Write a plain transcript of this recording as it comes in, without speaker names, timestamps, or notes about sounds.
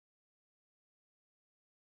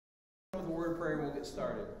With a word of prayer, we'll get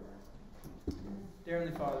started. Dear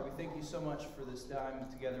Heavenly Father, we thank you so much for this time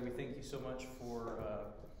together. We thank you so much for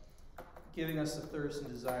giving us the thirst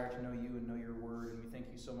and desire to know you and know your word. And we thank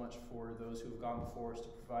you so much for those who have gone before us to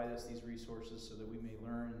provide us these resources so that we may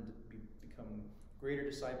learn and become greater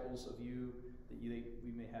disciples of you, that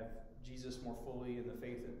we may have Jesus more fully and the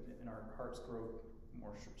faith in our hearts grow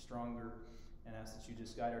more stronger. And ask that you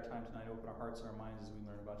just guide our time tonight, open our hearts and our minds as we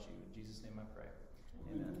learn about you. In Jesus' name I pray.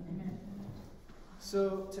 Amen.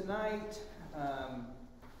 So tonight,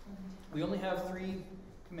 we only have 3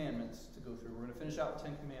 commandments to go through. We're going to finish out the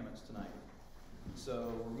 10 commandments tonight.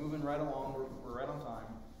 So we're moving right along. We're right on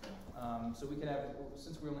time. So we can have,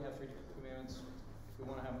 since we only have 3 commandments, if we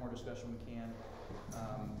want to have more discussion, we can.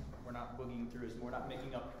 We're not boogieing through we're not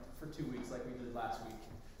making up for 2 weeks like we did last week.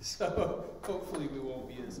 So hopefully we won't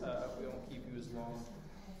keep you as long.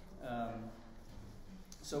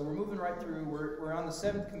 So we're moving right through. We're on the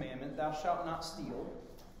 7th commandment, thou shalt not steal.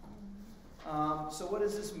 So what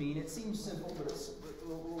does this mean? It seems simple, but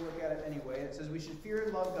we'll look at it anyway. It says we should fear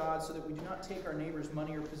and love God so that we do not take our neighbor's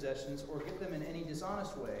money or possessions or get them in any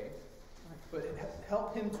dishonest way, but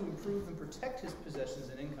help him to improve and protect his possessions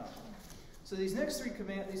and income. So these next few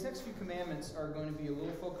commandments are going to be a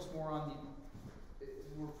little focused more on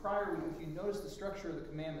if you notice the structure of the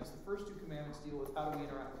commandments, the first 2 commandments deal with how do we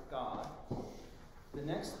interact with God. The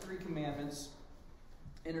next 3 commandments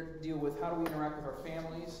deal with how do we interact with our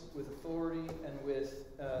families, with authority, and with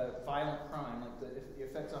violent crime, like the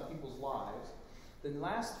effects on people's lives. The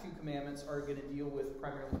last few commandments are going to deal with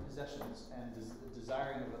primarily possessions and the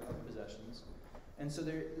desiring of possessions. And so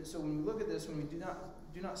when we look at this, when we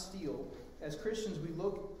do not steal, as Christians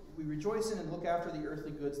we rejoice in and look after the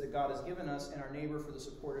earthly goods that God has given us and our neighbor for the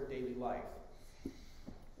support of daily life.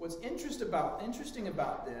 What's interesting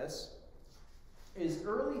about this is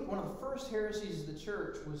one of the first heresies of the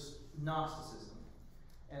church was Gnosticism.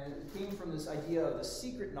 And it came from this idea of the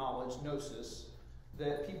secret knowledge, gnosis,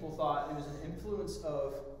 that people thought it was an influence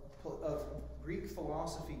of Greek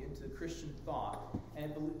philosophy into Christian thought,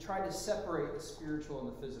 and it tried to separate the spiritual and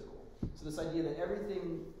the physical. So this idea that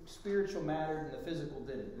everything spiritual mattered and the physical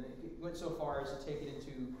didn't. And it went so far as to take it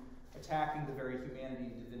into attacking the very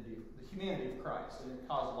humanity and divinity, the humanity of Christ. And it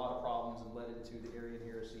caused a lot of problems and led into the Arian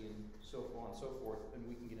heresy and so on and so forth. And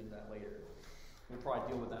we can get into that later. We'll probably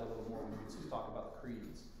deal with that a little more when we talk about the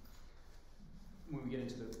creeds, when we get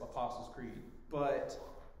into the Apostles' Creed. But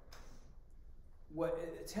what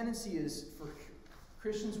a tendency is for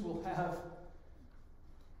Christians will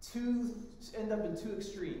end up in 2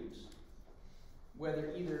 extremes.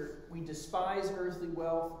 Whether either we despise earthly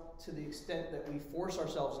wealth to the extent that we force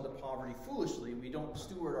ourselves into poverty foolishly, we don't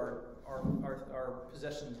steward our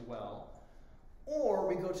possessions well, or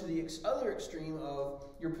we go to the other extreme of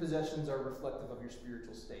your possessions are reflective of your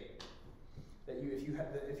spiritual state. That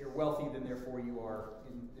if you're wealthy, then therefore you are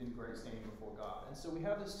in great standing before God. And so we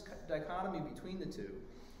have this dichotomy between the two,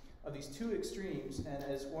 of these 2 extremes. And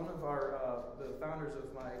as one of the founders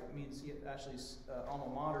of Ashley's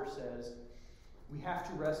alma mater says, we have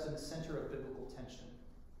to rest in the center of biblical tension.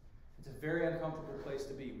 It's a very uncomfortable place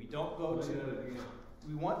to be.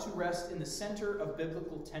 We want to rest in the center of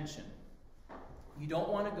biblical tension. You don't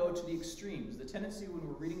want to go to the extremes. The tendency when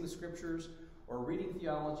we're reading the scriptures or reading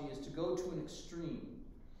theology is to go to an extreme.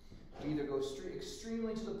 We either go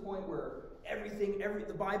extremely to the point where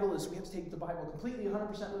the Bible is, we have to take the Bible completely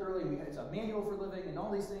 100% literally, it's a manual for living and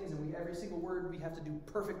all these things, and every single word we have to do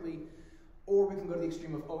perfectly. Or we can go to the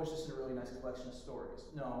extreme of, it's just a really nice collection of stories.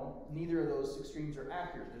 No, neither of those extrees are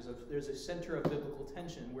accurate. There's a center of biblical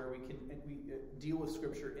tension where we deal with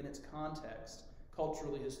Scripture in its context,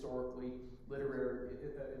 culturally, historically, the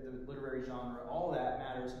literary genre. All that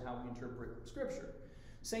matters in how we interpret Scripture.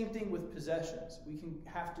 Same thing with possessions. We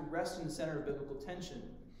have to rest in the center of biblical tension,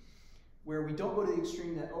 where we don't go to the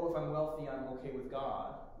extreme that, if I'm wealthy, I'm okay with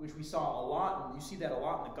God, which we saw a lot, and you see that a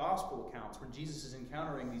lot in the gospel accounts when Jesus is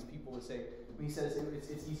encountering these people that say, when he says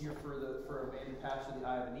it's easier for a man to pass through the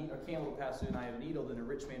eye of a needle, or a camel to pass through an eye of a needle, than a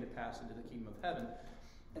rich man to pass into the kingdom of heaven.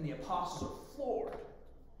 And the apostles are floored.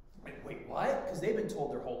 Like, wait, what? Because they've been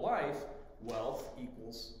told their whole life, wealth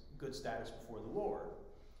equals good status before the Lord.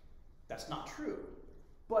 That's not true.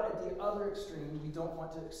 But at the other extreme, we don't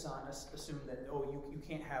want to assume that, you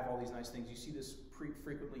can't have all these nice things. You see this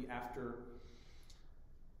frequently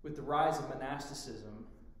with the rise of monasticism,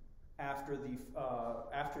 after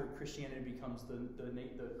Christianity becomes the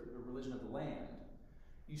religion of the land.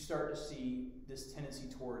 You start to see this tendency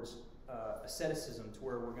towards asceticism, to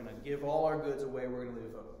where we're going to give all our goods away, we're going to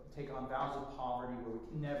take on vows of poverty, where we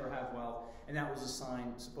can never have wealth, and that was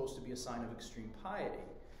supposed to be a sign of extreme piety.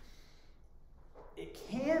 it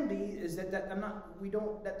can be, is that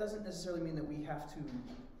doesn't necessarily mean that we have to,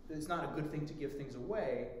 that it's not a good thing to give things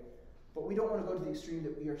away, but we don't want to go to the extreme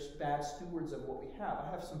that we are bad stewards of what we have.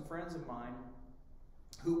 I have some friends of mine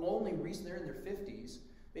who only recently, they're in their 50s,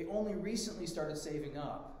 they only recently started saving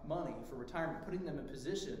up money for retirement, putting them in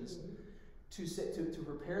positions to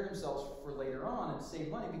prepare themselves for later on and save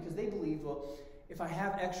money, because they believe, well, if I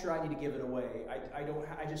have extra, I need to give it away.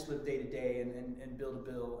 I just live day to day and build a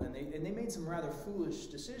bill. And they made some rather foolish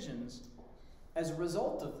decisions as a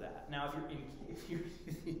result of that. Now,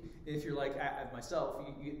 if you're like myself,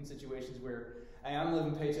 you get in situations where I'm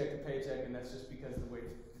living paycheck to paycheck, and that's just because of the way,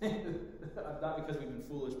 not because we've been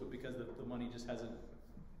foolish, but because the money just hasn't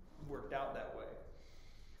worked out that way.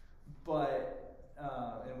 But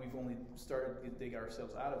and we've only started to dig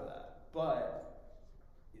ourselves out of that. But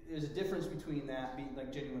there's a difference between that being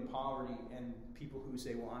like genuine poverty and people who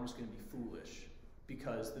say, well, I'm just going to be foolish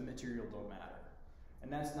because the material don't matter.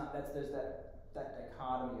 And there's that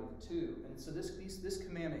dichotomy of the two. And so this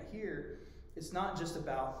commandment here, it's not just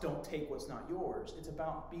about don't take what's not yours. It's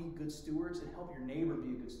about being good stewards and help your neighbor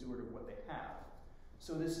be a good steward of what they have.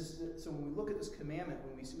 So when we look at this commandment,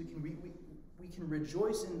 we can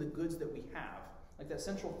rejoice in the goods that we have. Like that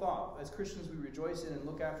central thought, as Christians we rejoice in and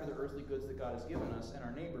look after the earthly goods that God has given us and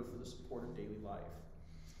our neighbor for the support of daily life.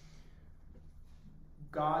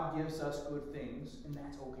 God gives us good things, and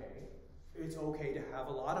that's okay. It's okay to have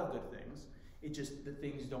a lot of good things. It just, the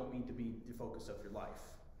things don't need to be the focus of your life.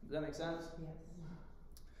 Does that make sense? Yes.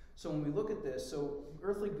 So when we look at this, so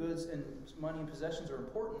earthly goods and money and possessions are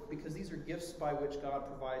important because these are gifts by which God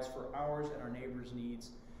provides for ours and our neighbor's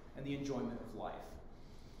needs and the enjoyment of life.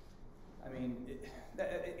 I mean,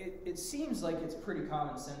 it seems like it's pretty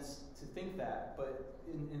common sense to think that, but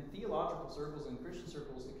in theological circles and Christian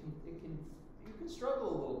circles, you can struggle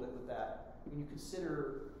a little bit with that when you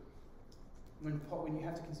consider when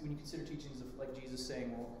you consider teachings of like Jesus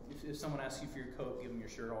saying, well, if someone asks you for your coat, give them your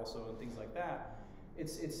shirt also, and things like that.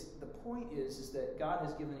 It's the point is that God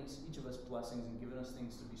has given each of us blessings and given us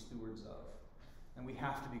things to be stewards of, and we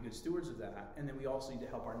have to be good stewards of that. And then we also need to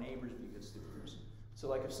help our neighbors be good stewards. So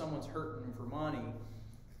like if someone's hurting for money,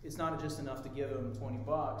 it's not just enough to give them $20,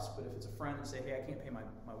 but if it's a friend and say, hey, I can't pay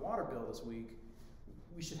my water bill this week,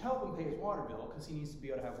 we should help him pay his water bill because he needs to be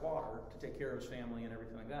able to have water to take care of his family and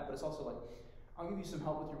everything like that. But it's also like, I'll give you some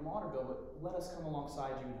help with your water bill, but let us come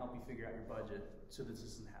alongside you and help you figure out your budget so that this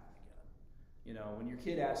doesn't happen again. You know, when your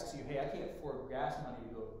kid asks you, hey, I can't afford gas money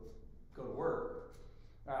to go to work,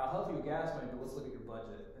 all right, I'll help you with gas money, but let's look at your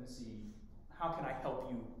budget and see how can I help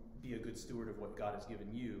you be a good steward of what God has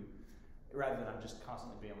given you, rather than I'm just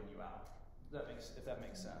constantly bailing you out. If that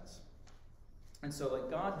makes sense. And so, like,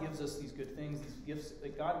 God gives us these good things, these gifts.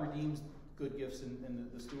 Like, God redeems good gifts in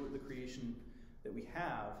the creation that we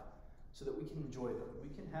have, so that we can enjoy them.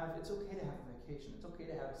 It's okay to have a vacation. It's okay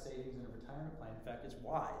to have a savings and a retirement plan. In fact, it's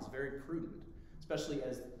wise, very prudent, especially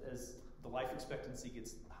as the life expectancy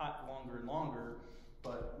gets hot longer and longer.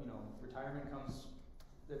 But retirement comes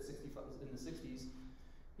at 65 in the 60s.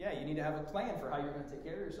 Yeah, you need to have a plan for how you're going to take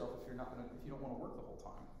care of yourself if you don't want to work the whole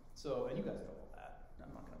time. So, and you guys know all that.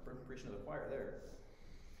 I'm not going to preach to the choir there.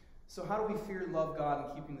 So how do we fear and love God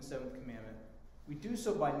in keeping the seventh commandment? We do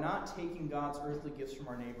so by not taking God's earthly gifts from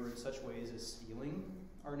our neighbor in such ways as stealing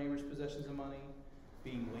our neighbor's possessions and money,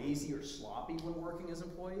 being lazy or sloppy when working as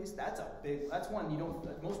employees. That's one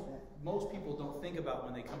most people don't think about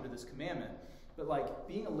when they come to this commandment. But like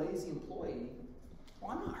being a lazy employee,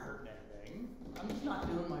 well, I'm not hurting anything. I'm just not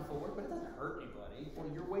doing my full work, but it doesn't hurt anybody. Well,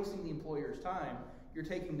 you're wasting the employer's time. You're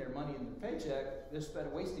taking their money in their paycheck. They're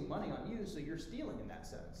wasting money on you, so you're stealing in that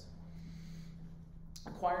sense.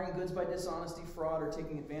 Acquiring goods by dishonesty, fraud, or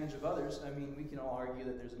taking advantage of others. I mean, we can all argue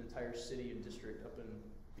that there's an entire city and district up in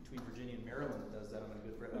between Virginia and Maryland that does that on a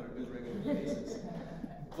good regular basis.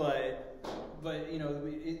 But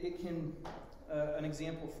it can an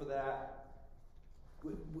example for that,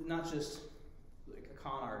 not just like a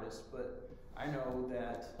con artist, but I know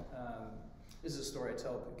that this is a story I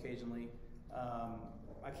tell occasionally.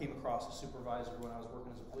 I came across a supervisor when I was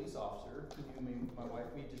working as a police officer. He knew me, my wife.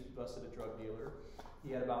 We just busted a drug dealer. He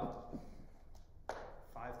had about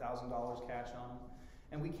 $5,000 cash on him,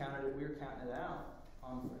 and we were counting it out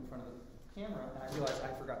in front of the camera, and I realized I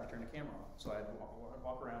forgot to turn the camera on. So I had to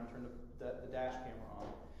walk around and turn the dash camera on.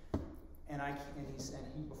 And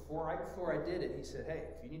before I did it, he said, "Hey,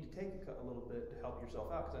 if you need to take a little bit to help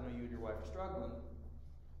yourself out, because I know you and your wife are struggling,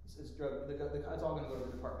 it's all going to go to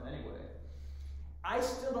the department anyway." I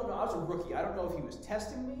still don't know. I was a rookie. I don't know if he was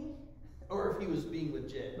testing me or if he was being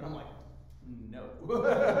legit. But I'm like, no,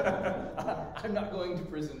 I'm not going to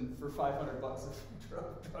prison for $500 of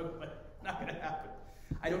drug money. Not going to happen.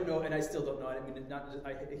 I don't know, and I still don't know. I mean,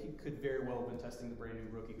 he could very well have been testing the brand new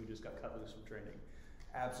rookie who just got cut loose from training.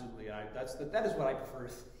 Absolutely, that is what I prefer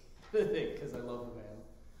to think, because I love the man.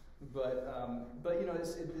 But you know,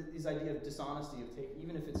 this idea of dishonesty,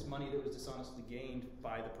 even if it's money that was dishonestly gained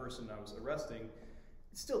by the person I was arresting,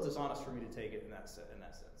 it's still dishonest for me to take it in that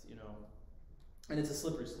sense, you know. And it's a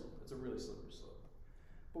slippery slope. It's a really slippery slope.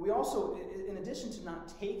 But we also, in addition to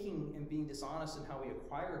not taking and being dishonest in how we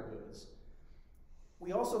acquire goods,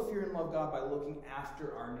 we also fear and love God by looking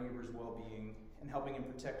after our neighbor's well-being and helping him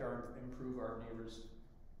protect improve our neighbor's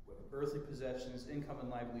earthly possessions, income, and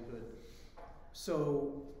livelihood.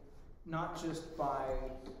 So, not just by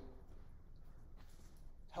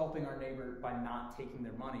helping our neighbor by not taking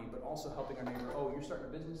their money, but also helping our neighbor, oh, you're starting a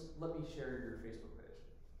business? Let me share your Facebook page.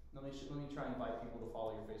 Let me try and invite people to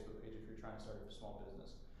follow your Facebook page if you're trying to start a small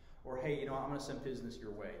business. Or, hey, you know, I'm going to send business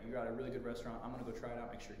your way. You got a really good restaurant. I'm going to go try it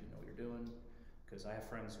out, make sure you know what you're doing. Because I have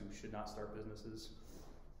friends who should not start businesses.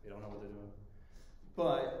 They don't know what they're doing.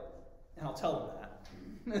 And I'll tell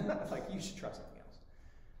them that. Like, you should try something else.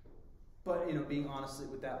 But, you know, being honest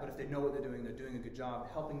with that. But if they know what they're doing a good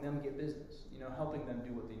job, helping them get business. You know, helping them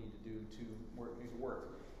do what they need to do to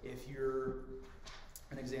work. If you're,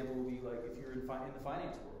 an example would be like, if you're in the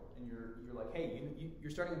finance world, and you're like, hey,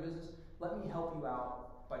 you're starting a business, let me help you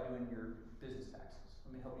out by doing your business taxes.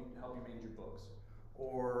 Let me help you manage your books.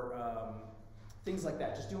 Or things like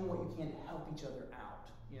that. Just doing what you can to help each other out.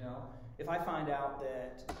 You know, if I find out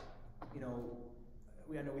that, you know,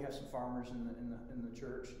 I know we have some farmers in the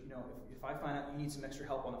church. You know, if I find out you need some extra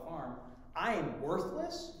help on the farm, I am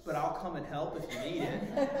worthless, but I'll come and help if you need it.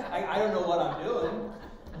 I don't know what I'm doing,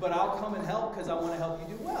 but I'll come and help because I want to help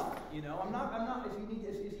you do well. You know, I'm not.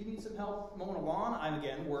 If you need some help mowing a lawn, I'm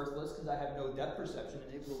again worthless because I have no depth perception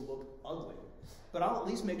and it will look ugly. But I'll at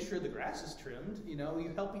least make sure the grass is trimmed. You know,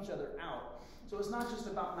 you help each other out. So it's not just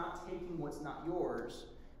about not taking what's not yours.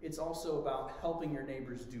 It's also about helping your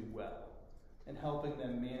neighbors do well and helping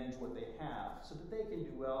them manage what they have so that they can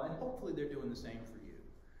do well, and hopefully they're doing the same for you.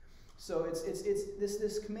 So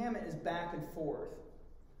this commandment is back and forth.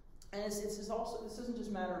 And it's also, this doesn't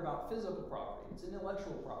just matter about physical property, it's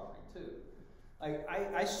intellectual property too. Like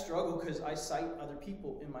I struggle because I cite other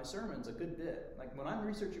people in my sermons a good bit. Like when I'm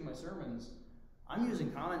researching my sermons, I'm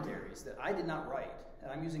using commentaries that I did not write,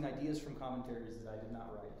 and I'm using ideas from commentaries that I did not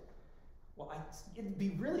write. Well, it'd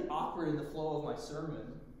be really awkward in the flow of my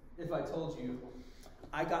sermon if I told you,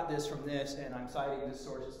 I got this from this, and I'm citing this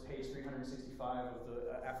source, it's page 365 of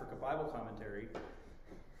the Africa Bible Commentary.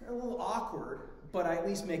 A little awkward, but I at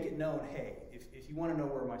least make it known, hey, if you want to know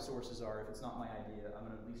where my sources are, if it's not my idea, I'm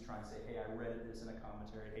going to at least try and say, hey, I read this in a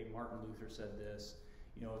commentary, hey, Martin Luther said this,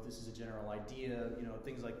 you know, if this is a general idea, you know,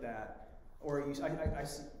 things like that. Or if you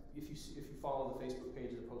follow the Facebook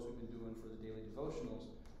page of the post we've been doing for the daily devotionals,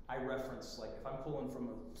 I reference, like, if I'm pulling from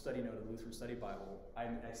a study note of the Lutheran Study Bible,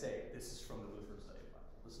 I say, this is from the Lutheran Study Bible.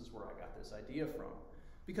 This is where I got this idea from.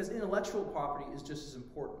 Because intellectual property is just as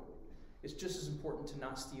important. It's just as important to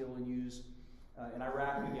not steal and use. In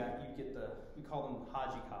Iraq, we call them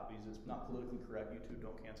Haji copies. It's not politically correct. YouTube,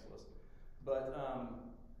 don't cancel us. But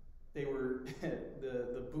they were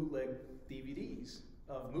the bootleg DVDs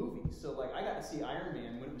of movies. So, like, I got to see Iron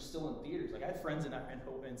Man when it was still in theaters. Like, I had friends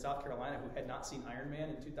in South Carolina who had not seen Iron Man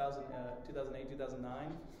in 2008,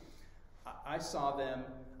 2009. I saw them.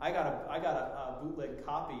 I got a bootleg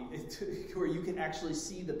copy where you can actually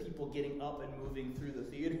see the people getting up and moving through the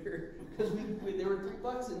theater because they were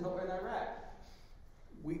 $3 in Iraq.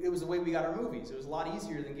 It was the way we got our movies. It was a lot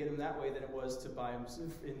easier than get them that way than it was to buy them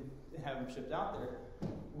and have them shipped out there.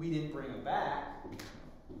 We didn't bring them back.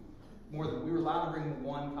 We were allowed to bring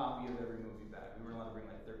one copy of every movie back. We weren't allowed to bring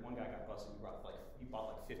one guy got busted. He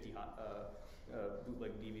bought 50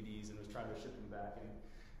 bootleg DVDs and was trying to ship them back. And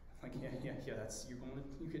like, yeah. That's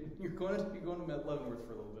you're going to Leavenworth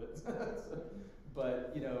for a little bit.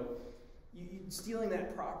 But you know, you stealing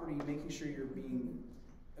that property, making sure you're being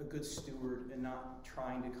a good steward and not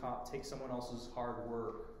trying to take someone else's hard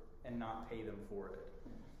work and not pay them for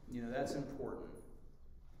it. You know, that's important.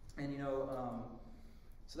 And you know.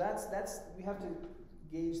 So that's we have to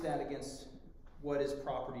gauge that against what is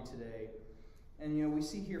property today. And you know, we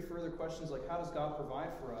see here further questions like, how does God provide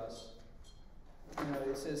for us? You know,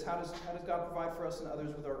 it says, how does God provide for us and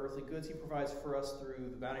others with our earthly goods? He provides for us through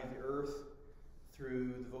the bounty of the earth,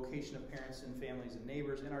 through the vocation of parents and families and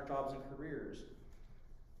neighbors, in our jobs and careers.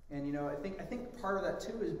 And you know, I think part of that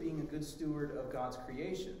too is being a good steward of God's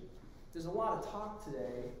creation. There's a lot of talk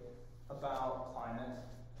today about climate,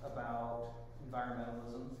 about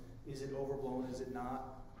environmentalism. Is it overblown? Is it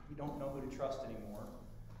not? You don't know who to trust anymore.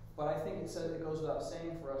 But I think it goes without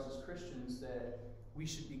saying for us as Christians that we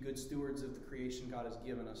should be good stewards of the creation God has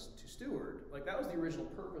given us to steward. Like, that was the original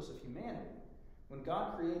purpose of humanity. When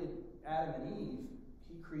God created Adam and Eve,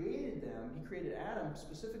 he created Adam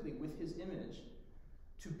specifically with his image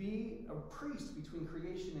to be a priest between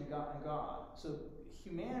creation and God. So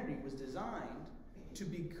humanity was designed to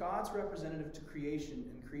be God's representative to creation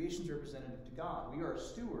and creation's representative to God. We are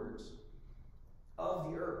stewards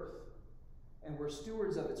of the earth. And we're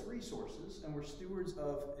stewards of its resources, and we're stewards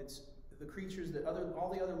of the creatures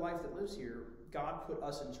all the other life that lives here, God put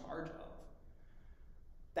us in charge of.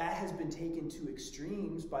 That has been taken to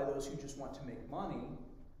extremes by those who just want to make money.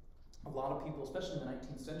 A lot of people, especially in the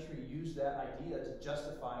 19th century, used that idea to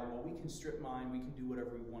justify, well, we can strip mine, we can do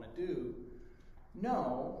whatever we want to do.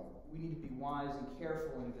 No, we need to be wise and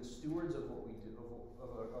careful and good stewards of what we do,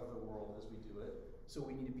 of the world as we do it. So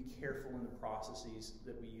we need to be careful in the processes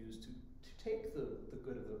that we use to take the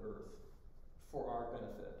good of the earth for our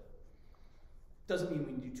benefit. Doesn't mean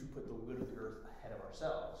we need to put the good of the earth ahead of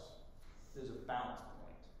ourselves. There's a balance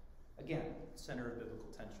point. Again, center of biblical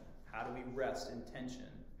tension. How do we rest in tension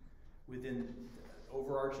within the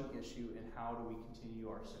overarching issue, and how do we continue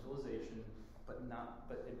our civilization, but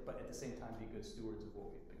at the same time be good stewards of what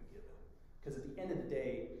we've been given? Because at the end of the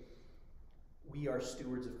day, we are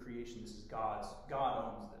stewards of creation. This is God's. God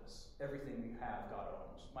owns this. Everything we have, God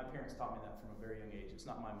owns. My parents taught me that from a very young age. It's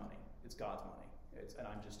not my money. It's God's money. And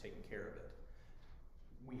I'm just taking care of it.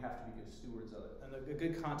 We have to be good stewards of it. And a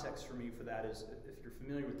good context for me for that is, if you're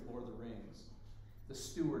familiar with Lord of the Rings, the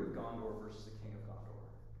steward of Gondor versus the king of Gondor.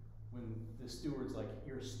 When the steward's like,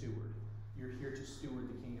 you're a steward. You're here to steward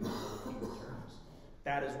the kingdom until the king returns.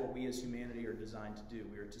 That is what we as humanity are designed to do.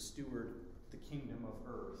 We are to steward the kingdom of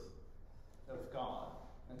earth, of God,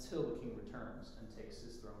 until the king returns and takes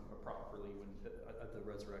his throne properly at the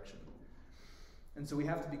resurrection. And so we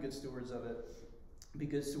have to be good stewards of it, be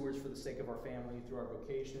good stewards for the sake of our family, through our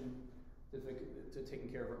vocation, to taking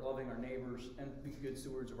care of loving our neighbors, and be good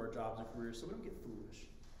stewards of our jobs and careers so we don't get foolish.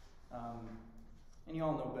 And you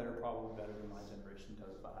all know probably better than my generation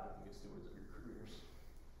does, about how to be good stewards of your careers.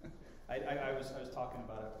 I was talking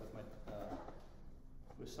about it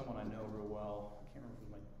with someone I know real well. I can't remember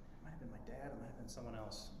it might have been my dad, it might have been someone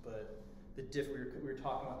else, but we were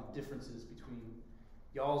talking about the differences between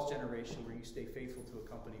y'all's generation, where you stay faithful to a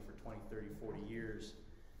company for 20, 30, 40 years.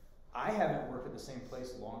 I haven't worked at the same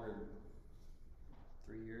place longer than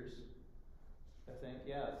 3 years, I think.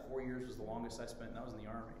 Yeah, 4 years was the longest I spent, and that was in the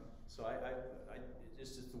Army. So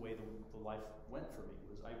it's just the way the life went for me.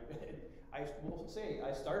 I will say,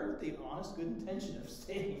 I started with the honest, good intention of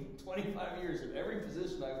staying 25 years in every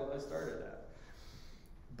position I started at.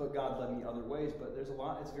 But God led me other ways. But there's a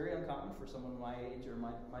lot. It's very uncommon for someone my age or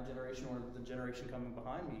my generation or the generation coming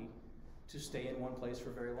behind me to stay in one place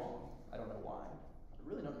for very long. I don't know why. I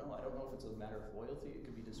really don't know. I don't know if it's a matter of loyalty. It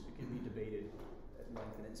could be debated at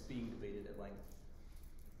length, and it's being debated at length.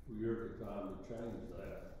 Well, you're trying to change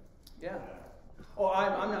that. Yeah. Oh,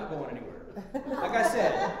 I'm not going anywhere. Like I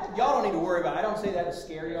said, y'all don't need to worry about it. I don't say that to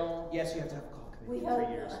scare y'all. Yes, you have to have a call committee in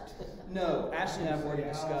 3 years. No, Ashley and I have already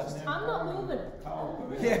discussed. I'm not moving.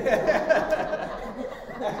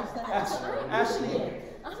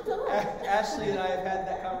 Ashley and I have had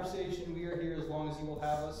that conversation. We are here as long as you will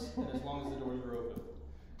have us, and as long as the doors are open.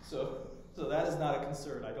 So that is not a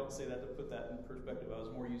concern. I don't say that to put that in perspective. I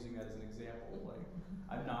was more using that as an example. Like,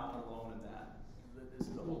 I'm not alone in that. This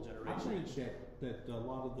is a whole generation. I think that a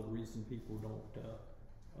lot of the reason people don't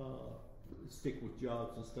stick with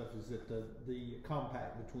jobs and stuff is that the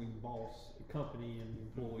compact between boss, company, and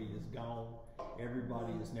employee is gone.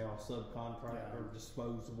 Everybody is now a subcontractor,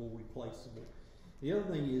 disposable, replaceable. The other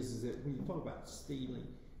thing is that when you talk about stealing,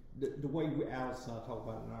 the way Alice and I talk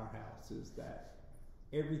about it in our house is that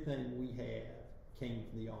everything we have came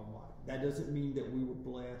from the Almighty. That doesn't mean that we were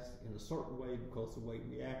blessed in a certain way because of the way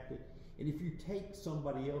we acted. And if you take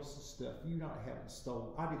somebody else's stuff, you not having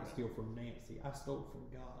stolen. I didn't steal from Nancy. I stole from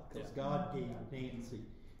God, because God gave Nancy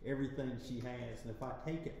everything she has. And if I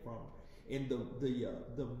take it from her, and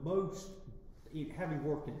the most, having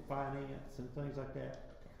worked in finance and things like that,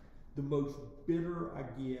 the most bitter I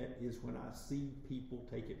get is when I see people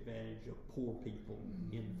take advantage of poor people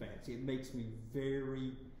in finance. It makes me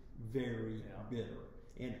very, very bitter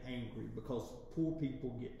and angry, because poor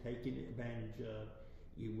people get taken advantage of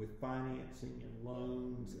with financing and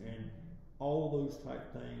loans and all those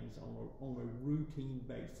type things on a routine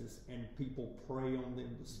basis, and people prey on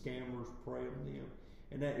them. The scammers prey on them,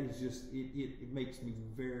 and that is just it makes me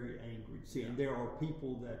very angry. See, and there are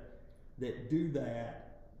people that do that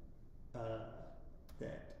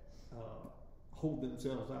hold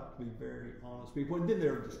themselves out to be very honest people, and then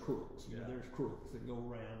there are just crooks. You know, Yeah. there's crooks that go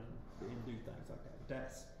around and do things like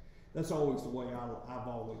that. That's always the way I've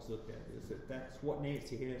always looked at it. Is that that's what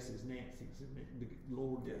Nancy has is Nancy's, and the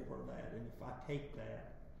Lord gave her that. And if I take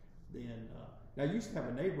that, then now I used to have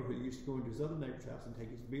a neighbor who used to go into his other neighbor's house and take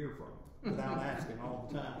his beer from him without asking all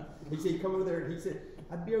the time. He said he'd come over there and he said,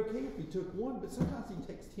 I'd be okay if he took one, but sometimes he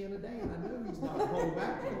takes 10 a day, and I know he's not holding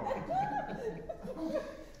back for long.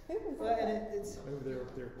 Well, and it's Over there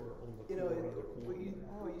where on the you know corner of the corner.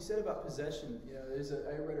 what you said about possession. You know,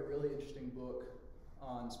 I read a really interesting book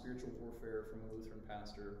on spiritual warfare from a Lutheran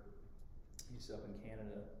pastor. He's up in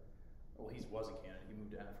Canada. Well, he was in Canada. He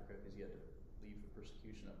moved to Africa because he had to leave the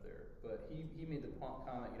persecution up there. But he made the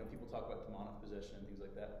comment. You know, people talk about demonic possession and things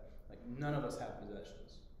like that. Like, none of us have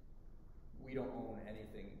possessions. We don't own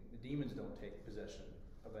anything. The demons don't take possession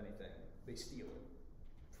of anything. They steal it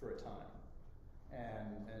for a time.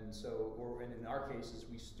 And in our cases,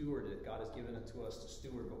 we steward it. God has given it to us to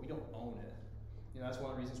steward, but we don't own it. You know, that's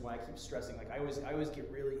one of the reasons why I keep stressing. Like, I always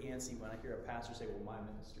get really antsy when I hear a pastor say, "Well, my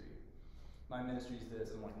ministry is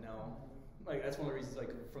this." And I'm like, no. Like, that's one of the reasons.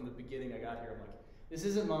 Like, from the beginning I got here, I'm like, this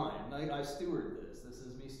isn't mine. I steward this. This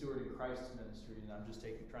is me stewarding Christ's ministry, and I'm just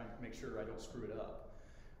trying to make sure I don't screw it up.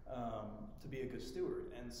 To be a good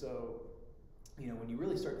steward. And so, you know, when you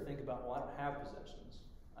really start to think about, well, I don't have possessions.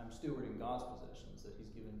 I'm stewarding God's possessions that He's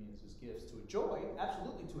given me as His gifts to enjoy.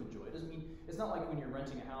 Absolutely to enjoy. It doesn't mean, it's not like when you're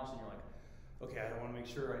renting a house and you're like, okay, I don't want to make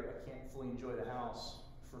sure I can't fully enjoy the house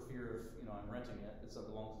for fear of, you know, I'm renting it. It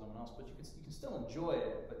belongs to someone else. But you can still enjoy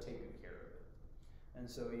it, but take good care of it. And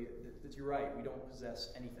so you're right. We don't possess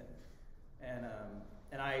anything. And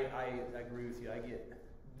I agree with you. I get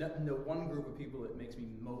the one group of people that makes me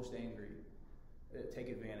most angry, that take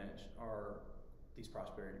advantage, are these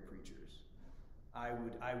prosperity preachers. I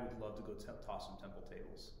would love to go toss some temple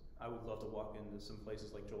tables. I would love to walk into some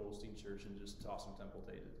places like Joel Osteen Church and just toss some temple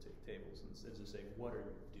tables and just say, "What are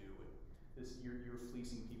you doing? You're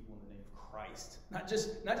fleecing people in the name of Christ. Not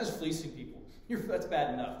just fleecing people. That's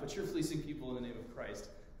bad enough, but you're fleecing people in the name of Christ.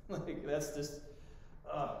 Like, that's just,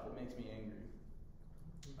 it makes me angry."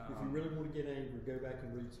 If you really want to get angry, go back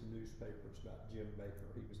and read some newspapers about Jim Baker.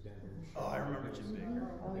 He was down there. Oh, I remember Jim Baker.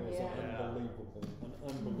 It was an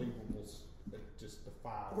unbelievable, just the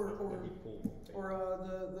file that he pulled. Or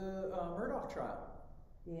the Murdoch trial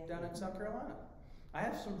down in South Carolina. I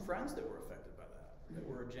have some friends that were affected by that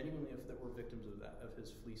were genuinely victims of that, of his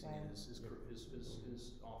fleecing and his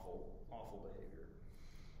awful behavior.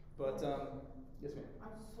 But yes, ma'am. I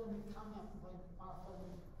just want to comment off of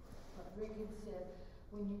what Rick had said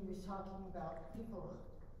when you were talking about people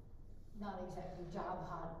not exactly job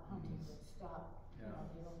hunting, but stop. Yeah. You know,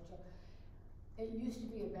 they don't job. It used to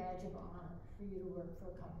be a badge of honor for you to work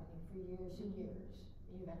for a company for years and years.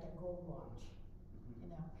 You got that gold watch,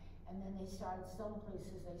 you know. And then some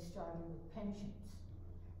places they started with pensions.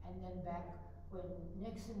 And then back when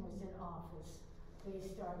Nixon was in office, they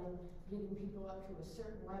started getting people up to a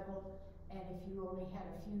certain level, and if you only had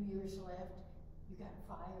a few years left, you got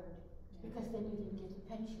fired. Because then you didn't get the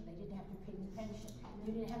pension. They didn't have to pay the pension.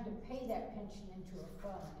 You didn't have to pay that pension into a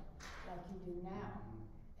fund like you do now.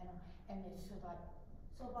 And it's like,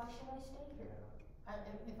 so why should I stay here?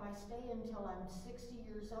 If I stay until I'm 60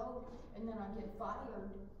 years old and then I get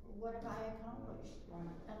fired, what have I accomplished? And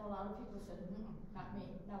a lot of people said, not me,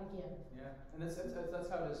 not again. Yeah, and that's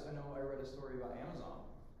how it is. I know I read a story about Amazon.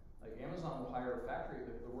 Like, Amazon will hire a factory,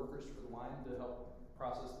 the workers for the line to help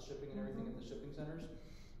process the shipping and everything at the shipping centers.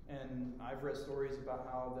 And I've read stories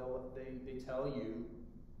about how they tell you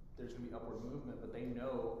there's going to be upward movement, but they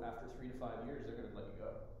know after 3 to 5 years they're going to let you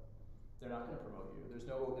go. They're not going to promote you.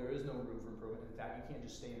 There is no room for improvement. In fact, you can't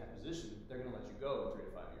just stay in that position. They're going to let you go in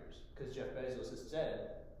 3 to 5 years, because Jeff Bezos has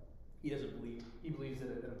said he believes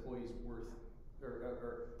that an employee's worth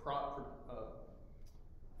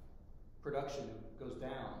production goes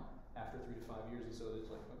down after 3 to 5 years, and so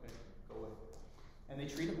it's like, okay, go away. And they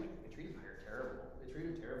treat him terrible. They treat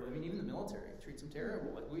him terrible. I mean, even the military treats him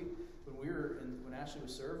terrible. Like, when Ashley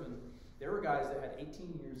was serving, there were guys that had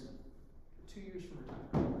 18 years, 2 years from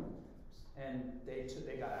retirement, and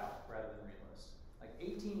they got out rather than re-enlist. Like,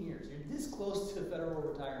 18 years. You're this close to federal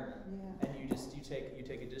retirement, and you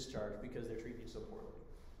take a discharge because they're treating you so poorly,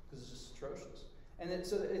 because it's just atrocious. And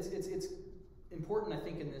it's important, I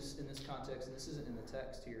think, in this context, and this isn't in the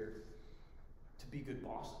text here, to be good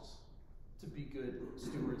bosses. To be good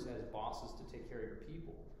stewards as bosses, to take care of your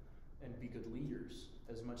people, and be good leaders,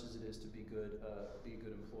 as much as it is to be good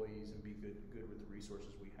employees and be good with the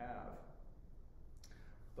resources we have.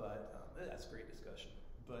 But that's a great discussion.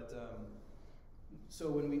 But so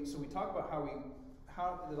we talk about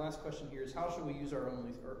the last question here is, how should we use our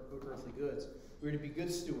own earthly goods? We're to be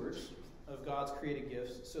good stewards of God's created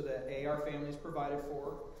gifts, so that our family is provided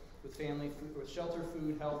for with with shelter,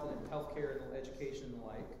 food, health, and health care, and education, and the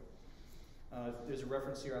like. There's a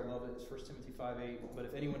reference here, I love it. It's 1 Timothy 5:8. But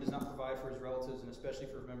if anyone does not provide for his relatives, and especially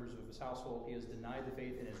for members of his household, he has denied the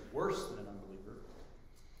faith and is worse than an unbeliever.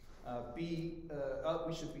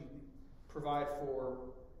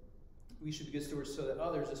 We should be good stewards so that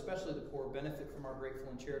others, especially the poor, benefit from our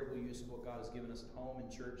grateful and charitable use of what God has given us at home,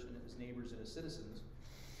 in church, and as neighbors and as citizens.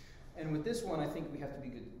 And with this one, I think we have to be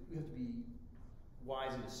good. We have to be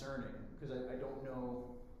wise and discerning, because I don't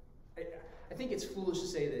know. I think it's foolish to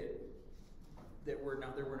say that there were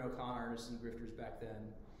no con artists and grifters back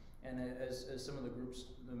then. And as some of the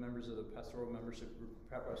members of the pastoral mentorship group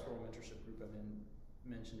I'm in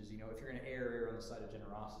mentioned, is, if you're going to err on the side of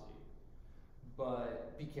generosity,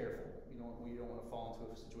 but be careful. You don't want to fall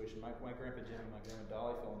into a situation. My grandpa Jim and my grandma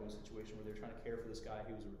Dolly fell into a situation where they were trying to care for this guy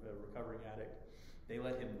who was a recovering addict. They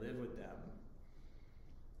let him live with them,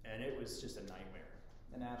 and it was just a nightmare,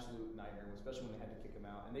 an absolute nightmare, especially when they had to kick him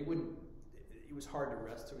out. And they wouldn't. It was hard to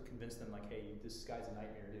convince them, like, hey, this guy's a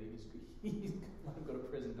nightmare. He's let him go to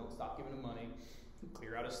prison. Don't stop giving him money.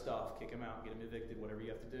 Clear out his stuff. Kick him out. Get him evicted. Whatever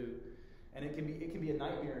you have to do. And it can be a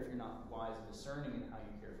nightmare if you're not wise and discerning in how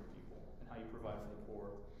you care for people and how you provide for the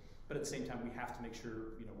poor. But at the same time, we have to make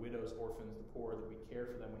sure, widows, orphans, the poor, that we care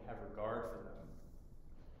for them. We have regard for them.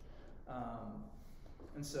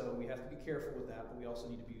 And so we have to be careful with that, but we also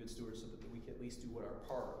need to be good stewards so that we can at least do our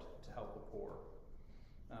part to help the poor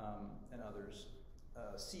and others.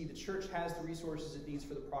 C, the church has the resources it needs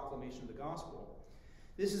for the proclamation of the gospel.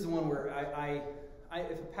 This is the one where if I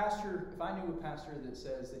knew a pastor that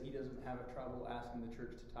says that he doesn't have a trouble asking the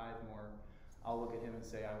church to tithe more, I'll look at him and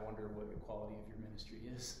say, I wonder what the quality of your ministry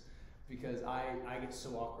is. Because I get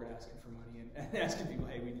so awkward asking for money and asking people,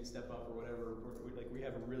 hey, we need to step up or whatever.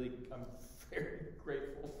 I'm very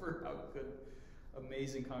grateful for how good,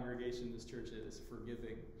 amazing congregation this church is for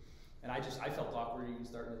giving. And I felt awkward even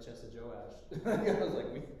starting the Chest of Joash. I was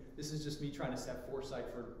like, this is just me trying to have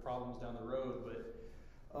foresight for problems down the road, but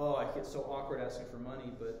I get so awkward asking for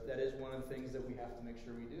money. But that is one of the things that we have to make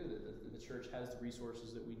sure we do, that the church has the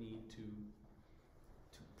resources that we need to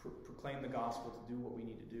proclaim the gospel, to do what we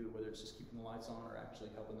need to do, whether it's just keeping the lights on or actually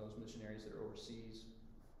helping those missionaries that are overseas,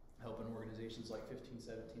 helping organizations like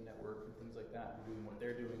 1517 Network and things like that, and doing what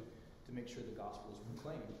they're doing to make sure the gospel is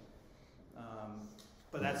proclaimed.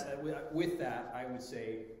 But with that, I would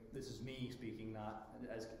say, this is me speaking, not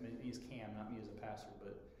as me as Cam, not me as a pastor,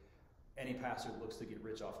 but any pastor that looks to get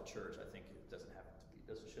rich off a church, I think it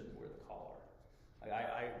shouldn't wear the collar.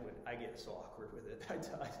 I get so awkward with it. I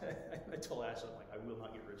told Ashley, I'm like, I will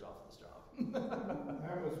not get rich off of this job.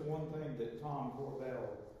 There was one thing that Tom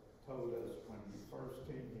Cordell told us when he first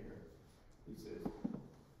came here. He says,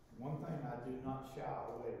 one thing I do not shy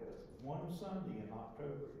away with. One Sunday in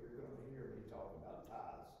October, you're going to hear me talk about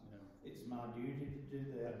tithes. Yeah. It's my duty to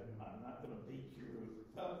do that, and I'm not going to beat you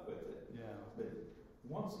up with it. Yeah. But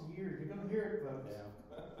once a year, you're going to hear it, folks. Yeah.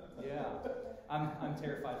 Yeah. I'm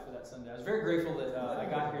terrified for that Sunday. I was very grateful that I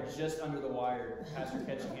got here just under the wire. Pastor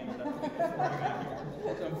Ketchum handed that to me before I got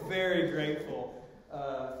here. So I'm very grateful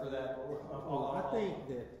for that. I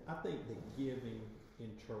think that giving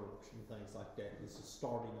in church and things like that is the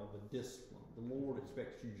starting of a discipline. The Lord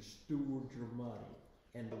expects you to steward your money,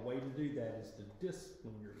 and the way to do that is to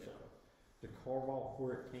discipline yourself, to carve off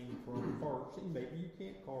where it came from first. And maybe you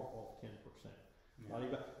can't carve off 10%.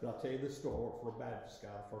 But I'll tell you this story. I worked for a Baptist guy.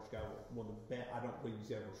 The first guy, one of the best. I don't believe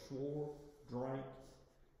he's ever swore, drank,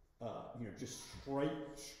 just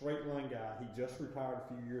straight line guy. He just retired a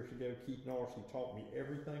few years ago. Keith Norris. He taught me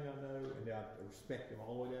everything I know, and I respect him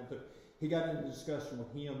all the way down to. He got into a discussion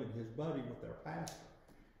with him and his buddy with their pastor,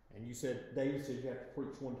 and David said you have to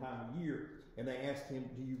preach one time a year, and they asked him,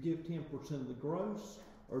 do you give 10% of the gross,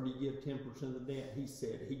 or do you give 10% of the net? He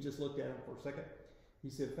said, he just looked at him for a second. He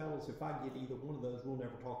said, fellas, if I get either one of those, we'll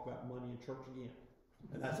never talk about money in church again.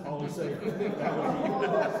 And that's all he said.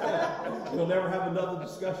 We'll never have another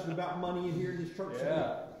discussion about money in here in this church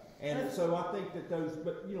again. And so I think that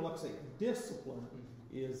but like I say, discipline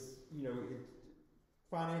is,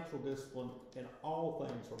 financial discipline, and all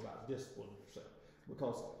things are about disciplining yourself.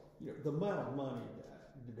 Because, the amount of money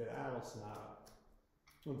that Alice and I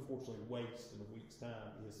unfortunately waste in a week's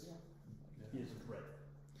time is great.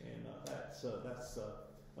 And that's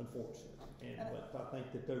unfortunate. But I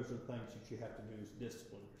think that those are the things that you have to do is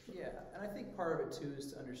discipline yourself. Yeah, and I think part of it too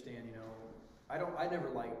is to understand, I never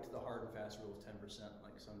liked the hard and fast rule of 10%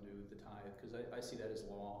 like some do with the tithe, because I see that as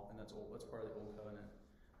law, and that's part of the old covenant.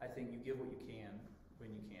 I think you give what you can,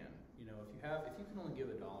 when you can. You know, if you can only give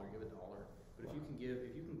 $1, give $1. But if you can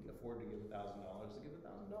afford to give $1,000, then give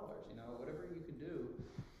 $1,000. You know, whatever you can do.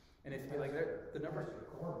 And if you like the number. Pastor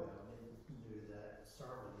Corbell didn't do that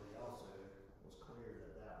sermon, but he also was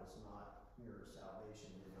clear that was not your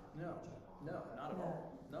salvation. Did not No, hinge upon no, that. not at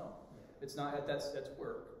all. No, Yeah. it's not. That's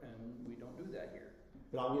work, and we don't do that here.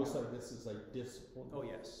 But I will say this is a disciplined. Oh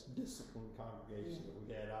yes. Disciplined congregation that we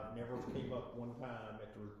had. I've never came up one time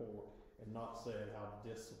at the report and not said how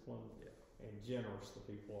disciplined and generous the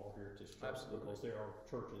people are here at this church. Absolutely. Because there are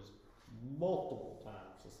churches multiple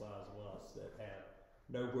times the size of us that have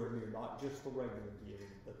nowhere near, not just the regular giving.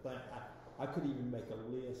 I could even make a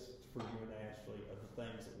list for you and Ashley of the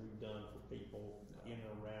things that we've done for people in and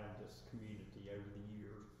around this community over the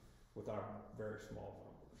years with our very small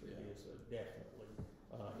numbers. It is definitely,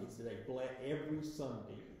 every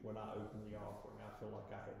Sunday when I open the offering, I feel like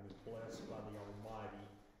I have been blessed by the Almighty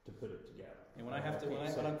to put it together. And when I'm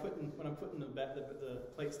putting the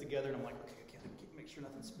plates together, and I'm like, okay, I can't make sure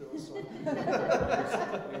nothing spills. So to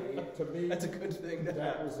me, that's a good thing.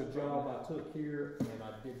 That was a job I took here, and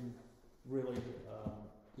I didn't really.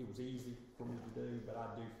 It was easy for me to do, but I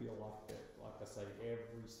do feel like that. Like I say,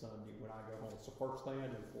 every Sunday when I go home, it's the first thing I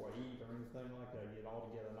do before I eat or anything like that. I get all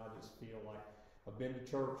together, and I just feel like I've been to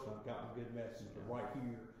church and I've gotten a good message. But right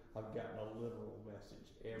here, I've gotten a literal message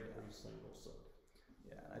every single Sunday.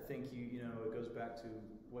 Yeah, and I think you know it goes back to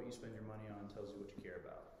what you spend your money on tells you what you care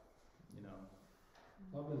about. You know.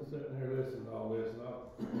 I've been sitting here listening to all this, and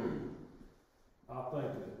I think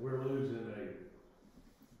that we're losing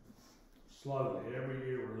slowly, every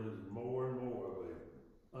year we're losing more and more of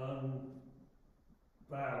an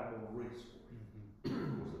unvaluable resource.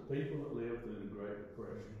 Was the people that lived through the Great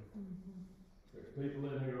Depression. There's people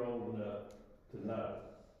in here old enough to know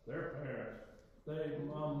their parents,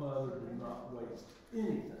 my mother did not waste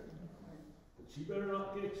anything. But she better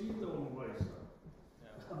not get you throwing away something.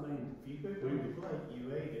 Yeah. I mean, If you picked up your plate, you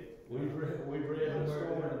ate it. we've read the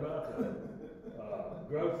story about the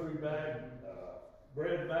grocery bag,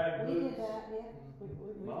 bread bag We did boots. that, yeah. We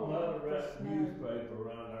My did mother that. wrapped newspaper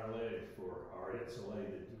around our legs for our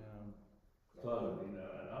insulated clothes, you know,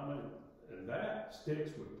 and I mean, and that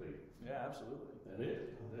sticks with people. Yeah, absolutely.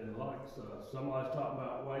 And like somebody's talking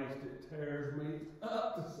about waste, it tears me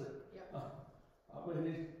up to see. Yep. I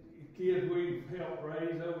mean, these kids we've helped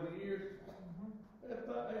raise over the years,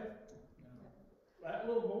 that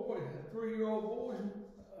little boy, that 3-year-old boy,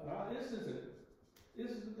 this is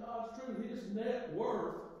God's truth. His net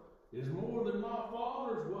worth is more than my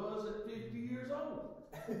father's was at 50 years old.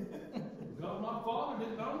 Because my father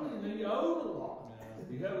didn't own anything, he owed a lot.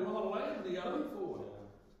 He had a lot of land he owed for it.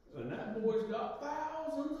 And that boy's got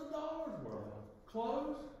thousands of dollars worth of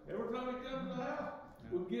clothes. Every time he comes to the house,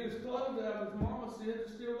 we'll get his clothes out. His mama said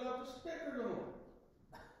it's still got the stickers on it.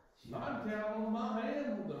 I can count on my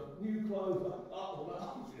hand with the new clothes I got when I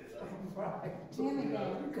was his age. Jimmy, you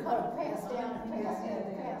gotta pass down,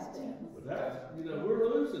 pass down. But that's, you know, we're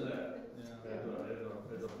losing that as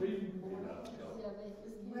a people, you know.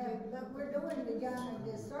 Well, but we're doing the young a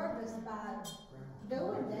disservice by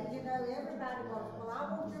doing that. You know, everybody goes, well, I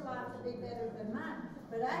want your life to be better than mine.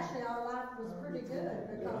 But actually, our life was pretty good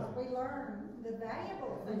because we learned the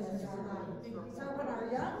valuable things in our life. So when our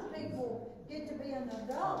young people get to be an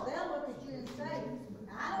adult, they'll look at you and say,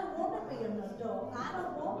 I don't want to be an adult. I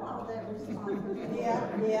don't want all that responsibility.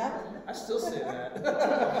 Yeah. I still say that.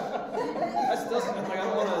 I still say like I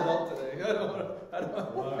don't want an adult today. I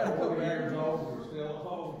don't want 40 years old, we're still at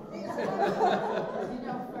home. You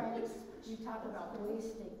know, Frank, you talk about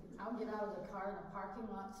wasting. I'll get out of the car in the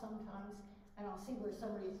parking lot sometimes, and I'll see where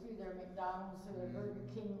somebody threw their McDonald's or their Burger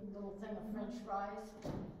King little thing of French fries,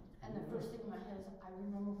 and the first thing in my head is, I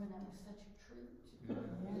remember when that was such a treat.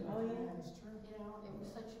 Oh, yeah, that's true. You know, it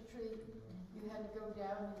was such a treat. You had to go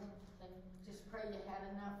down and just pray you had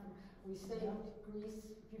enough. And we saved grease.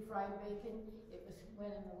 If you fried bacon, it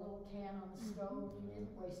went in a little can on the stove. You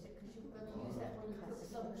didn't waste it because you were going to use that when you cook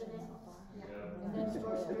something in. Yeah. And then of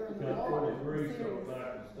course during the Got war. 40 grease on the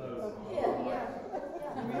back of the stove. We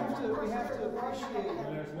have to appreciate.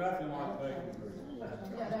 And there's nothing like bacon grease. Yeah,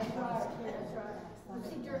 that's right. That's right. Well,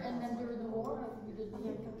 see, and then during the war, we didn't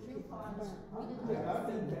have coupons. We didn't have.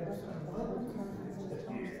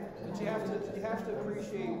 But you have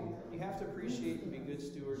to appreciate and be good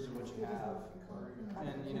stewards of what you have,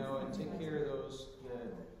 and you know, and take care of those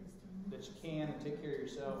that you can, and take care of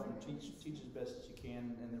yourself, and teach as best as you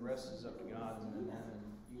can, and the rest is up to God, and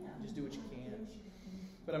you just do what you can.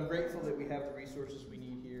 But I'm grateful that we have the resources we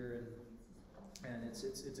need here, and it's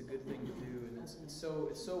a good thing to do, and it's so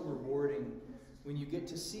rewarding when you get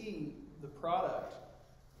to see the product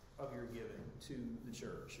of your giving to the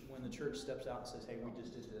church. When the church steps out and says, hey, we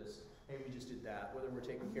just did this, hey, we just did that, whether we're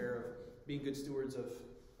taking care of being good stewards of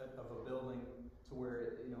a building to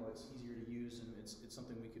where it's easier to use and it's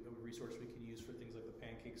something a resource we could use for things like the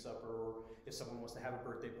pancake supper, or if someone wants to have a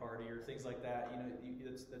birthday party or things like that,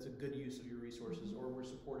 that's a good use of your resources. Or we're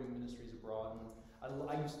supporting ministries abroad, and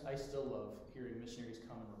I still love hearing missionaries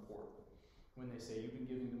come and report when they say, you've been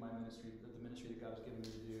giving to my ministry, the ministry that God has given me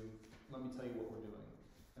to do. Let me tell you what we're doing.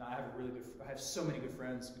 And I have so many good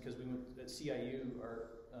friends because we went at CIU,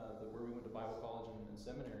 where we went to Bible college and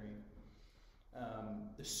seminary.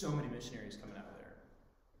 There's so many missionaries coming out of there.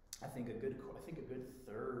 I think a good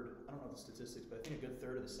third, I don't know the statistics, but I think a good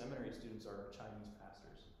third of the seminary students are Chinese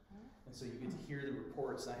pastors. And so you get to hear the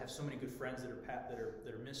reports. And I have so many good friends that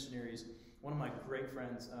are missionaries. One of my great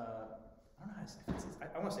friends, I don't know how to say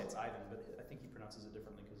it. I want to say it's Ivan, but I think he pronounces it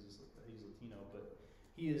differently because he's Latino. But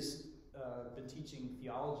he has been teaching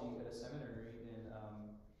theology at a seminary in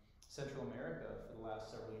Central America for the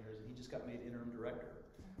last several years, and he just got made interim director.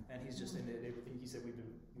 And he's just he said we've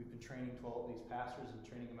been training 12 of these pastors and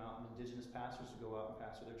training them out, and indigenous pastors to go out and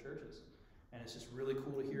pastor their churches. And it's just really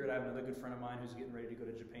cool to hear it. I have another good friend of mine who's getting ready to go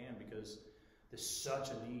to Japan because there's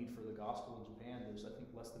such a need for the gospel in Japan. There's, I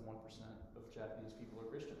think, less than 1% of Japanese people are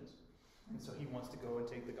Christians. And so he wants to go and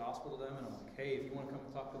take the gospel to them. And I'm like, hey, if you want to come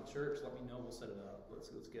and talk to the church, let me know. We'll set it up.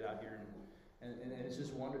 Let's get out here. And it's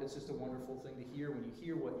just it's just a wonderful thing to hear when you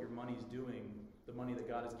hear what your money's doing, the money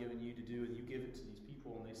that God has given you to do, and you give it to these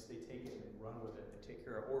people, and they take it and they run with it. They take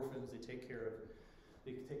care of orphans. They take care of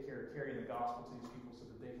carrying the gospel to these people so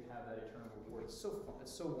that they can have that eternal reward. It's so fun.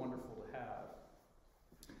 It's so wonderful to have.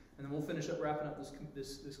 And then we'll finish up wrapping up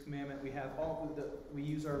this commandment. We have we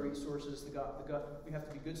use our resources. We have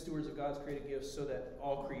to be good stewards of God's created gifts so that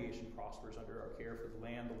all creation prospers under our care for the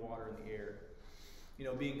land, the water, and the air.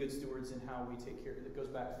 Being good stewards in how we take care. It goes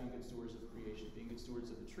back to being good stewards of creation, being good stewards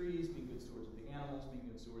of the trees, being good stewards of the animals, being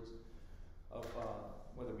good stewards of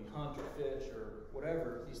whether we hunt or fish or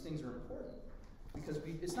whatever. These things are important because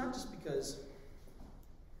it's not just because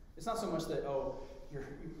it's not so much that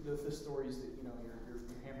the stories that your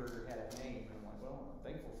hamburger had a name, and I'm like, well, I'm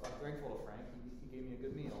thankful to Frank. He gave me a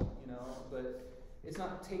good meal, But it's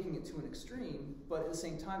not taking it to an extreme. But at the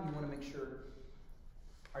same time, you want to make sure: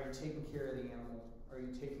 are you taking care of the animal? Are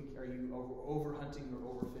you over hunting or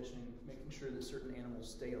overfishing? Making sure that certain animals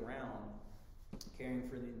stay around, caring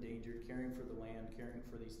for the endangered, caring for the land, caring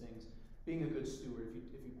for these things. Being a good steward.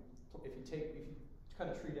 If you cut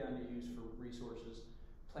a tree down to use for resources,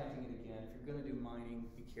 planting it again. If you're going to do mining,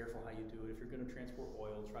 be careful how you do it. If you're going to transport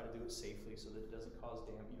oil, try to do it safely so that it doesn't cause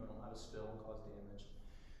damage. Don't have a spill and cause damage.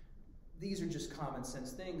 These are just common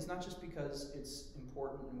sense things, not just because it's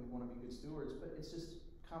important and we want to be good stewards, but it's just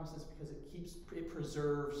common sense because it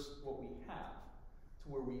preserves what we have to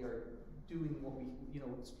where we are doing what we,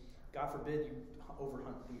 God forbid you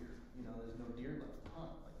overhunt deer. There's no deer left to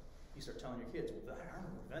hunt. Like you start telling your kids, well, I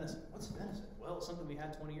don't know venison. What's venison? Well, it's something we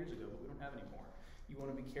had 20 years ago, but we don't have anymore. You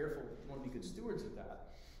want to be careful. You want to be good stewards of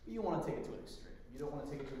that. But you don't want to take it to an extreme. You don't want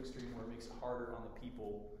to take it to an extreme where it makes it harder on the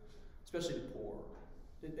people, especially the poor.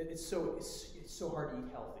 It's so hard to eat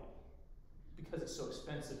healthy because it's so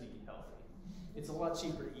expensive to eat healthy. It's a lot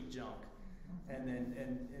cheaper to eat junk,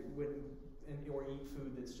 or eat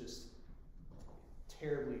food that's just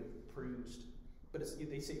terribly produced. But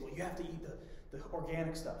they say, well, you have to eat the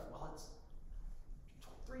organic stuff. Well, it's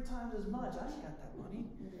 3 times as much. I ain't got that money.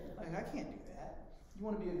 Like I can't do that. You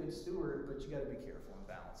want to be a good steward, but you got to be careful and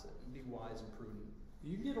balance it and be wise and prudent.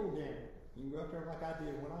 You get organic. You can go up there like I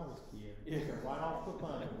did when I was a kid. Yeah. Right off the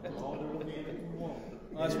phone. All the organic you want.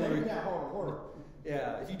 Well, that's it ain't that hard to work.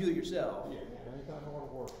 Yeah, if you do it yourself. Yeah, it ain't that hard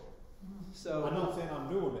to work. So I'm not saying I'm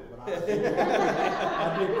doing it, but I did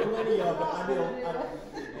plenty of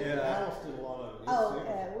it. Alice did a lot of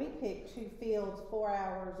it. We picked 2 fields 4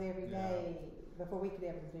 hours every day before we could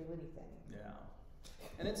ever do anything. Yeah,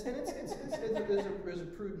 and there's a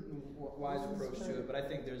prudent and wise approach to it, but I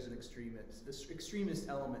think there's an extremist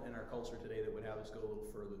element in our culture today that would have us go a little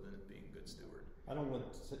further than being a good steward. I don't want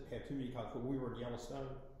to have too many comments, but we were in Yellowstone,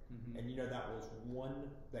 and that was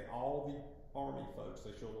all the Army folks,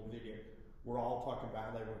 they showed a little video, were all talking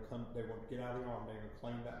about how they would get out of the Army, they would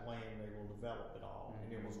claim that land, they will develop it all.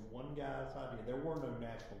 And it was one guy's idea. There were no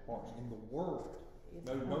national parks in the world,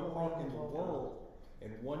 no park in the world.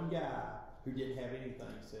 And one guy who didn't have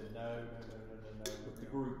anything said, no. With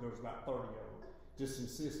the group, there was about 30 of them, just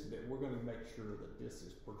insisted that we're going to make sure that this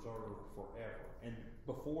is preserved forever. And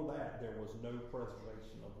before that, there was no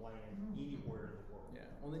preservation of land anywhere in the world. Yeah.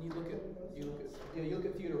 Well, then you look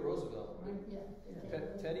at Theodore Roosevelt.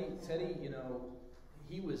 Teddy,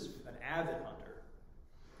 he was an avid hunter,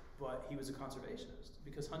 but he was a conservationist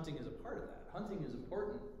because hunting is a part of that. Hunting is an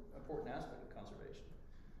important aspect of conservation,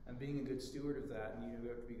 and being a good steward of that, and you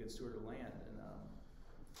have to be a good steward of land. And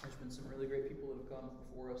there's been some really great people that have come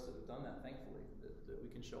before us that have done that, thankfully, that we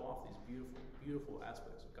can show off these beautiful, beautiful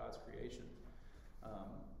aspects of God's creation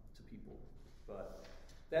to people. But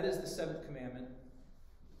that is the 7th commandment.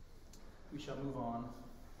 We shall move on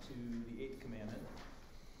to the 8th commandment.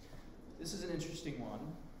 This is an interesting one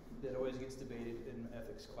that always gets debated in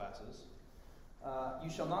ethics classes. You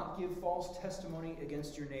shall not give false testimony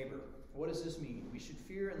against your neighbor. What does this mean? We should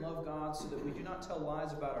fear and love God so that we do not tell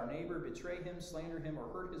lies about our neighbor, betray him, slander him,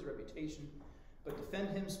 or hurt his reputation, but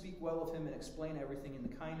defend him, speak well of him, and explain everything in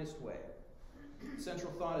the kindest way. The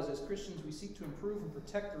central thought is, as Christians, we seek to improve and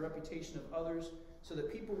protect the reputation of others so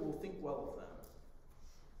that people will think well of them.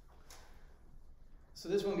 So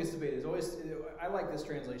this one gets debated. I like this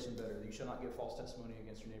translation better. You shall not give false testimony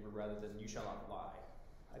against your neighbor rather than you shall not lie.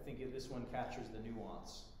 I think this one captures the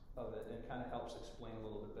nuance of it and kind of helps explain a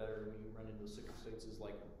little bit better when you run into circumstances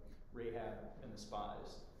like Rahab and the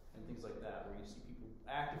spies and things like that, where you see people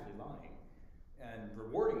actively lying and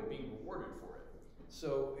being rewarded for it.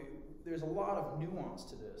 So there's a lot of nuance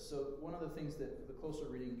to this. So one of the things that the closer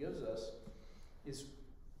reading gives us is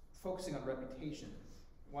focusing on reputation.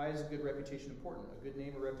 Why is a good reputation important? A good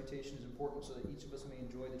name or reputation is important so that each of us may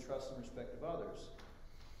enjoy the trust and respect of others.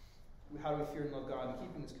 How do we fear and love God in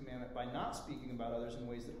keeping this commandment? By not speaking about others in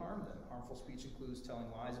ways that harm them. Harmful speech includes telling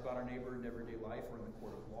lies about our neighbor in everyday life or in the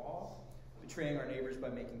court of law, betraying our neighbors by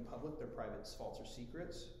making public their private faults or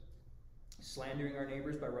secrets, slandering our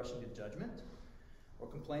neighbors by rushing to judgment, or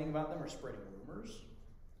complaining about them or spreading rumors.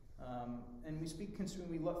 And we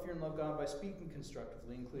fear and love God by speaking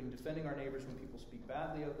constructively, including defending our neighbors when people speak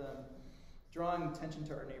badly of them, drawing attention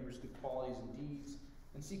to our neighbors' good qualities and deeds,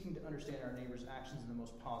 and seeking to understand our neighbor's actions in the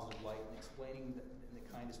most positive light and explaining them in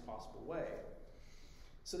the kindest possible way.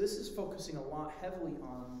 So this is focusing a lot heavily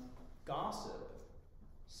on gossip,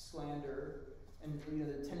 slander, and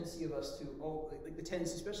the tendency of us to, the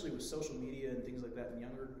tendency, especially with social media and things like that, and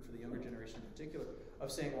for the younger generation in particular,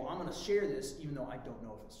 of saying, well, I'm going to share this even though I don't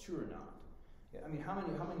know if it's true or not. I mean, how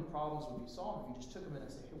many problems would be solved if you just took a minute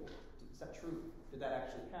and say, hey, well, is that true? Did that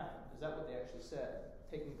actually happen? Is that what they actually said?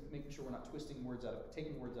 Making sure we're not taking words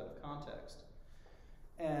out of context,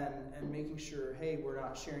 and making sure, hey, we're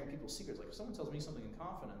not sharing people's secrets. Like if someone tells me something in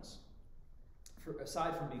confidence,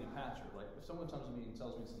 aside from being a pastor, like if someone comes to me and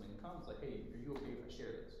tells me something in confidence, like, hey, are you okay if I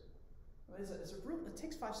share this? It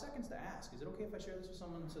takes 5 seconds to ask. Is it okay if I share this with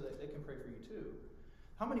someone so that they can pray for you too?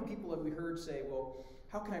 How many people have we heard say, well,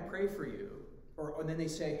 how can I pray for you? Or then they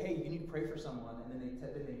say, hey, you need to pray for someone, and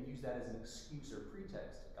then they use that as an excuse or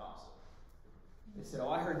pretext to gossip. They said, oh,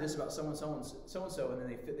 I heard this about so-and-so, and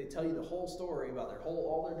then they tell you the whole story about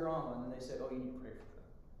all their drama, and then they said, oh, you need to pray for them.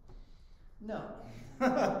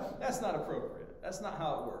 No. That's not appropriate. That's not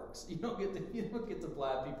how it works. You don't get to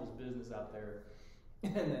blab people's business out there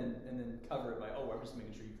and then cover it by, oh, I'm just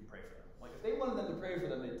making sure you can pray for them. Like if they wanted them to pray for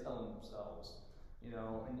them, they'd tell them themselves.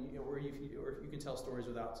 Or you can tell stories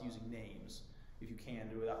without using names, if you can,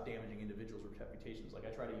 without damaging individuals' reputations. Like I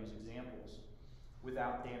try to use examples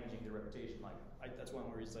without damaging their reputation. That's one of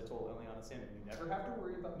the reasons I told Eliana and Sam, you never have to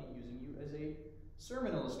worry about me using you as a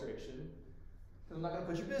sermon illustration, because I'm not going to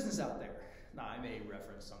put your business out there. Now, I may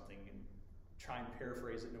reference something and try and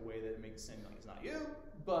paraphrase it in a way that makes it seem like it's not you,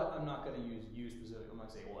 but I'm not going to use you specifically. I'm going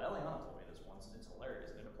to say, well, Eliana told me this once, and it's hilarious,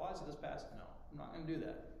 and it applies to this passage. No, I'm not going to do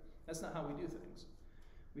that. That's not how we do things.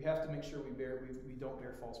 We have to make sure we don't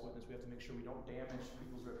bear false witness. We have to make sure we don't damage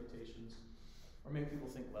people's reputations or make people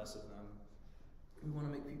think less of them. We want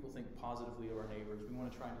to make people think positively of our neighbors. We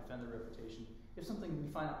want to try and defend their reputation. If we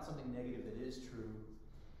find out something negative that is true,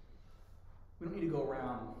 we don't need to go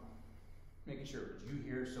around making sure, did you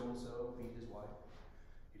hear so-and-so beat his wife?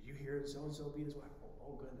 Did you hear so-and-so beat his wife?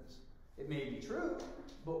 Oh goodness. It may be true,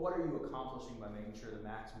 but what are you accomplishing by making sure the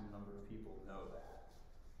maximum number of people know that?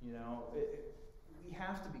 We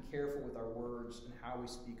have to be careful with our words and how we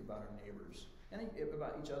speak about our neighbors and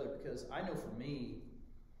about each other, because I know for me,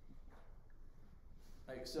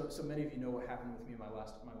 so many of you know what happened with me in my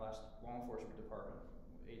last law enforcement department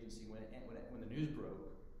agency when the news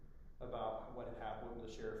broke about what had happened, what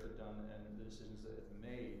the sheriff had done, and the decisions that had been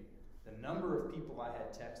made. The number of people I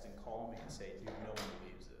had text and call me and say, dude, no one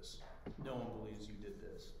believes this. No one believes you did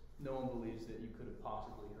this. No one believes that you could have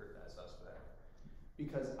possibly hurt that suspect,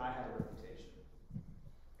 because I had a reputation.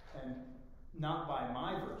 And not by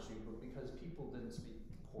my virtue, but because people didn't speak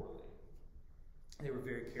poorly. They were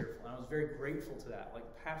very careful, and I was very grateful to that. Like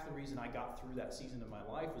half the reason I got through that season of my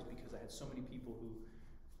life was because I had so many people who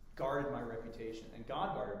guarded my reputation, and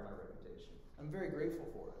God guarded my reputation. I'm very grateful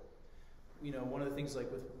for it. one of the things like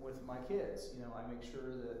with my kids, I make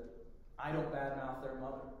sure that I don't badmouth their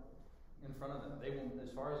mother in front of them. They won't, as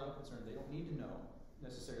far as I'm concerned, they don't need to know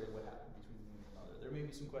necessarily what happened between me and their mother. There may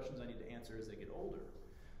be some questions I need to answer as they get older.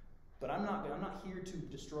 But I'm not here to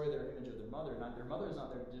destroy their image of their mother. Their mother is not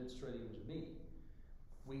there to destroy the image of me.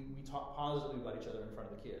 We talk positively about each other in front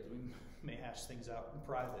of the kids. We may hash things out in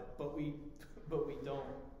private, but we don't.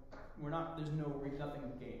 There's nothing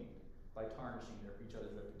gained by tarnishing each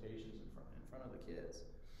other's reputations in front of the kids.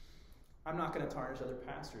 I'm not going to tarnish other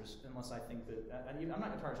pastors unless I think that. I'm not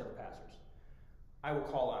going to tarnish other pastors. I will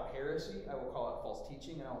call out heresy. I will call out false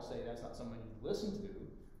teaching, and I will say that's not someone you listen to.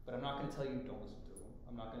 But I'm not going to tell you don't listen to them.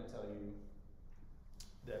 I'm not going to tell you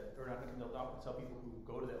that, or not going to tell people who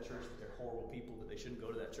go to that church that they're horrible people, that they shouldn't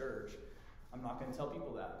go to that church. I'm not going to tell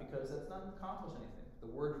people that because that's not going to accomplish anything.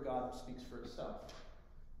 The Word of God speaks for itself.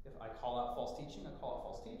 If I call out false teaching, I call out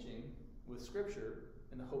false teaching with Scripture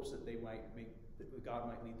in the hopes that God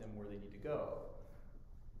might lead them where they need to go.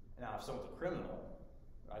 Now, if someone's a criminal,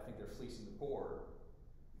 I think they're fleecing the poor,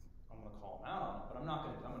 I'm going to call them out on it, but I'm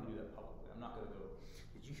going to do that publicly. I'm not going to go,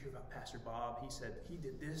 did you hear about Pastor Bob? He said he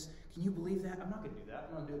did this. Can you believe that? I'm not going to do that.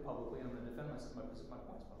 I'm going to do it publicly, and I'm going to defend my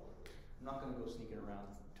points publicly. I'm not going to go sneaking around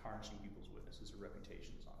tarnishing people's witnesses or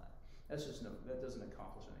reputations on that. That doesn't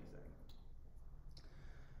accomplish anything.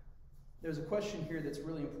 There's a question here that's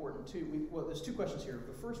really important too. There's two questions here.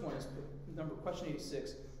 The first one is question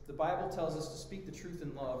 86. The Bible tells us to speak the truth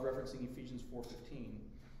in love, referencing Ephesians 4:15.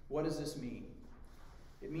 What does this mean?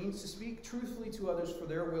 It means to speak truthfully to others for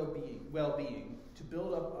their well-being, to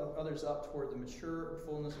build up others up toward the mature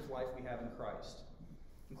fullness of life we have in Christ.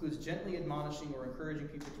 It includes gently admonishing or encouraging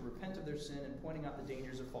people to repent of their sin and pointing out the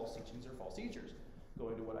dangers of false teachings or false teachers,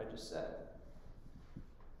 going to what I just said.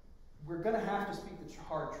 We're going to have to speak the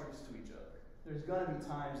hard truths to each other. There's going to be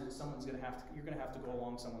times that you're going to have to go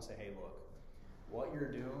along someone and say, hey, look, what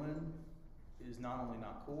you're doing is not only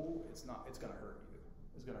not cool, it's going to hurt you.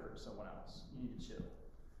 It's going to hurt someone else. You need to chill.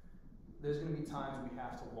 There's going to be times we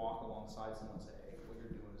have to walk alongside someone and say, hey, what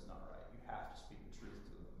you're doing is not right. You have to speak the truth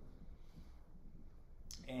to them.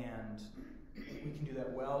 And we can do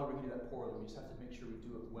that well or we can do that poorly. We just have to make sure we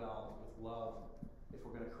do it well, with love. If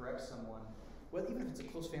we're going to correct someone, well, even if it's a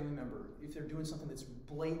close family member, if they're doing something that's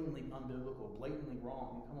blatantly unbiblical, blatantly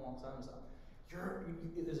wrong, you come alongside them and say,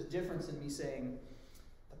 there's a difference in me saying,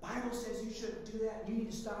 the Bible says you shouldn't do that, you need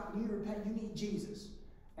to stop, you need to repent, you need Jesus.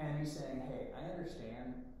 And me saying, hey, I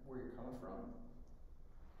understand where you're coming from,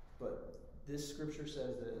 but this scripture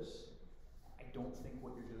says this. I don't think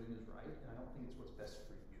what you're doing is right, and I don't think it's what's best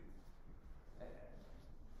for you.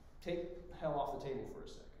 Take hell off the table for a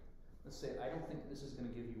second. Let's say, I don't think this is going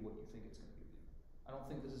to give you what you think it's going to give you. I don't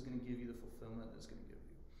think this is going to give you the fulfillment that it's going to give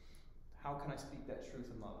you. How can I speak that truth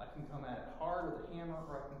in love? I can come at it hard with a hammer,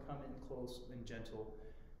 or I can come in close and gentle,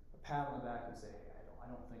 a pat on the back and say, hey, I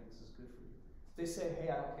don't think this is good for you. If they say,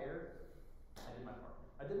 hey, I don't care, I did my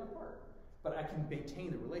part. But I can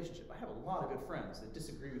maintain the relationship. I have a lot of good friends that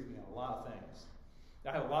disagree with me on a lot of things.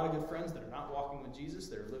 I have a lot of good friends that are not walking with Jesus.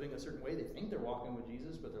 They're living a certain way. They think they're walking with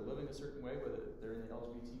Jesus, but they're living a certain way, whether they're in the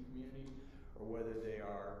LGBT community or whether they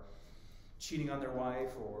are cheating on their wife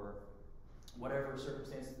or whatever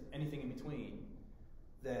circumstance, anything in between,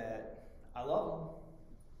 that I love them.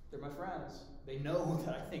 They're my friends. They know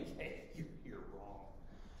that I think, hey, you're wrong.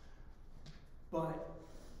 But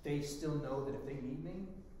they still know that if they need me,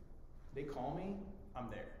 they call me,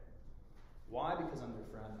 I'm there. Why? Because I'm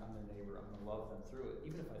their friend, I'm their neighbor, I'm going to love them through it,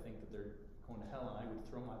 even if I think that they're going to hell, and I would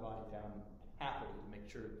throw my body down happily to make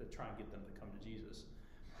sure to try and get them to come to Jesus.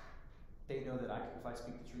 They know that if I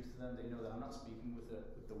speak the truth to them, they know that I'm not speaking with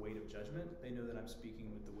the weight of judgment. They know that I'm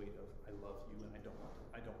speaking with the weight of I love you and I don't want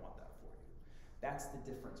that for you. That's the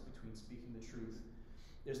difference between speaking the truth.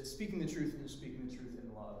 There's speaking the truth and there's speaking the truth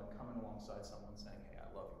in love and coming alongside someone saying, hey,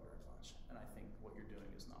 I love you very much, and I think what you're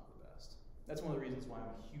doing is not the best. That's one of the reasons why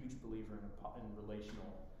I'm a huge believer in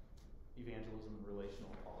relational evangelism and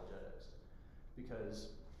relational apologetics. Because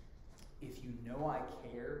if you know I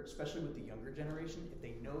care, especially with the younger generation, if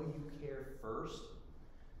they know you care first,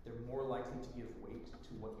 they're more likely to give weight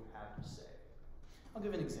to what you have to say. I'll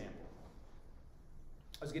give an example.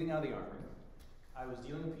 I was getting out of the Army. I was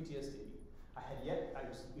dealing with PTSD. It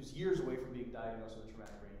was years away from being diagnosed with a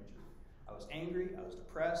traumatic brain injury. I was angry, I was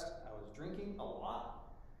depressed, I was drinking a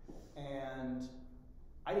lot, and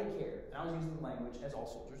I didn't care. And I was using the language, as all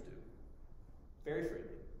soldiers do, very freely.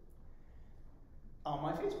 On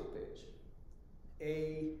my Facebook page,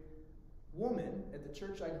 a woman at the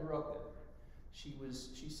church I grew up in, she was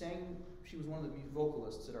one of the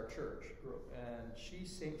vocalists at our church, and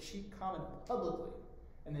she commented publicly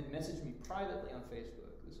and then messaged me privately on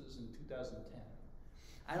Facebook. This was in 2010.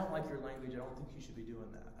 I don't like your language. I don't think you should be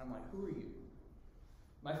doing that. I'm like, who are you?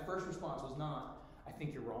 My first response was not, I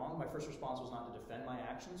think you're wrong. My first response was not to defend my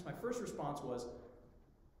actions. My first response was,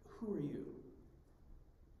 who are you?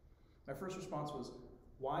 My first response was,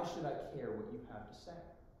 why should I care what you have to say?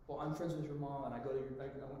 Well, I'm friends with your mom, and I went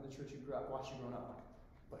to the church you grew up. Watched you growing up. I'm like,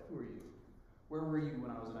 but who are you? Where were you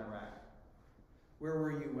when I was in Iraq? Where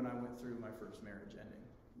were you when I went through my first marriage ending?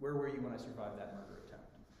 Where were you when I survived that murder attempt?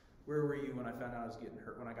 Where were you when I found out I was getting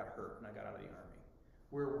hurt, when I got hurt and I got out of the army?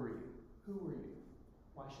 Where were you? Who were you?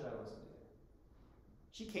 Why should I listen to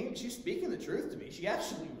you? She's speaking the truth to me. She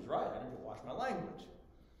actually was right. I need to watch my language.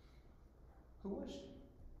 Who was she?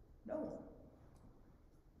 No one.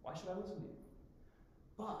 Why should I listen to you?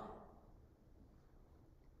 But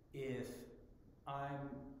if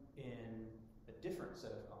I'm in a different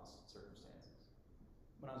set of circumstances,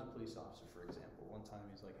 when I was a police officer, for example, one time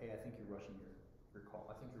he's like, hey, I think you're rushing your call.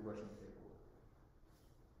 I think you're rushing your paperwork.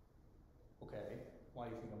 Okay, why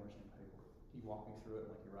do you think I'm rushing your paperwork? He walked me through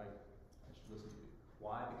it. I'm like, you're right. I should listen to you.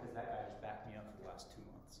 Why? Because that guy just backed me up for the last 2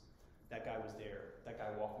 months. That guy was there. That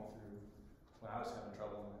guy walked me through when I was having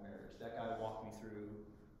trouble in my marriage. That guy walked me through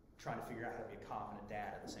trying to figure out how to be a cop and a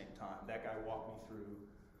dad at the same time. That guy walked me through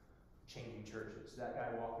changing churches. That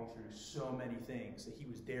guy walked me through so many things that he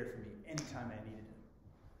was there for me anytime I needed him.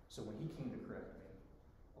 So when he came to correct me,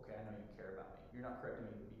 okay, I know you care about me. You're not correcting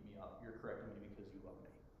me to beat me up. You're correcting me because you love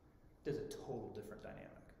me. There's a total different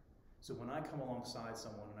dynamic. So when I come alongside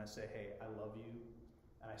someone and I say, hey, I love you,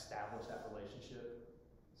 and I establish that relationship,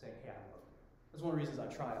 saying, hey, I love you. That's one of the reasons I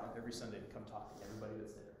try on every Sunday to come talk to everybody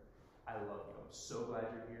that's there. I love you. I'm so glad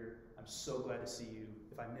you're here. I'm so glad to see you.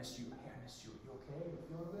 If I missed you, hey, I missed you. Are you okay? Are you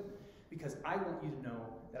feeling good? Because I want you to know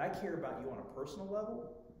that I care about you on a personal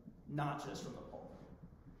level, not just from the pulpit.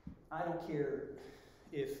 I don't care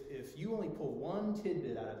if you only pull one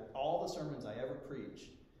tidbit out of all the sermons I ever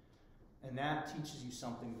preach, and that teaches you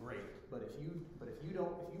something great. But if you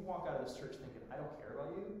walk out of this church thinking, I don't care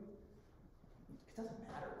about you, it doesn't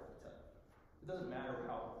matter what I tell you. It doesn't matter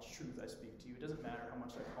how much truth I speak to you. It doesn't matter how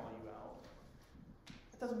much I call you out.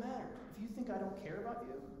 It doesn't matter. If you think I don't care about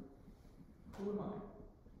you, who am I?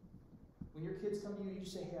 When your kids come to you, you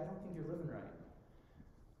say, hey, I don't think you're living right.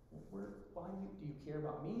 Why do you care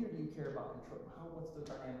about me, or do you care about control? What's the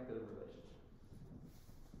dynamic of the relationship?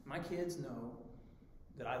 My kids know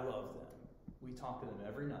that I love them. We talk to them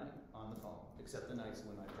every night on the phone, except the nights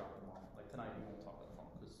when I drop them off. Like tonight, we won't talk on the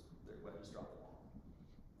phone because I just dropped them off.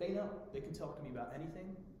 They know. They can talk to me about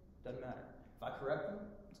anything. Doesn't matter. If I correct them,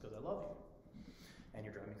 it's because I love you. And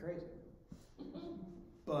you're driving me crazy.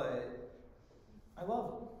 But I love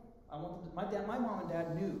them. I want them to, my mom and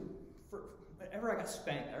dad knew. Whenever I got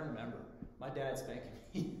spanked, I remember my dad spanking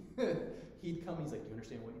me. He'd come, he's like, do you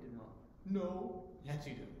understand what you did wrong? No. Yes,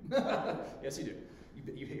 you do. Yes, you do.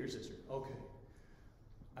 You hit your sister. Okay.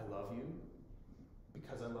 I love you.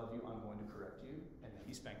 Because I love you, I'm going to correct you. And then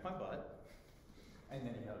he spanked my butt. And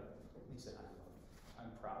then he hugged me. He said, I love you.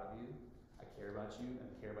 I'm proud of you. I care about you, and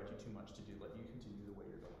I care about you too much to let you continue the way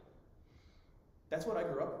you're going. That's what I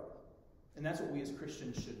grew up with. And that's what we as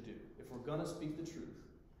Christians should do. If we're going to speak the truth,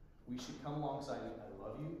 we should come alongside you. I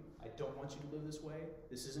love you. I don't want you to live this way.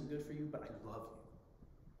 This isn't good for you, but I love you.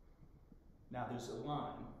 Now, there's a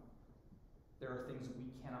line. There are things that we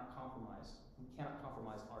cannot compromise. We cannot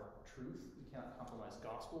compromise our truth. We cannot compromise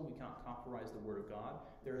gospel. We cannot compromise the Word of God.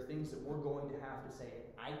 There are things that we're going to have to say,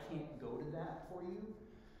 I can't go to that for you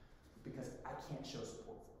because I can't show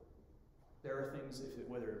support for it. There are things,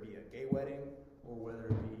 whether it be a gay wedding or whether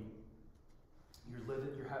it be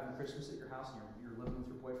you're having Christmas at your house and you're living with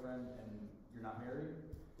your boyfriend and you're not married,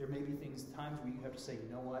 there may be times where you have to say,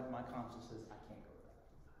 you know what, my conscience says I can't go to that.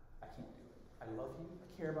 I can't do it. I love you, I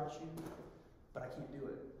care about you, but I can't do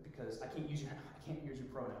it because I can't use your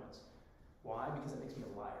pronouns. Why? Because it makes me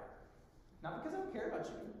a liar. Not because I don't care about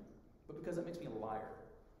you, but because it makes me a liar.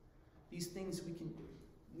 These things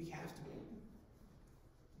we have to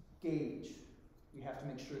gauge. We have to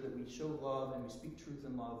make sure that we show love and we speak truth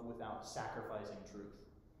in love without sacrificing truth.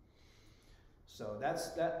 So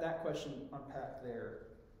that's that question unpacked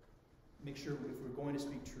there. Make sure if we're going to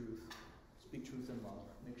speak truth in love.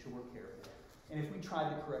 Make sure we're careful. And if we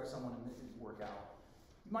try to correct someone and it didn't work out,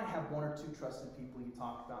 you might have one or two trusted people you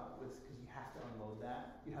talked about with because you have to unload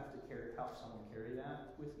that. You have to help someone carry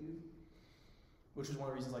that with you. Which is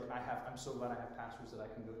one of the reasons, I'm so glad I have pastors that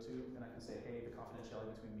I can go to and I can say, hey, the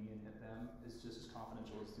confidentiality between me and them is just as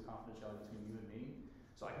confidential as the confidentiality between you and me.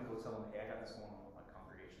 So I can go tell them, hey, I got this going on with my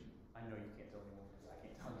congregation. I know you can't tell anyone because I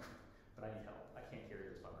can't tell you, but I need help. I can't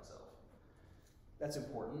carry this by myself. That's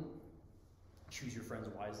important. choose your friends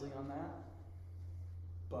wisely on that.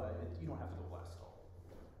 But you don't have to go blast it all.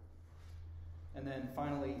 And then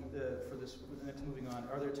finally, for this, moving on,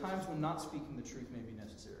 are there times when not speaking the truth may be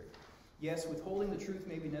necessary? Yes, withholding the truth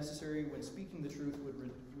may be necessary when speaking the truth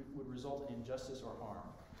would result in injustice or harm.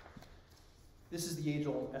 This is the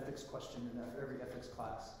age-old ethics question in every ethics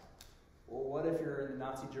class. Well, what if you're in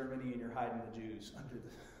Nazi Germany and you're hiding the Jews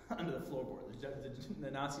under the floorboard?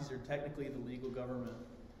 The Nazis are technically the legal government.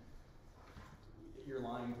 You're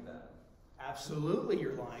lying to them. Absolutely,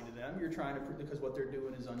 you're lying to them. You're trying to, because what they're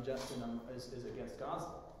doing is unjust and is against God's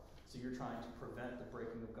law. So you're trying to prevent the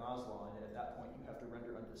breaking of God's law, and at that point you have to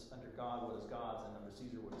render under God what is God's, and under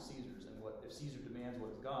Caesar what is Caesar's. And if Caesar demands what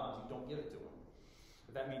is God's, you don't give it to him.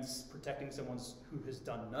 If that means protecting someone who has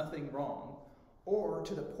done nothing wrong, or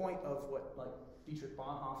to the point of what like Dietrich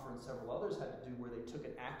Bonhoeffer and several others had to do, where they took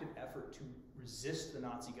an active effort to resist the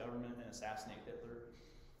Nazi government and assassinate Hitler.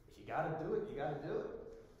 If you got to do it, you got to do it.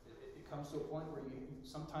 It comes to a point where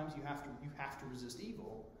sometimes you have to resist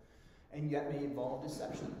evil, and that may involve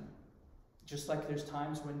deception. Just like there's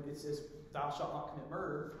times when it says, "Thou shalt not commit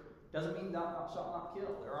murder," doesn't mean thou shalt not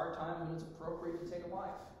kill. There are times when it's appropriate to take a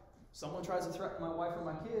life. Someone tries to threaten my wife or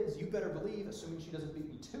my kids, you better believe, assuming she doesn't beat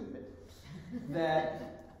me to it,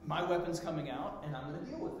 that my weapon's coming out and I'm going to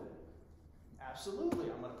deal with it. Absolutely,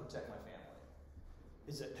 I'm going to protect my family.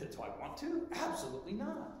 Do I want to? Absolutely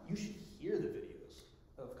not. You should hear the videos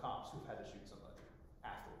of cops who've had to shoot somebody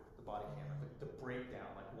afterward, the body camera, the breakdown.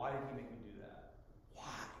 Like, why did he make me do that?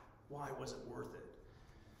 Why? Why was it worth it?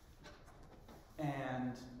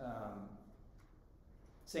 And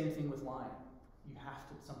same thing with lying. You have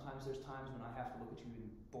to, sometimes there's times when I have to look at you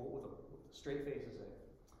with a straight face and say,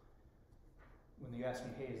 when they ask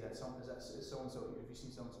me, hey, is so-and-so, have you seen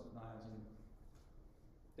so-and-so? No, I haven't seen him.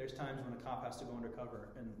 There's times when a cop has to go undercover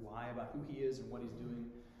and lie about who he is and what he's doing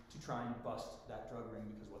to try and bust that drug ring,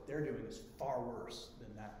 because what they're doing is far worse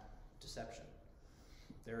than that deception.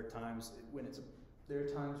 There are times when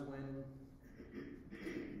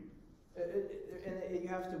you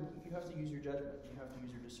have to use your judgment. You have to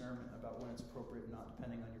use your discernment about when it's appropriate and not,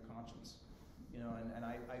 depending on your conscience. And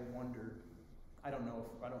I wonder. I don't know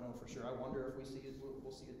for sure. I wonder if we'll see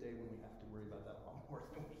a day when we have to worry about that a lot more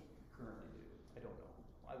than we currently do. I don't know.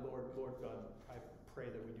 Lord God, I pray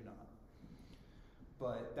that we do not.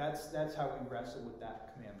 But that's how we wrestle with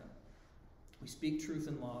that commandment. We speak truth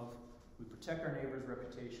in love. We protect our neighbor's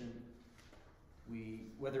reputation.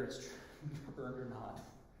 Whether it's earned or not.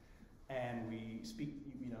 And we speak,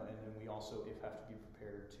 and then we also have to be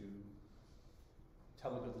prepared to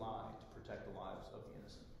tell a good lie to protect the lives of the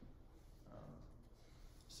innocent.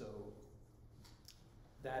 So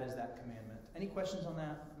that is that commandment. Any questions on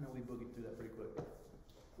that? I know we boogied through that pretty quick.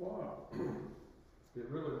 Wow. It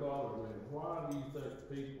really bothers me. Why do you think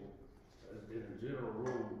people, in a general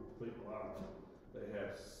rule, people I know, they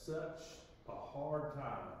have such a hard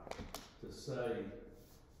time to say,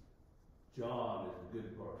 John is a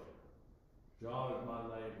good person. John is my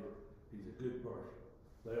neighbor. He's a good person.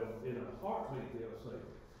 In a heartbeat, they'll say,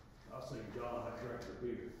 I've seen John have drank a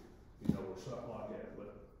beer, or something like that. But,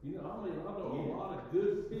 I know a lot of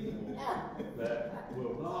good people that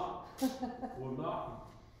will not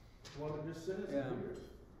what it just says here.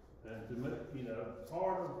 And to make,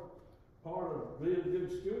 part of being a good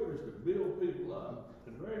steward is to build people up.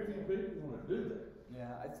 And very few people want to do that.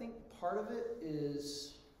 Yeah, I think part of it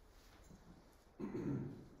is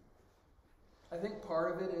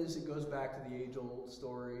it goes back to the age-old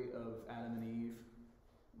story of Adam and Eve.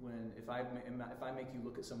 When if I make you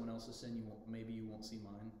look at someone else's sin, maybe you won't see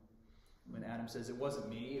mine. When Adam says, "It wasn't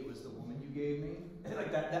me; it was the woman you gave me,"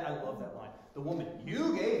 like that I love that line. The woman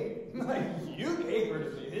you gave me, like you gave her to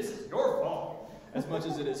me. This is your fault, as much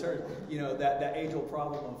as it is hers. That age-old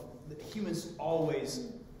problem of humans always.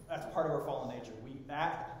 That's part of our fallen nature.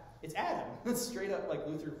 It's Adam. It's straight up, like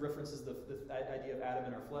Luther references the idea of Adam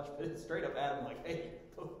in our flesh, but it's straight up Adam, like, hey,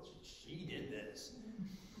 she did this.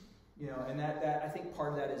 And that I think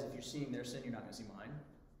part of that is if you're seeing their sin, you're not going to see mine.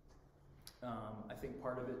 I think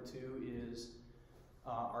part of it too is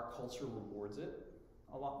our culture rewards it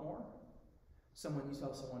a lot more. You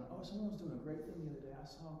tell someone, someone was doing a great thing the other day. I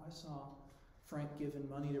saw Frank giving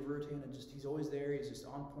money to Vertan, and he's always there. He's just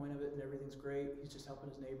on point of it, and everything's great. He's just helping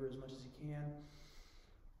his neighbor as much as he can.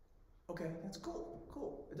 Okay, that's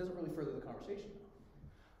cool. It doesn't really further the conversation.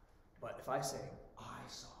 But if I say, I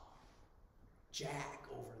saw Jack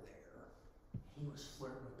over there, he was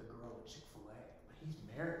flirting with the girl at Chick-fil-A, but he's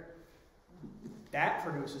married.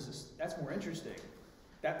 That's more interesting.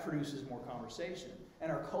 That produces more conversation.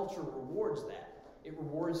 And our culture rewards that. It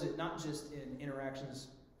rewards it not just in interactions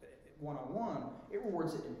one-on-one, it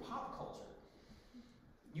rewards it in pop culture.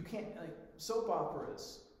 You can't, like, soap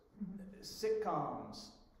operas,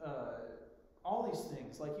 sitcoms, all these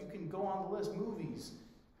things. Like, you can go on the list, movies,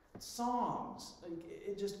 songs. Like,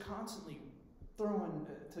 it just constantly throwing,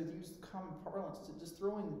 to use common parlance, to just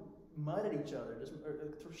throwing mud at each other, just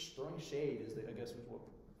throwing shade, I guess was what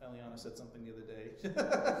Eliana said something the other day.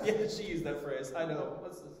 Yeah, she used that phrase. I know.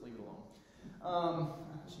 Let's leave it alone.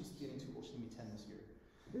 She's getting too old. She's going to be 10 this year.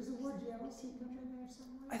 Does the word jealousy come in there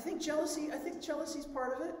somewhere? I think jealousy's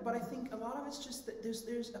part of it, but I think a lot of it's just that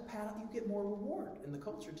there's a path. You get more reward in the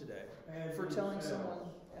culture today for telling someone.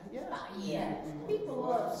 Yeah. Yes, people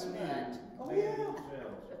love smut. Oh yeah.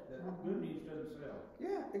 Good news doesn't sell.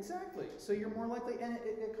 Yeah, exactly. So you're more likely, and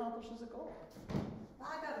it accomplishes a goal.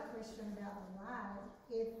 I got a question about the lie.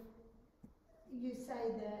 If you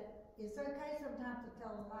say that it's okay sometimes to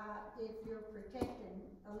tell a lie if you're protecting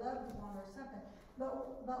a loved one or something,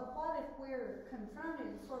 but what if we're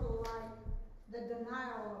confronted sort of like the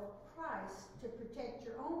denial of Christ to protect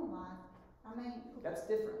your own life? I mean, That's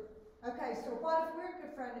different. okay, so what if we're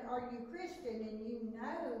confronted, are you Christian and you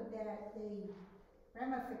know that the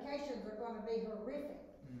ramifications are going to be horrific?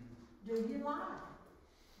 Do you lie?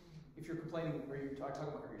 If you're complaining, are you talking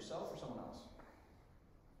about yourself or someone else?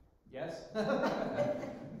 Yes?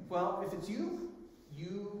 Well, if it's you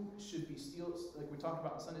should be like we talked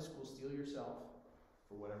about in Sunday school, steel yourself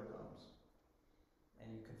for whatever comes.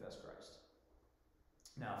 And you confess Christ.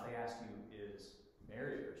 Now, if they ask you, is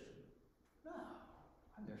Mary a Christian? No,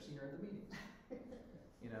 I've never seen her at the meetings.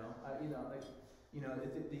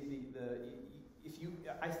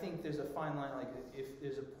 I think there's a fine line, like if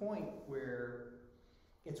there's a point where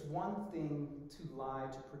it's one thing to lie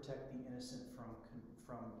to protect the innocent from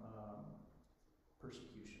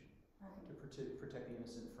persecution, to protect the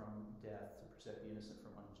innocent from death, to protect the innocent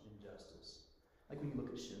from injustice. Like when you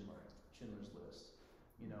look at Schindler's List,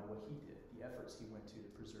 what he did, the efforts he went to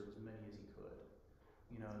preserve as many as he could.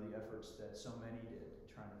 The efforts that so many did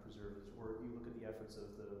trying to preserve his work. You look at the efforts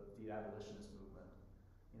of the abolitionist movement,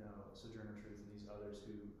 Sojourner Truth and these others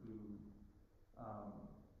who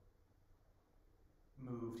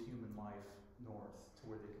moved human life north to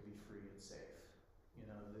where they could be free and safe.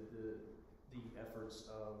 The efforts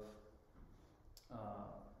of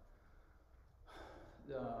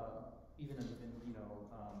even in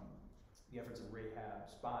the efforts of Rahab,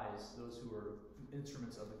 spies, those who are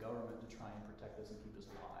instruments of the government to try and protect us and keep us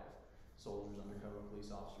alive. Soldiers, undercover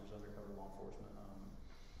police officers, undercover law enforcement,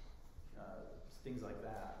 things like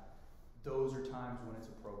that. Those are times when it's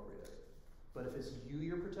appropriate. But if it's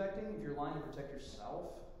you're protecting, if you're lying to protect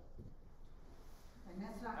yourself, And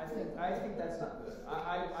that's not I good. think that's not good.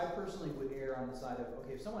 I personally would err on the side of,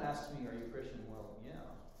 okay, if someone asks me, are you a Christian? Well, yeah.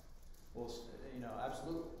 Well,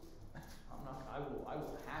 absolutely.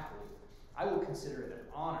 I will consider it an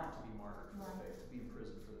honor to be martyred for the faith, to be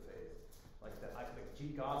imprisoned for the faith. Like that,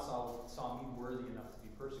 God saw me worthy enough to be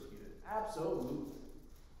persecuted. Absolutely.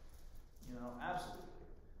 Absolutely.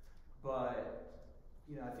 But,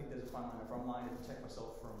 I think there's a fine line. If I'm lying to protect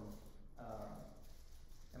myself from,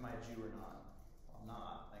 am I a Jew or not? Well, I'm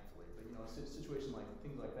not, thankfully. But, a situation like,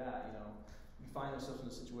 things like that, you find yourself in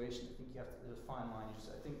a situation, I think there's a fine line.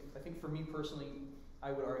 I think for me personally, I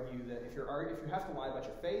would argue that if you have to lie about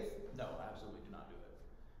your faith, no, absolutely do not do it.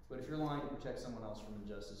 But if you're lying to protect someone else from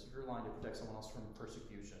injustice, if you're lying to protect someone else from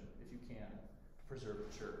persecution, if you can, to preserve the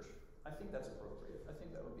church, I think that's appropriate. I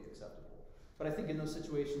think that would be acceptable. But I think in those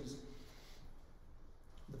situations,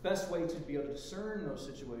 the best way to be able to discern those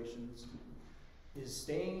situations is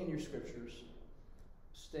staying in your scriptures,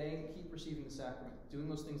 keep receiving the sacrament, doing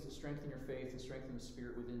those things that strengthen your faith and strengthen the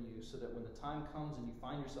spirit within you, so that when the time comes and you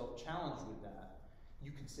find yourself challenged with that,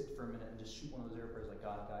 you can sit for a minute and just shoot one of those air prayers like,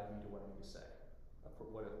 God, guide me to what I need to say,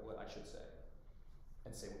 what I should say,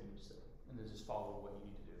 and say what you need to say, and then just follow what you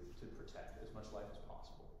need to do to protect as much life as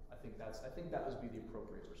possible. I think that would be the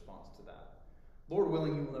appropriate response to that. Lord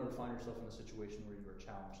willing, you will never find yourself in a situation where you are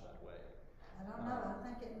challenged that way. I don't know. I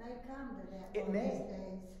think it may come to that It one may. these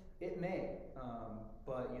days. It may,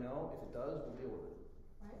 but if it does, we'll deal with it.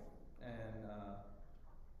 Right. And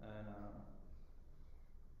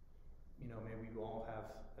maybe we all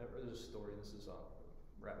have. There's a story. This is a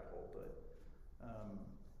rabbit hole, but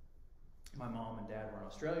my mom and dad were in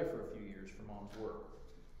Australia for a few years for Mom's work,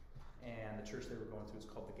 and the church they were going to is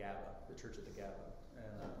called the Gabba, the Church of the Gabba,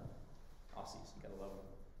 and Aussies, you gotta love them.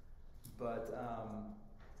 But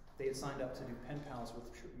they had signed up to do pen pals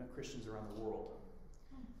with Christians around the world.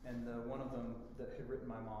 And one of them that had written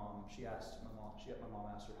my mom, my mom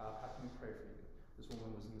asked her, how can we pray for you? This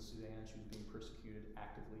woman was in the Sudan. She was being persecuted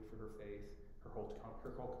actively for her faith. Her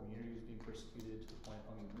whole community was being persecuted to the point,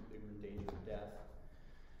 they were in danger of death.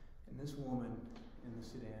 And this woman in the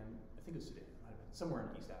Sudan, I think it was Sudan, it might have been somewhere in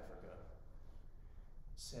East Africa,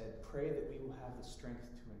 said, pray that we will have the strength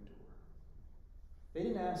to endure. They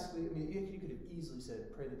didn't ask, I mean, you could have easily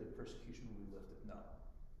said, pray that the persecution will be lifted. No.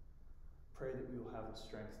 Pray that we will have the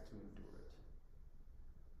strength to endure it.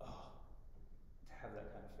 Oh, to have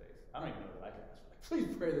that kind of faith. I don't even know that I can ask for that. Please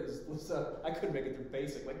pray this. I couldn't make it through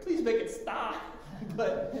basic. Like, please make it stop.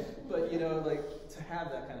 but you know, like, to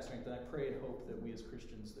have that kind of strength. And I pray and hope that we as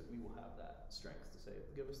Christians, that we will have that strength to say,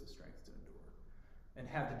 give us the strength to endure. And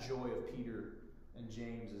have the joy of Peter and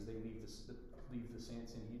James as they leave the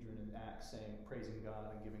Sanhedrin in Acts, saying, praising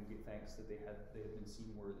God and giving thanks that they had been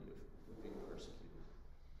seen worthy of being persecuted.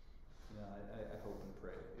 You know, I hope and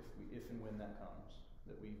pray if and when that comes,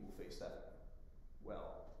 that we will face that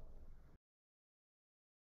well.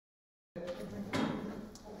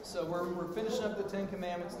 So we're finishing up the 10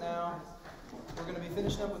 Commandments now. We're going to be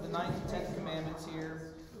finishing up with the 9th and 10th Commandments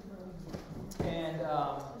here. And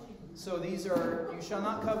so these are, you shall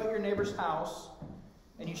not covet your neighbor's house,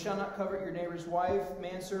 and you shall not covet your neighbor's wife,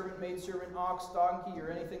 manservant, maidservant, ox, donkey,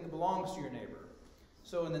 or anything that belongs to your neighbor.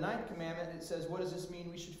 So in the 9th commandment, it says, what does this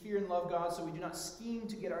mean? We should fear and love God, so we do not scheme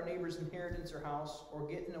to get our neighbor's inheritance or house, or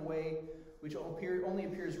get in a way which only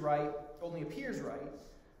appears right,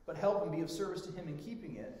 but help and be of service to him in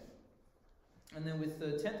keeping it. And then with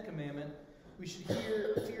the 10th commandment, we should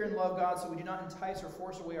fear and love God, so we do not entice or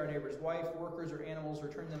force away our neighbor's wife, workers, or animals, or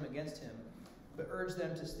turn them against him, but urge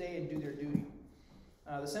them to stay and do their duty.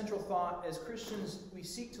 The central thought, as Christians, we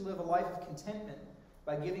seek to live a life of contentment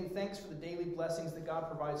by giving thanks for the daily blessings that God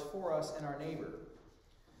provides for us and our neighbor.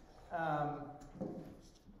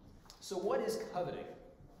 So what is coveting?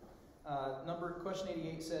 Question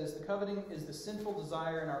 88 says, the coveting is the sinful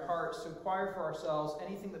desire in our hearts to acquire for ourselves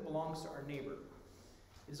anything that belongs to our neighbor.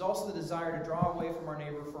 It is also the desire to draw away from our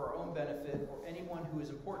neighbor for our own benefit or anyone who is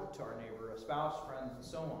important to our neighbor, a spouse, friends, and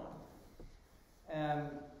so on.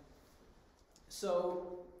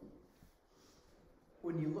 So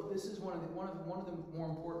when you look, this is one of the more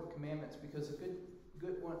important commandments, because a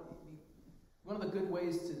good one of the good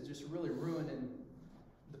ways to just really ruin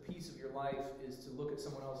the peace of your life is to look at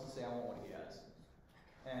someone else and say, I want what he has,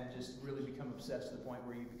 and just really become obsessed to the point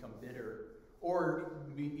where you become bitter, or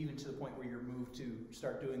even to the point where you're moved to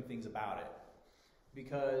start doing things about it.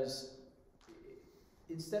 Because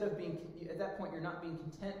instead of being, at that point, you're not being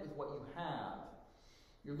content with what you have.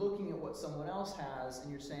 You're looking at what someone else has,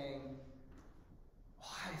 and you're saying,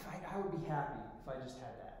 I would be happy if I just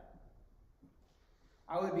had that.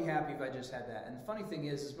 I would be happy if I just had that. And the funny thing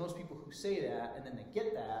is most people who say that, and then they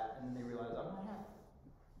get that, and then they realize, I'm not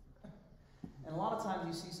happy. And a lot of times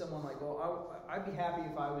you see someone like, well, I'd be happy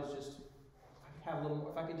if I was just, have a little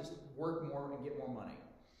more, if I could just work more and get more money.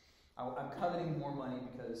 I'm coveting more money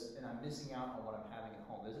and I'm missing out on what I'm having at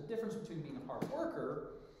home. There's a difference between being a hard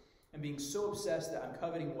worker and being so obsessed that I'm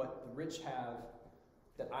coveting what the rich have,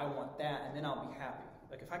 that I want that, and then I'll be happy.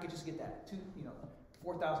 Like if I could just get that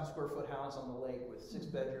 4,000 square foot house on the lake with 6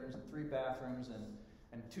 bedrooms and 3 bathrooms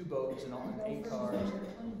and 2 boats and 8 cars.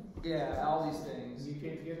 Yeah, all these things. You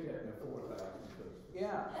can't get that in a 4,000.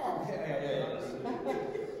 Yeah.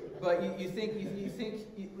 But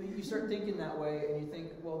you start thinking that way, and you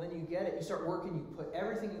think, well, then you get it. You start working. You put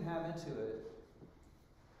everything you have into it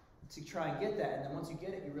to try and get that, and then once you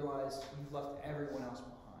get it, you realize you've left everyone else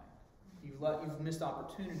behind. You've missed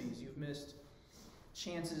opportunities. You've missed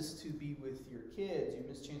chances to be with your kids. You've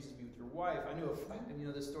missed chances to be with your wife. I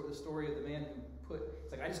knew the story of the man who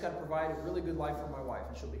it's like, I just got to provide a really good life for my wife,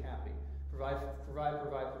 and she'll be happy. Provide,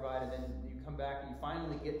 and then you come back and you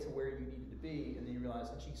finally get to where you needed to be, and then you realize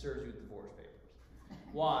that she serves you with divorce papers.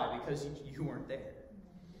 Why? Because you weren't there.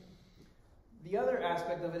 The other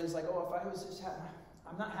aspect of it is like, if I was just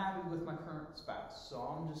I'm not happy with my current spouse, so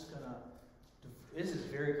I'm just going to, this is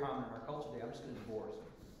very common in our culture today, I'm just going to divorce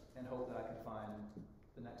and hope that I can find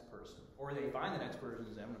the next person. Or they find the next person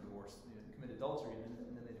and say, I'm going to divorce, commit adultery, and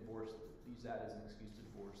then they use that as an excuse to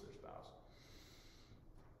divorce their spouse.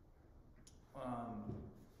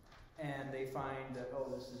 And they find that,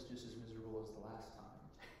 this is just as miserable as the last time.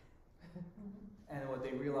 And what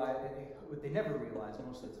they realize, what they never realize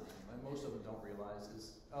most of the time, and most of them don't realize,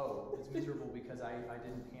 is, it's miserable because I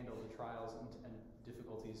didn't handle the trials and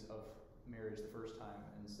difficulties of marriage the first time,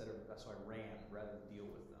 and so I ran rather than deal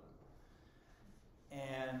with them.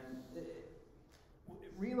 And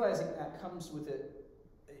realizing that comes with it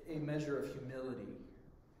a measure of humility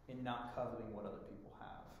in not coveting what other people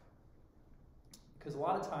have. Because a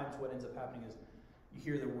lot of times what ends up happening is you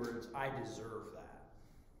hear the words, I deserve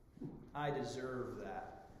that. I deserve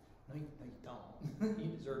that. No, you don't. You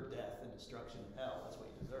deserve death and destruction and hell. That's what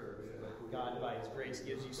you deserve. But God, by His grace,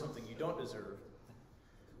 gives you something you don't deserve.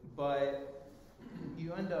 But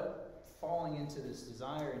you end up falling into this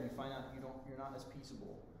desire, and you find out you're not as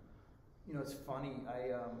peaceable. You know, it's funny.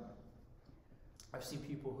 I've seen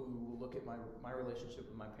people who will look at my relationship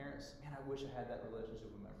with my parents. Man, I wish I had that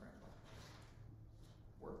relationship with my parents.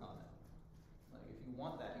 Work on it. Like, if you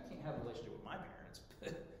want that, you can't have a relationship with my parents.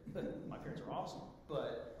 But my parents are awesome.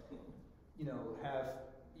 But you know, if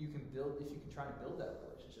you can try to build that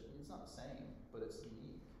relationship. I mean, it's not the same, but it's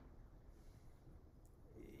unique.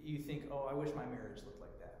 You think, oh, I wish my marriage looked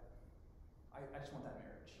like that. I just want that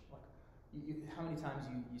marriage. Like, how many times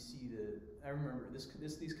you see I remember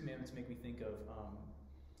these commandments make me think of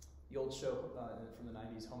the old show from the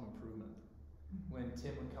 90s, Home Improvement, when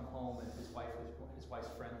Tim would come home and his wife's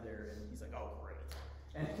friend there, and he's like, oh, great.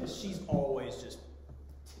 And because she's always just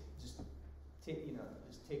taking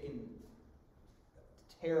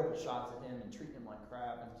terrible shots at him and treating him like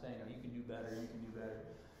crap and saying, oh, you can do better, you can do better.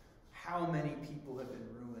 How many people have been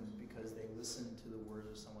ruined because they listened to the words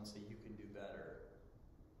of someone say, you can do better,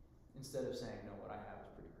 instead of saying, no, what I have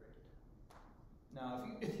is pretty great. Now,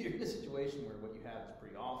 if you're in a situation where what you have is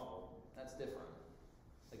pretty awful, that's different.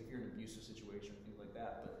 Like if you're in an abusive situation or things like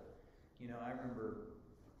that. But, you know, I remember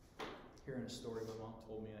hearing a story my mom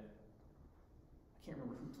told me. I can't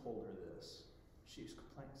remember who told her this. She was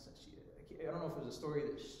complaining. I don't know if it was a story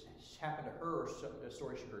that happened to her or a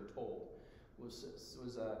story she heard told.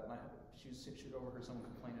 She'd overheard someone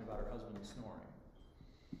complaining about her husband snoring.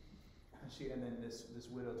 And then this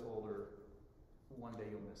widow told her, one day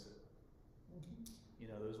you'll miss it. Mm-hmm. You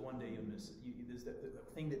know, there's one day you'll miss it. There's the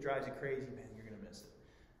thing that drives you crazy, man, you're going to miss it.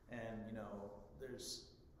 And, you know,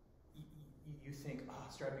 you think, oh,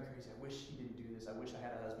 it's driving me crazy. I wish he didn't do this. I wish I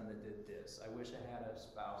had a husband that did this. I wish I had a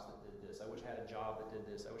spouse that did this. I wish I had a job that did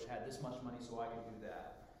this. I wish I had this much money so I could do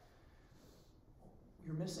that.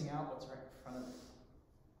 You're missing out what's right in front of you.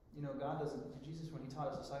 You know, God doesn't, Jesus, when he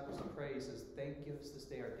taught his disciples to pray, he says, give us this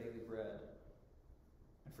day our daily bread,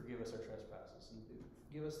 and forgive us our trespasses. And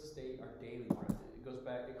give us this day our daily bread.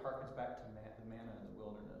 It harkens back to the manna in the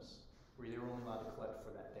wilderness, where they were only allowed to collect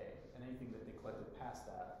for that day. And anything that they collected past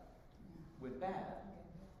that went bad,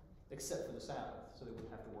 except for the Sabbath, so they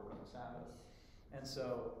wouldn't have to work on the Sabbath. And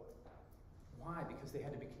so, why? Because they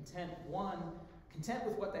had to be content. One, content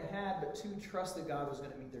with what they had, but two, trust that God was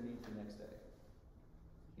going to meet their needs the next day.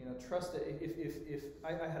 You know, trust that if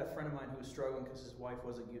I had a friend of mine who was struggling because his wife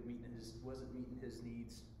wasn't meeting his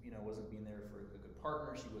needs, you know, wasn't being there for a good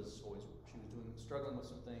partner. She was struggling with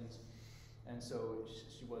some things, and so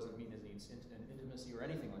she wasn't meeting his needs in intimacy or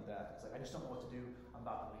anything like that. It's like, I just don't know what to do. I'm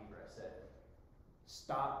about to leave her. I said,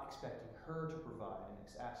 stop expecting her to provide and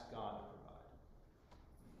ask God to provide.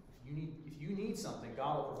 If you need something,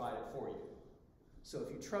 God will provide it for you. So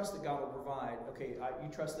if you trust that God will provide, okay, you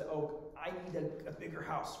trust that, I need a bigger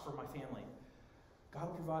house for my family. God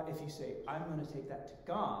will provide. If you say, I'm going to take that to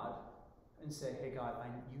God and say, hey, God,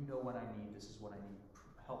 you know what I need. This is what I need.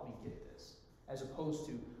 Help me get this. As opposed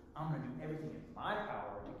to, I'm going to do everything in my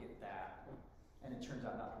power to get that, and it turns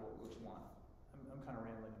out not to work what you want. I'm kind of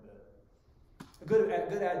rambling a bit. A good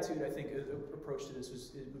attitude, I think, approach to this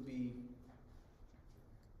would be,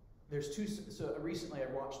 so recently I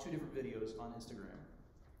watched 2 different videos on Instagram.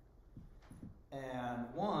 And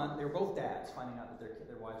one, they were both dads finding out that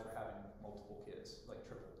their wives were having multiple kids, like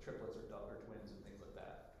triplets or twins and things like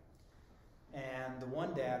that. And the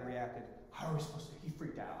one dad reacted, how are we supposed to? He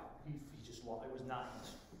freaked out. He just lost. It was not.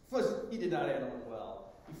 He did not handle it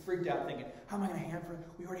well. He freaked out thinking, how am I going to handle it?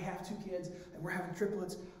 We already have 2 kids and we're having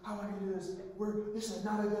triplets. How am I going to do this? This is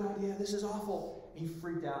not a good idea. This is awful. And he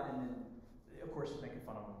freaked out, and then, of course, he's making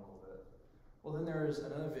fun of him a little bit. Well, then there was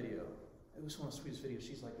another video. It was one of the sweetest videos.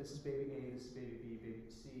 She's like, this is baby A, this is baby B, baby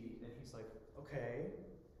C. And he's like, okay.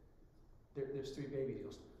 There's 3 babies. He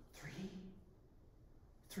goes, 3?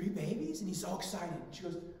 3 babies? And he's so excited. She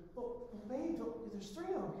goes, well, babe, there's 3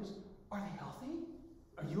 of them. He goes, are they healthy?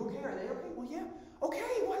 Are you okay? Are they okay? Well, yeah.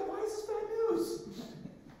 Okay, why is this bad news?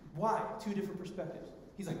 Why? 2 different perspectives.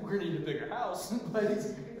 He's like, we're going to need a bigger house.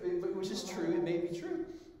 Which is true. It may be true.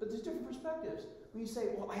 But there's different perspectives. When you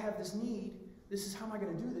say, well, I have this need. This is how am I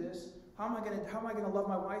going to do this? How am I going to love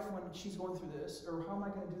my wife when she's going through this? Or how am I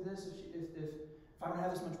going to do this if I don't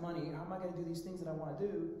have this much money? How am I going to do these things that I want to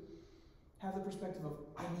do? Have the perspective of,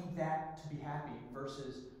 I need that to be happy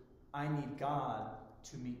versus I need God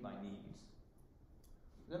to meet my needs.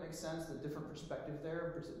 Does that make sense? The different perspective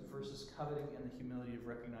there versus coveting and the humility of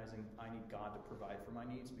recognizing I need God to provide for my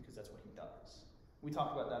needs because that's what he does. We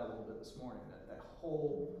talked about that a little bit this morning, that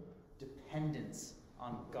whole dependence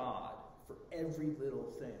on God for every little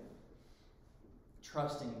thing.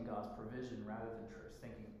 Trusting in God's provision rather than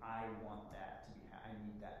thinking, I want that to be happy. I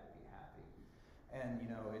need that to be happy. And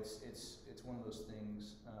it's one of those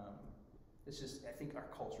things. It's just, I think our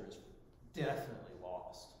culture is definitely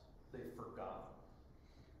lost. They've forgotten.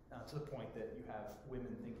 To the point that you have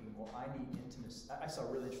women thinking, well, I need intimacy. I saw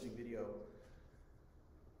a really interesting video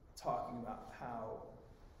talking about how,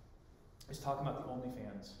 it's talking about the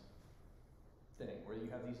OnlyFans thing, where you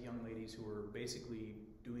have these young ladies who are basically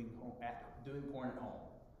doing porn at home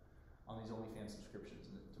on these OnlyFans subscriptions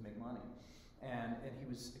to make money. And he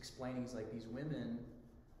was explaining, he's like, these women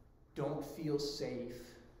don't feel safe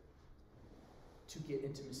to get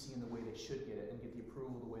intimacy in the way they should get it and get the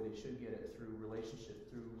approval the way they should get it through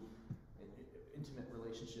intimate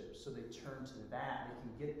relationships. So they turn to that. They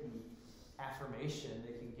can get the affirmation,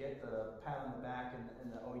 they can get the pat on the back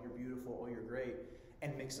and the, oh, you're beautiful, oh, you're great,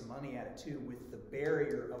 and make some money at it too with the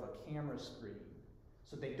barrier of a camera screen,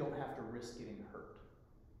 so they don't have to risk getting hurt.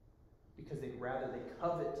 Because they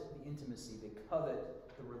covet the intimacy, they covet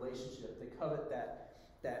the relationship, they covet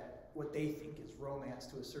that what they think is romance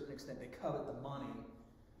to a certain extent, they covet the money,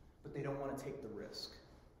 but they don't want to take the risk.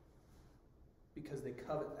 Because they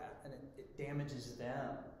covet that, and it damages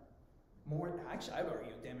them more. Actually, I would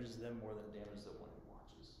argue it damages them more than it damages the one who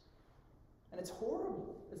watches. And it's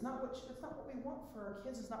horrible. It's not what we want for our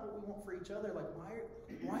kids. It's not what we want for each other. Like, why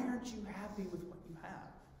aren't you happy with what you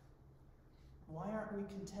have? Why aren't we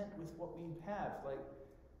content with what we have? Like,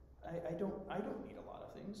 I don't need a lot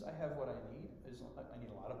of things. I have what I need. I need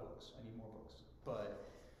a lot of books. I need more books. But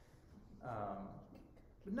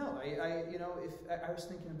no, if I was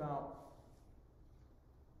thinking about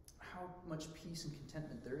how much peace and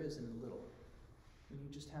contentment there is in the little, when you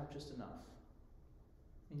just have just enough,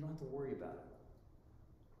 and you don't have to worry about it.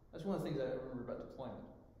 That's one of the things I remember about deployment,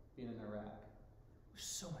 being in Iraq. It was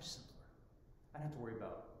so much simpler. I didn't have to worry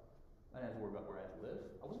about where I had to live.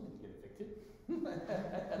 I wasn't going to get evicted.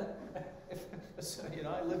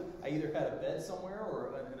 I either had a bed somewhere,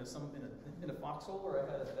 or in a foxhole, or I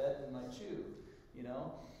had a bed in my shoe.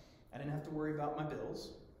 I didn't have to worry about my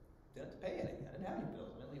bills. Didn't have to pay anything. I didn't have any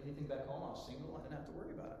bills. I didn't leave anything back home. I was single. I didn't have to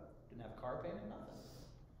worry about it. Didn't have a car payment, nothing.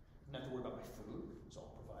 Didn't have to worry about my food. It was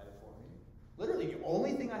all provided for me. Literally, the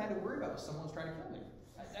only thing I had to worry about was someone was trying to kill me.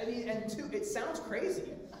 It sounds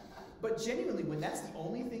crazy, but genuinely, when that's the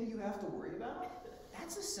only thing you have to worry about,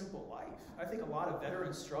 that's a simple life. I think a lot of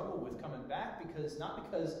veterans struggle with coming back not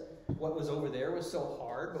because what was over there was so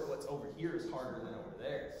hard, but what's over here is harder than over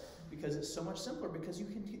there. Because it's so much simpler, because you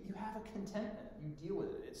have a contentment. You deal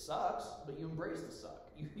with it. It sucks, but you embrace the suck.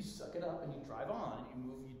 You suck it up and you drive on and you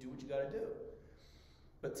move, you do what you gotta do.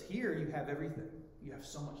 But here you have everything. You have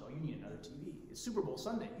so much. Oh, you need another TV. It's Super Bowl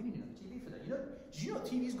Sunday. You need another TV for that. Did you know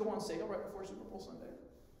TVs go on sale right before Super Bowl Sunday?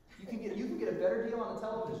 You can get a better deal on a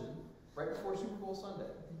television right before Super Bowl Sunday.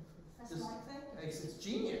 That's my thing. It's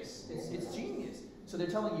genius. It's genius. So they're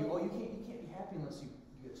telling you, oh, you can't be happy unless you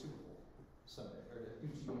get Super Bowl Sunday, or the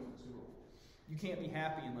new TV for the Super Bowl. You can't be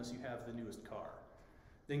happy unless you have the newest car.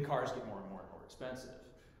 Then cars get more and more expensive.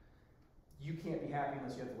 You can't be happy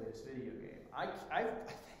unless you have the latest video game. I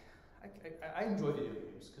enjoy video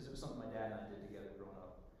games because it was something my dad and I did together growing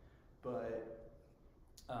up. But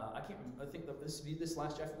I can't. I think that this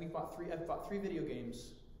last year I've bought three video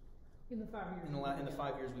games In the 5 years. in the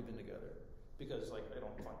 5 years we've been together, because I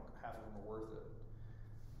don't think half of them are worth it.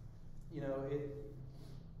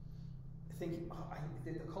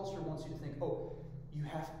 The culture wants you to think, oh,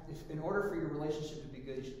 in order for your relationship to be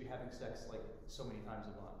good, you should be having sex like so many times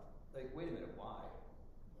a month. Like, wait a minute, why?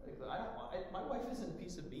 My wife isn't a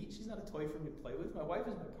piece of meat. She's not a toy for me to play with. My wife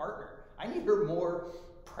is my partner. I need her more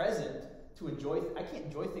present to enjoy. I can't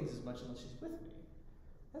enjoy things as much unless she's with me.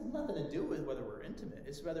 It has nothing to do with whether we're intimate.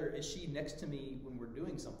 It's whether is she next to me when we're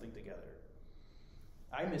doing something together.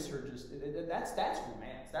 I miss her that's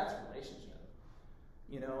romance. That's relationship.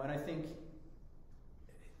 And I think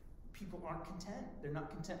people aren't content. They're not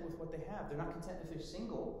content with what they have. They're not content if they're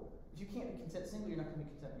single. If you can't be content single, you're not going to be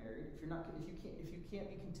content married. If you can't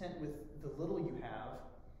be content with the little you have,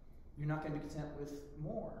 you're not going to be content with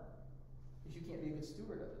more. If you can't be a good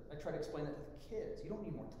steward of it. I try to explain that to the kids. You don't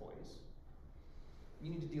need more toys. You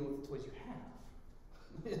need to deal with the toys you have.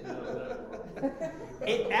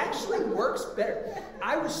 It actually works better.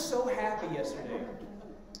 I was so happy yesterday.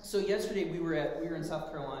 So yesterday we were in South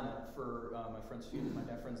Carolina for my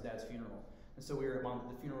friend's dad's funeral. And so we were at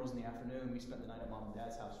the funeral was in the afternoon. We spent the night at Mom and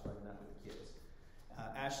Dad's house Friday night with the kids.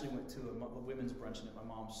 Ashley went to a women's brunch at my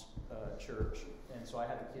mom's church. And so I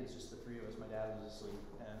had the kids, just the three of us. My dad was asleep.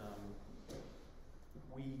 And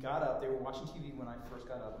we got up. They were watching TV when I first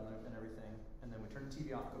got up and everything. And then we turned the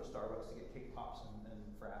TV off to go to Starbucks to get cake pops and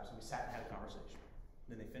fraps. And we sat and had a conversation.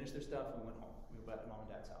 Then they finished their stuff and we went home. We went back to Mom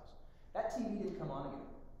and Dad's house. That TV didn't come on again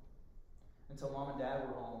until mom and dad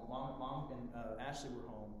were home. Mom and Ashley were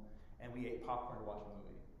home, and we ate popcorn to watch a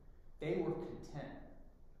movie. They were content.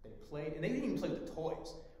 They played, and they didn't even play with the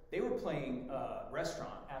toys. They were playing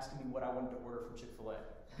restaurant, asking me what I wanted to order from Chick-fil-A.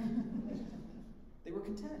 They were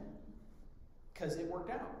content because it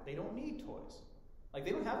worked out. They don't need toys. Like,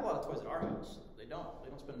 they don't have a lot of toys at our house. They don't. They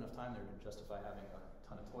don't spend enough time there to justify having a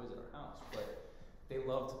ton of toys at our house. But they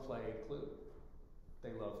love to play Clue.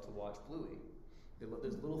 They love to watch Bluey.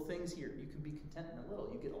 There's little things here. You can be content in a little.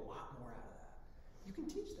 You get a lot more out of that. You can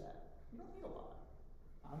teach that. You don't need a lot.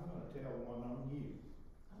 I'm going to tell one on you.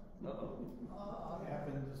 Uh-oh. It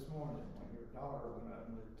happened this morning when your daughter went up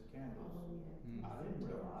and lit the candles. Mm-hmm. I didn't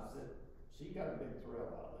realize it. She got a big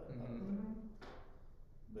thrill out of it. Mm-hmm.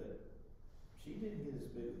 But she didn't get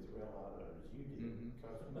as big a thrill out of it as you did. Mm-hmm.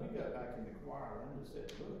 Because when we got back in the choir, Linda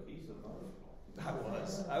said, look, he's emotional.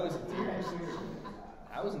 I was in tears.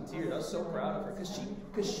 I was in tears. I was so proud of her because she.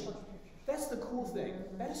 That's the cool thing.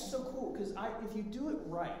 That is so cool because if you do it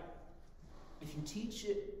right, if you teach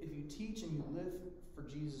and you live for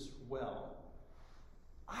Jesus well,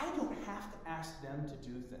 I don't have to ask them to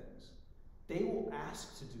do things. They will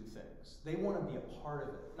ask to do things. They want to be a part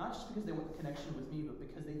of it. Not just because they want the connection with me, but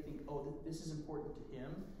because they think, oh, this is important to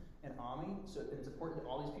him and Ami, so it's important to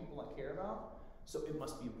all these people I care about, so it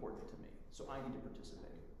must be important to me. So I need to participate.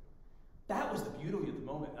 That was the beauty of the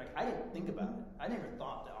moment. Like, I didn't think about it. I never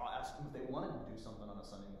thought that I'll ask them if they wanted to do something on a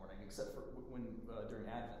Sunday morning, except for when during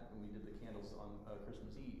Advent, when we did the candles on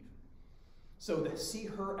Christmas Eve. So to see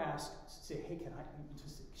her say, hey, can I,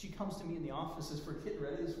 she comes to me in the office as we're getting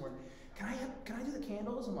ready this morning, can I do the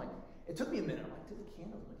candles? I'm like, it took me a minute. I'm like, do the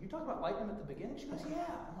candles? I'm like, you talk about lighting them at the beginning? She goes, yeah.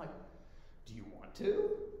 I'm like, do you want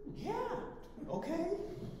to? Yeah. Okay.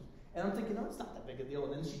 And I'm thinking, no, it's not that big a deal.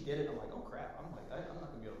 And then she did it. I'm like, oh crap. I'm like, I'm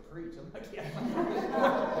not going to be able to preach. I'm like, yeah.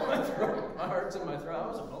 my heart's in my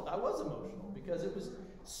throat. I was emotional because it was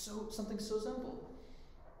something so simple.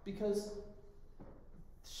 Because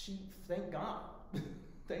thank God.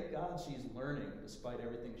 Thank God she's learning, despite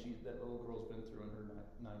everything that little girl's been through in her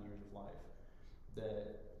 9 years of life,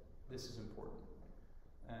 that this is important.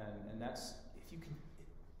 And that's, if you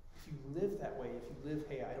live that way, if you live,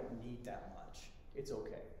 hey, I don't need that much, it's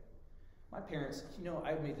okay. My parents,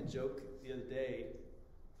 I made the joke the other day,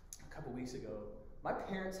 a couple weeks ago, my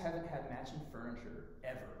parents haven't had matching furniture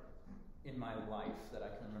ever in my life that I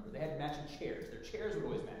can remember. They had matching chairs. Their chairs would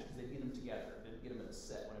always match because they'd get them together. They'd get them in a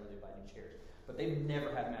set whenever they buy new chairs. But they've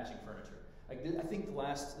never had matching furniture. Like, I think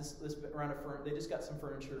this round of furniture, they just got some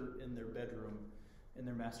furniture in their bedroom, in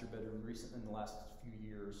their master bedroom recently in the last few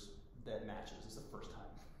years that matches. It's the first time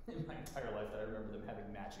in my entire life that I remember them having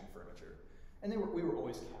matching furniture. And we were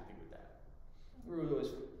always happy with that. We were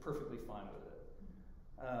always perfectly fine with it.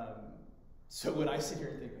 So when I sit here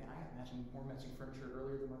and think, man, I had more matching furniture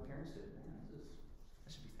earlier than my parents did, man, I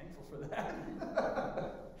should be thankful for that.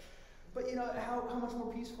 But how much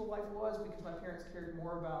more peaceful life was because my parents cared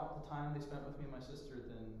more about the time they spent with me and my sister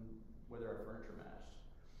than whether our furniture matched.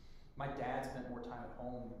 My dad spent more time at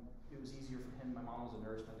home. It was easier for him. My mom was a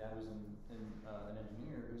nurse. My dad was an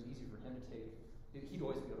engineer. It was easy for him to take. He'd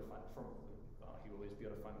always be able to find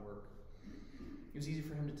work. It was easy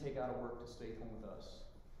for him to take out of work to stay home with us.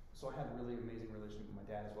 So I had a really amazing relationship with my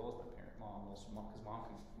dad as well as my mom. Because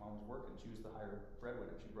mom was working. She was the higher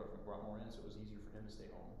breadwinner. She brought more in, so it was easier for him to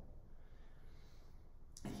stay home.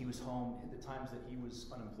 And he was home. The times that he was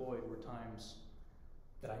unemployed were times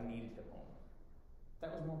that I needed him home.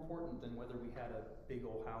 That was more important than whether we had a big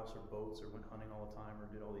old house or boats or went hunting all the time or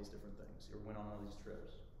did all these different things or went on all these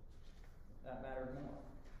trips. That mattered more.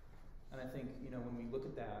 And I think, when we look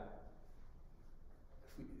at that,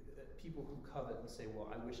 people who covet and say, well,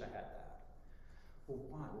 I wish I had that. Well,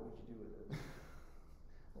 why? What would you do with it?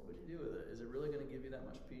 What would you do with it? Is it really going to give you that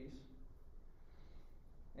much peace?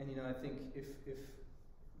 And, I think if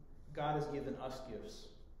God has given us gifts,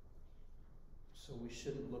 so we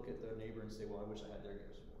shouldn't look at the neighbor and say, well, I wish I had their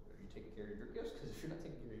gifts. Well, are you taking care of your gifts? Because if you're not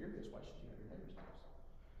taking care of your gifts, why should you have your neighbor's gifts?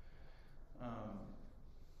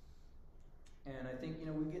 And I think,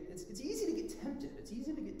 it's easy to get tempted. It's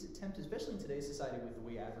easy to get tempted, especially in today's society with the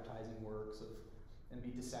way advertising works and be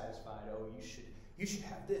dissatisfied. Oh, you should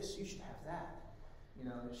have this, you should have that.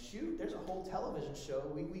 Shoot, there's a whole television show.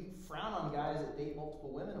 We frown on guys that date multiple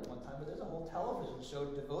women at one time, but there's a whole television show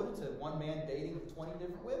devoted to one man dating 20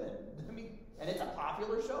 different women. And it's a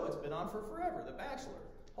popular show. It's been on for forever, The Bachelor.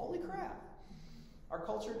 Holy crap. Our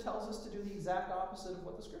culture tells us to do the exact opposite of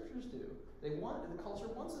what the scriptures do. The culture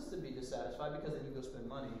wants us to be dissatisfied because then you go spend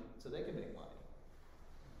money so they can make money.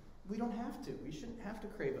 We don't have to. We shouldn't have to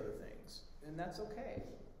crave other things. And that's okay.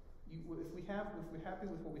 if we're happy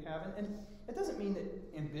with what we have, and it doesn't mean that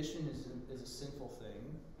ambition is a sinful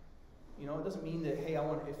thing. You know, it doesn't mean that, hey,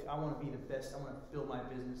 if I want to be the best, I want to build my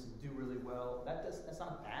business and do really well. That's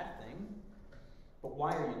not a bad thing. But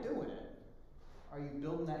why are you doing it? Are you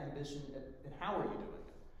building that ambition, and how are you doing it?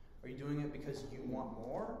 Are you doing it because you want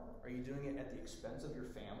more? Are you doing it at the expense of your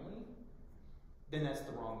family? Then that's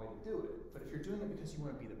the wrong way to do it. But if you're doing it because you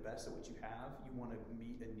want to be the best at what you have, you want to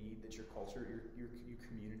meet a need that your culture, your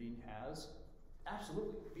community has,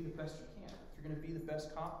 absolutely, be the best you can. If you're going to be the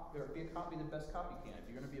best cop, or be a cop, be the best cop you can. If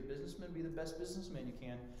you're going to be a businessman, be the best businessman you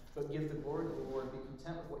can. But give the glory to the Lord, be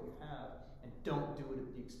content with what you have, and don't do it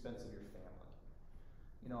at the expense of your family.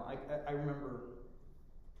 You know, I remember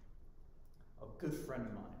a good friend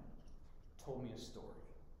of mine told me a story.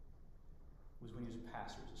 It was when he was a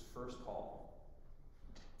pastor, it was his first call.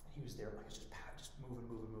 He was there, like, just moving.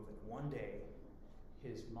 One day,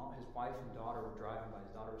 his wife and daughter were driving by.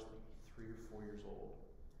 His daughter was maybe 3 or 4 years old.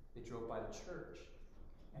 They drove by the church,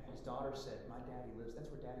 and his daughter said, "My daddy lives.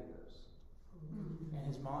 That's where Daddy lives." Mm-hmm. And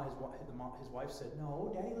his wife said,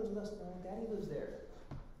 "No, Daddy lives with us. No, Daddy lives there."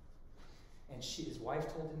 And his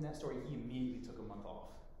wife told him that story. He immediately took a month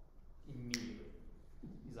off. Immediately,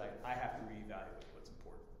 he's like, "I have to reevaluate what's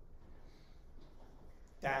important."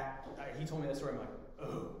 He told me that story. I'm like,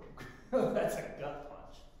 oh, that's a gut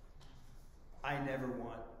punch. I never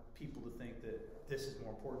want people to think that this is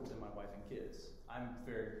more important than my wife and kids. I'm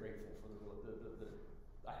very grateful for the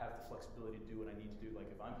I have the flexibility to do what I need to do.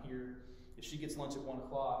 Like, if I'm here, if she gets lunch at 1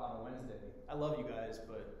 o'clock on a Wednesday, I love you guys,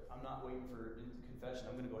 but I'm not waiting for confession.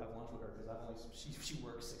 I'm going to go have lunch with her because she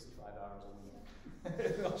works 65 hours a week.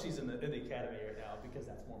 Well, she's in the academy right now because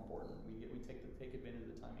that's more important. We take advantage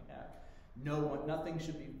of the time we have.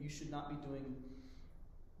 You should not be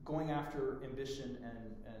going after ambition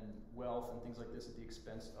and wealth and things like this at the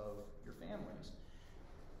expense of your families.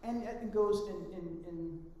 And it goes in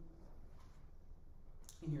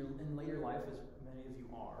later life, as many of you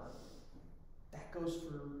are. That goes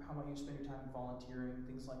for how much you spend your time volunteering,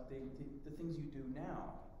 things like the things you do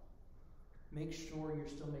now. Make sure you're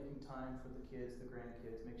still making time for the kids, the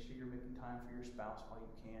grandkids. Make sure you're making time for your spouse while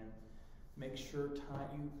you can. Make sure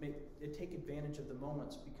take advantage of the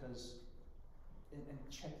moments because, and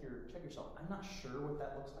check yourself. I'm not sure what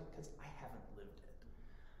that looks like because I haven't lived it.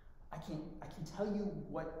 I can tell you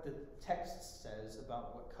what the text says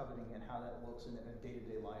about what coveting and how that looks in a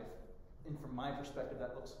day-to-day life. And from my perspective,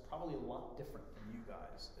 that looks probably a lot different than you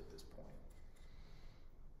guys at this point.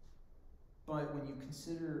 But when you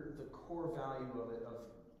consider the core value of it,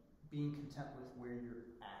 of being content with where you're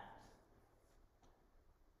at,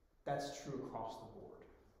 that's true across the board,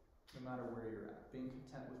 no matter where you're at. Being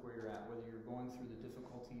content with where you're at, whether you're going through the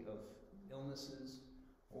difficulty of illnesses,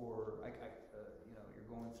 or you're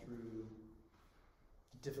going through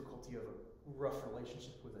the difficulty of a rough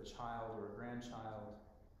relationship with a child or a grandchild.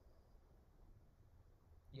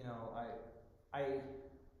 You know, I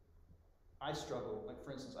struggle. Like,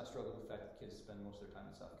 for instance, I struggle with the fact that kids spend most of their time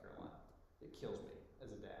in South Carolina. It kills me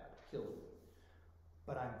as a dad. It kills me.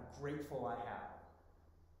 But I'm grateful I have.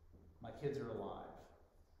 My kids are alive.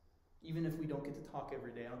 Even if we don't get to talk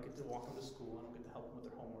every day, I don't get to walk them to school, I don't get to help them with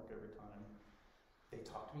their homework every time, they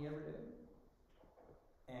talk to me every day.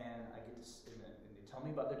 And I get to, and they tell me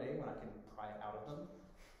about their day when I can pry it out of them.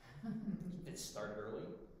 It started early.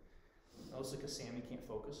 Mostly because Sammy can't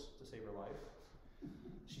focus to save her life.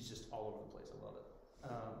 She's just all over the place. I love it.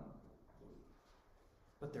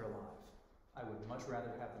 But they're alive. I would much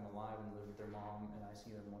rather have them alive and live with their mom, and I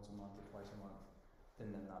see them once a month or twice a month,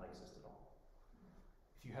 than them not exist at all.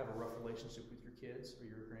 If you have a rough relationship with your kids or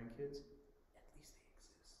your grandkids, at least they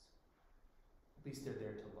exist. At least they're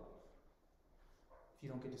there to love. If you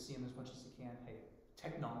don't get to see them as much as you can, hey,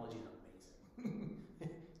 technology is amazing.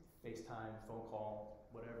 FaceTime, phone call,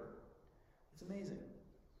 whatever. It's amazing.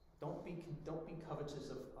 Don't be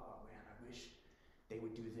covetous of, oh man, I wish they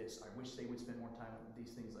would do this. I wish they would spend more time with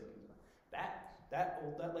these things. Like that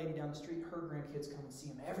lady down the street, her grandkids come and see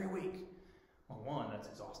them every week. Well, one, that's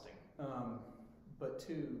exhausting. But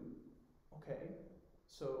two, okay.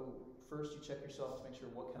 So first, you check yourself to make sure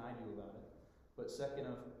what can I do about it. But second,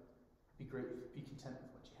 be content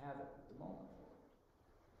with what you have at the moment.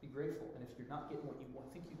 Be grateful. And if you're not getting what you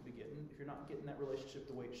think you could be getting, if you're not getting that relationship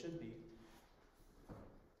the way it should be,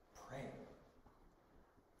 pray.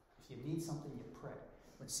 If you need something, you pray.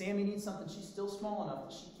 When Sammy needs something, she's still small enough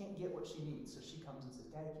that she can't get what she needs. So she comes and says,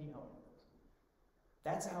 Daddy, can you help me with this?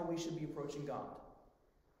 That's how we should be approaching God.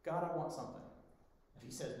 God, I want something. If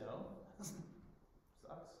he says no,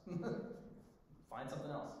 sucks. Find something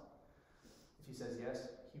else. If he says yes,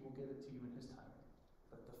 he will give it to you in his time.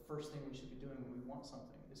 But the first thing we should be doing when we want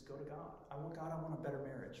something is go to God. I want a better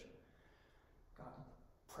marriage. God,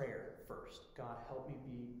 prayer first. God, help me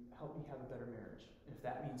have a better marriage. And if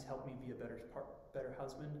that means help me be a better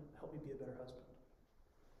husband, help me be a better husband.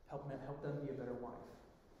 Help them be a better wife.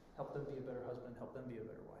 Help them be a better husband. Help them be a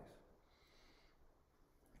better wife.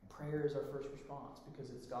 Prayer is our first response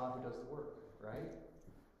because it's God who does the work, right?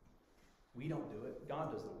 We don't do it.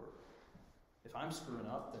 God does the work. If I'm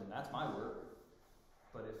screwing up, then that's my work.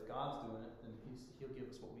 But if God's doing it, then He'll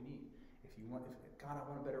give us what we need. If God, I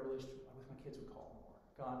want a better relationship, I wish my kids would call me more.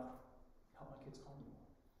 God, help my kids call me more.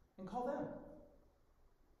 And call them.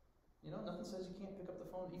 You know, nothing says you can't pick up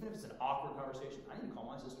the phone. Even if it's an awkward conversation, I need to call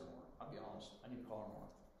my sister more. I'll be honest. I need to call her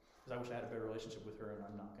more. Because I wish I had a better relationship with her, and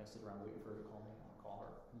I'm not going to sit around waiting for her to call me. I'll call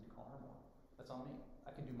her. I need to call her more. That's on me.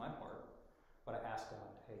 I can do my part. But I ask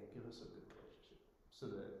God, hey, give us a good relationship.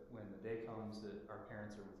 So that when the day comes that our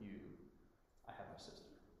parents are with you, I have my sister.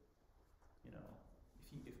 You know,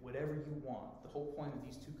 if whatever you want, the whole point of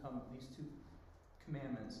these two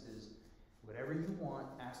commandments is whatever you want,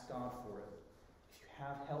 ask God for it. If you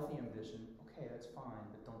have healthy ambition, okay, that's fine,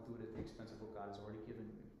 but don't do it at the expense of what God has already given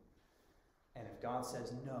you. And if God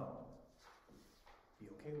says no, be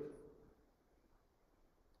okay with it.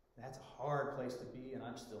 That's a hard place to be, and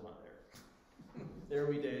I'm still not there. There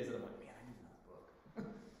will be days that I'm like, man, I need another book.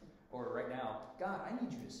 Or right now, God, I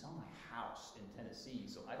need you to sell my house in Tennessee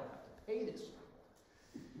so I don't have to pay this anymore.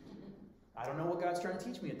 I don't know what God's trying to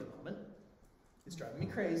teach me at the moment. It's driving me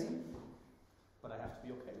crazy, but I have to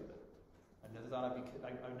be okay with it. I never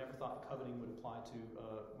thought coveting would apply to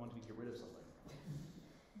wanting to get rid of something,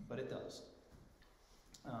 but it does.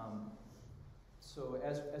 So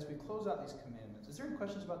as we close out these commandments, is there any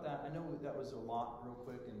questions about that? I know that was a lot real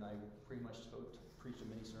quick, and I pretty much preached a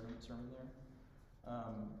mini sermon there.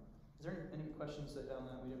 Is there any questions on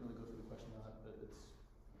that? We didn't really go through the question on that, but it's...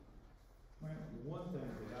 Well, one thing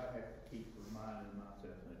that I have to keep reminding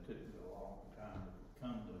myself, and it took me a long time to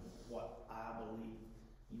come to what I believe.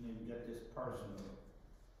 You know, you got this person,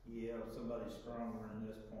 somebody's stronger in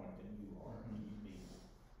this point than you are, and you need.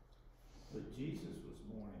 But Jesus was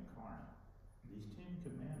born incarnate. These 10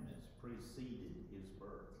 commandments preceded his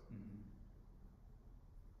birth. Mm-hmm.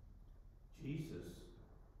 Jesus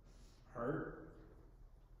hurt.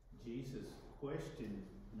 Jesus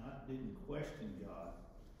didn't question God,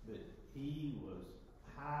 but he was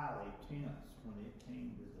highly tense when it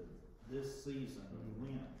came to this season of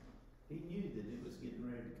Lent. He knew that it was getting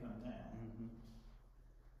ready to come down. Mm-hmm.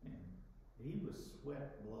 And he was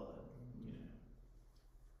sweat blood, you know.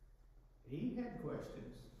 He had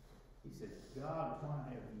questions. He said, God, why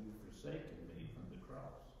have you forsaken me from the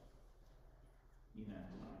cross? You know,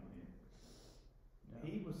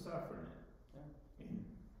 he was suffering it. Yeah. And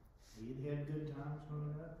he had good times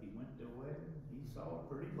growing up. He went to a wedding. He saw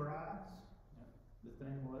pretty brides. Yeah. The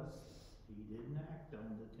thing was, he didn't act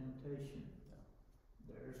on the temptation. Yeah.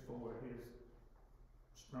 Therefore, his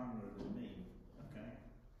stronger than me. Okay?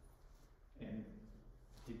 And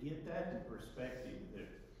to get that in perspective, that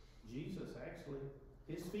Jesus actually,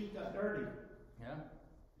 his feet got dirty. Yeah.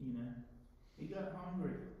 You know, he got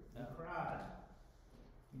hungry. Yeah. He cried.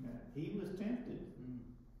 You know, he was tempted, Mm.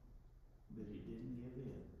 but he didn't give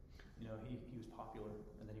in. You know, he was popular,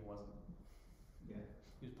 and then he wasn't. Yeah.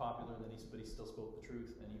 He was popular, and but he still spoke the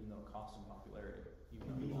truth, and even though it cost him popularity, even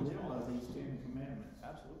though And he he lost lived all by of these it. 10 commandments.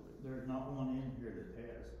 Absolutely. There's not one in here that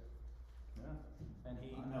has. Yeah. And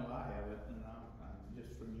he... I know I have it, and I'm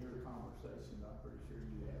just from your conversation, I'm pretty sure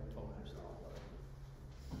you have it. Totally understand.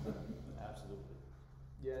 Absolutely.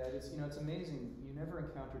 Yeah, it's amazing. You never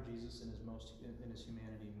encounter Jesus in his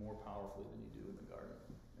humanity more powerfully than you do in the Garden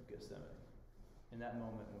of Gethsemane. In that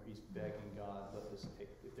moment where he's begging God,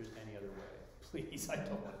 if there's any other way, please, I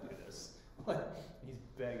don't want to do this. He's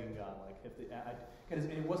begging God, because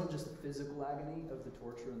it wasn't just the physical agony of the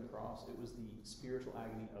torture and the cross, it was the spiritual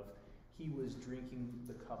agony of he was drinking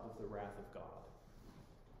the cup of the wrath of God.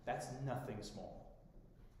 That's nothing small,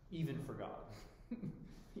 even for God.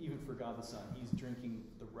 Even for God the Son, he's drinking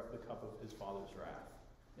the cup of his Father's wrath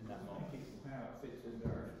in that moment. How it fits into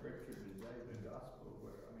our scripture today, the gospel,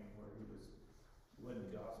 where he wasn't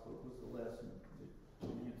the gospel, it was the lesson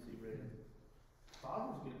that Nancy read.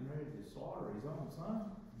 Father's getting ready to slaughter his own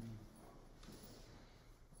son.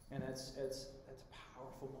 And that's a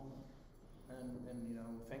powerful moment. And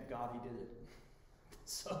thank God he did it.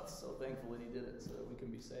 So thankful that he did it so that we can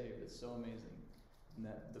be saved. It's so amazing. And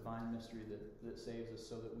that divine mystery that saves us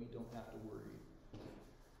so that we don't have to worry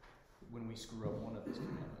when we screw up one of his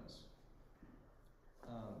commandments.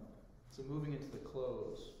 So moving into the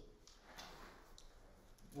close,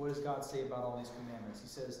 What does God say about all these commandments? He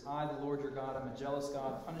says, I, the Lord your God, am a jealous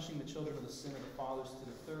God, punishing the children of the sin of the fathers to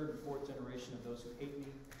the third and fourth generation of those who hate me,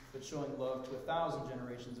 but showing love to 1,000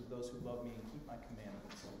 generations of those who love me and keep my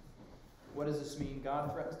commandments. What does this mean?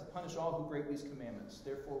 God threatens to punish all who break these commandments.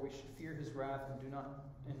 Therefore, we should fear his wrath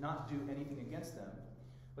and not do anything against them.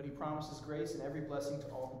 But he promises grace and every blessing to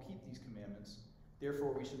all who keep these commandments.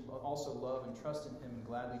 Therefore, we should also love and trust in him and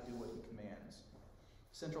gladly do what he commands.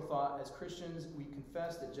 Central thought: as Christians, we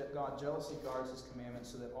confess that God jealously guards his commandments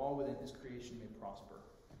so that all within his creation may prosper.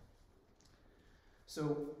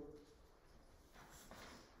 So,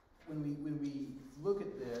 when we look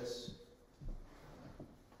at this,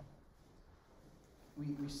 we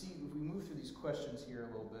see, if we move through these questions here a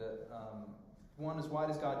little bit, one is, why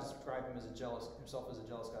does God describe himself as a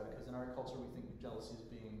jealous God? Because in our culture we think of jealousy as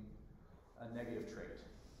being a negative trait.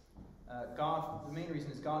 The main reason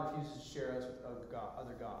is God refuses to share us with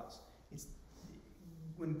other gods.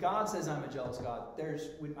 When God says I'm a jealous God,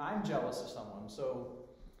 when I'm jealous of someone, so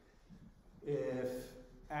if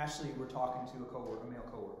Ashley were talking to a male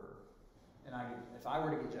coworker, and if I were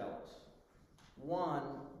to get jealous, one,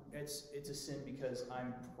 it's a sin because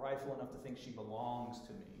I'm prideful enough to think she belongs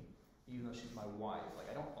to me, even though she's my wife. Like,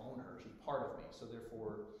 I don't own her, she's part of me, so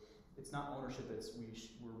therefore, it's not ownership, it's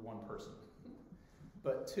we're one person.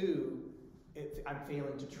 But two, I'm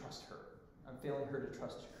failing to trust her. I'm failing her to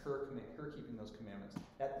trust her keeping those commandments.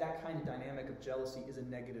 That kind of dynamic of jealousy is a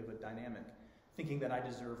negative dynamic, thinking that I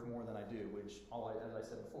deserve more than I do, which, as I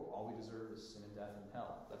said before, all we deserve is sin and death and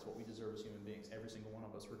hell. That's what we deserve as human beings, every single one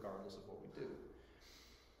of us, regardless of what we do.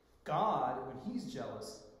 God, when he's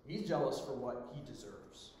jealous for what he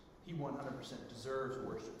deserves. He 100% deserves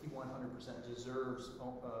worship. He 100% deserves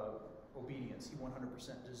obedience. He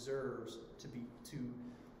 100% deserves to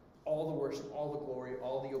all the worship, all the glory,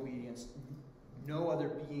 all the obedience. No other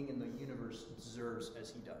being in the universe deserves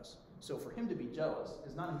as he does. So for him to be jealous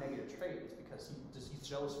is not a negative trait. It's because he's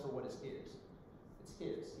jealous for what is his. It's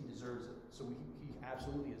his. He deserves it. So he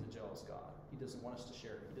absolutely is a jealous God. He doesn't want us to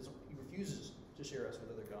share it. He refuses to share us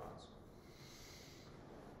with other gods.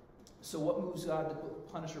 So what moves God to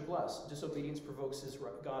punish or bless? Disobedience provokes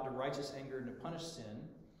God to righteous anger and to punish sin.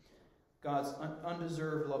 God's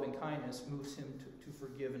undeserved loving kindness moves him to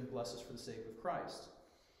forgive and bless us for the sake of Christ.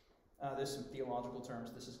 There's some theological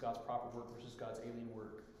terms. This is God's proper work versus God's alien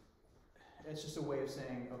work. It's just a way of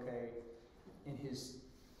saying, okay, in his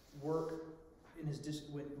work,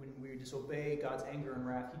 when we disobey God's anger and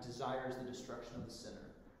wrath, he desires the destruction of the sinner.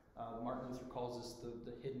 Martin Luther calls this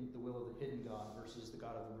the will of the hidden God versus the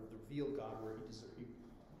God of the revealed God, where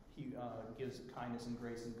he gives kindness and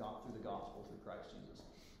grace through the gospel, through Christ Jesus.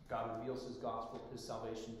 God reveals his gospel, his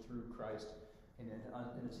salvation through Christ, and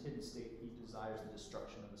in his hidden state, he desires the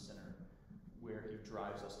destruction of the sinner, where he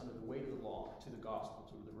drives us under the weight of the law to the gospel,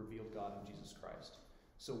 to the revealed God of Jesus Christ.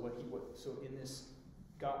 So in this,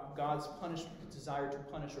 God's desire to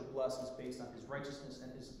punish or bless is based on his righteousness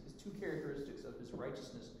and his two characteristics of his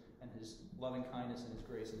righteousness and his loving kindness and his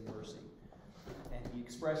grace and mercy. And he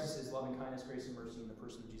expresses his loving kindness, grace, and mercy in the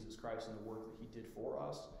person of Jesus Christ and the work that he did for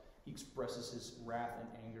us. He expresses his wrath and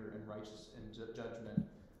anger and righteousness and judgment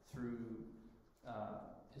through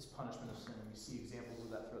his punishment of sin. And we see examples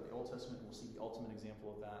of that throughout the Old Testament, and we'll see the ultimate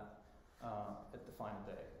example of that at the final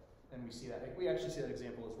day. And we see that. We actually see that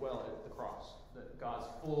example as well at the cross, that God's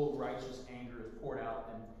full righteous anger is poured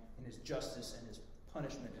out, and his justice and his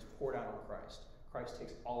punishment is poured out on Christ. Christ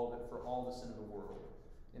takes all of it for all the sin of the world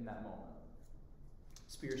in that moment,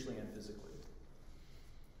 spiritually and physically.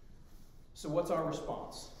 So what's our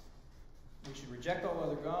response? We should reject all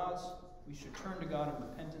other gods. We should turn to God in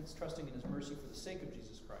repentance, trusting in his mercy for the sake of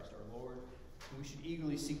Jesus Christ our Lord. And we should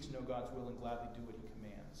eagerly seek to know God's will and gladly do what he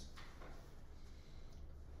commands.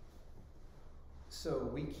 So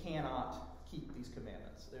we cannot keep these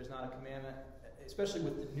commandments. There's not a commandment, especially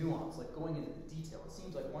with the nuance, like going into the detail. It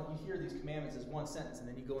seems like you hear these commandments as one sentence, and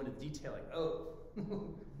then you go into detail, like, oh,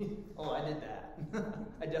 I did that.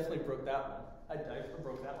 I definitely broke that one. I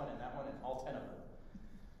broke that one, and all 10 of them.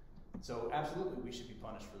 So absolutely, we should be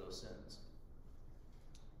punished for those sins.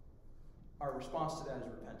 Our response to that is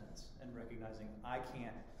repentance and recognizing, I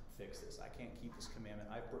can't fix this. I can't keep this commandment.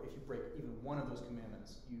 If you break even one of those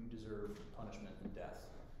commandments, you deserve punishment and death.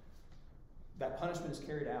 That punishment is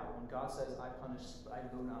carried out. When God says, I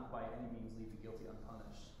will not by any means leave the guilty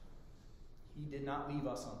unpunished. He did not leave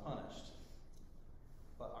us unpunished.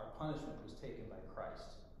 But our punishment was taken by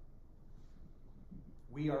Christ.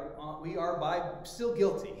 We are still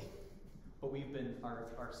guilty, but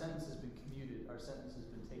our sentence has been commuted. Our sentence has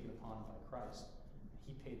been taken upon by Christ.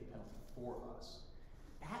 He paid the penalty for us.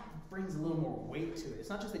 That brings a little more weight to it. It's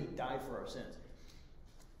not just that he died for our sins.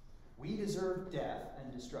 We deserve death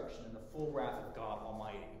and destruction and the full wrath of God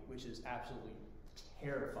Almighty, which is absolutely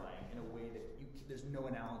terrifying in a way that there's no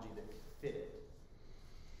analogy that can fit it.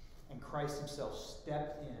 And Christ himself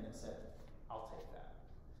stepped in and said, I'll take that.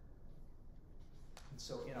 And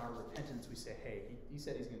so in our repentance, we say, hey, he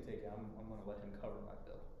said he's going to take it. I'm going to let him cover my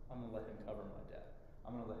bill. I'm going to let him cover my debt.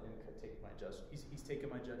 I'm going to let him take my judgment. He's taken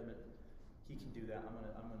my judgment. He can do that.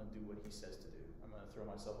 I'm going to do what he says to do. I'm going to throw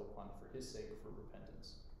myself upon for his sake for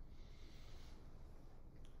repentance.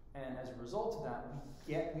 And as a result of that,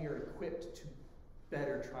 we are equipped to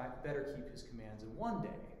better keep his commands. And one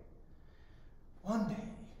day,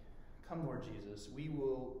 come Lord Jesus, we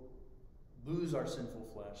will lose our sinful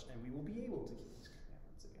flesh and we will be able to keep his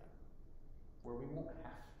commandments again. Where we will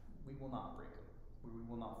not break them. Where we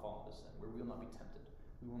will not fall into sin. Where we will not be tempted.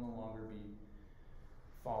 We will no longer be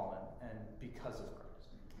fallen and because of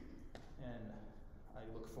Christ. And I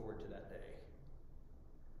look forward to that day.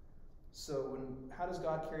 So how does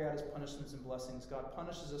God carry out his punishments and blessings? God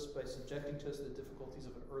punishes us by subjecting to us the difficulties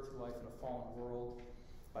of an earthly life in a fallen world,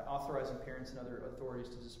 by authorizing parents and other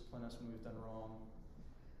authorities to discipline us when we've done wrong.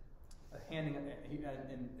 And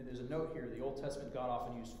there's a note here, the Old Testament, God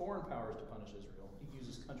often used foreign powers to punish Israel. He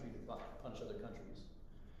uses country to punish other countries.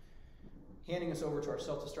 Handing us over to our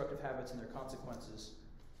self-destructive habits and their consequences.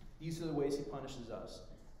 These are the ways he punishes us.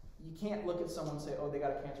 You can't look at someone and say, oh, they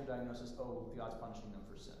got a cancer diagnosis, oh, God's punishing them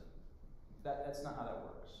for sin. That's not how that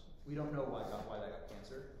works. We don't know why they got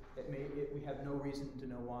cancer. We have no reason to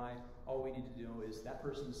know why. All we need to know is that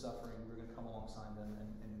person is suffering. We're going to come alongside them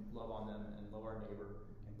and love on them and love our neighbor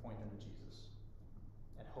and point them to Jesus.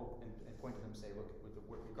 And hope and point to them and say, look,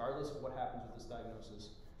 regardless of what happens with this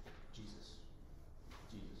diagnosis, Jesus.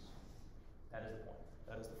 Jesus. That is the point.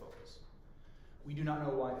 That is the focus. We do not know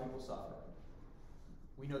why people suffer.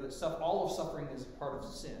 We know that all of suffering is part of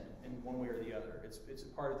sin in one way or the other. It's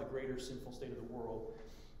a part of the greater sinful state of the world.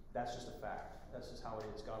 That's just a fact. That's just how it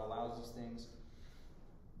is. God allows these things.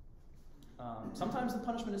 Sometimes the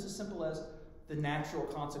punishment is as simple as the natural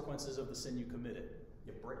consequences of the sin you committed.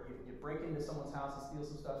 You break into someone's house and steal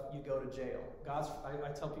some stuff, you go to jail.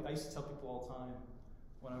 I used to tell people all the time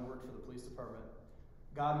when I worked for the police department,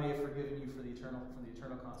 God may have forgiven you for the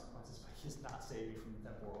eternal consequences, but he has not saved you from the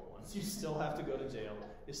temporal ones. You still have to go to jail.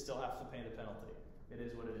 You still have to pay the penalty. It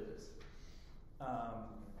is what it is.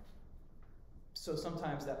 So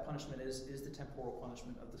sometimes that punishment is the temporal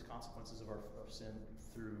punishment of the consequences of sin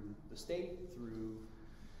through the state, through,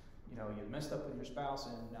 you messed up with your spouse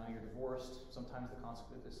and now you're divorced. Sometimes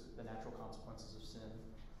the natural consequences of sin,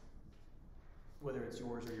 whether it's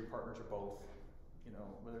yours or your partner's or both,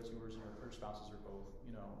 whether it's yours or your spouse's or both,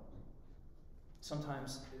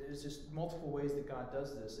 Sometimes there's just multiple ways that God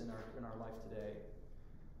does this in our life today.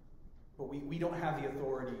 But we don't have the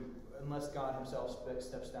authority unless God himself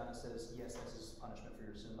steps down and says, yes, this is punishment for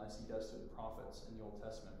your sin, as he does to the prophets in the Old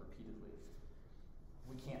Testament repeatedly.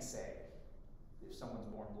 We can't say if someone's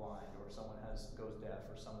born blind or someone goes deaf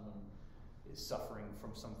or someone is suffering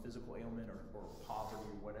from some physical ailment or poverty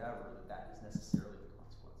or whatever, that is necessarily the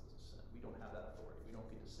consequences of sin. We don't have that authority. We don't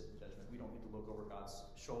get to sit in judgment. We don't get to look over God's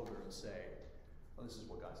shoulder and say, oh, this is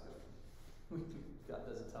what God's doing. God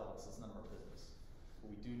doesn't tell us. It's none of our business.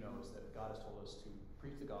 What we do know is that God has told us to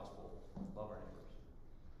preach the gospel, love our neighbors.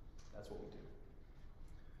 That's what we do.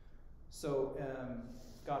 So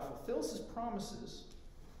God fulfills his promises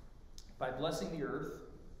by blessing the earth,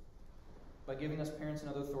 by giving us parents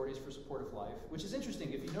and other authorities for supportive life, which is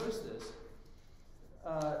interesting. If you notice this,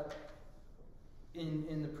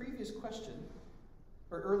 in the previous question,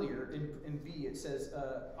 or earlier in B, it says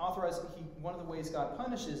one of the ways God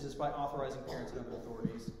punishes is by authorizing parents and other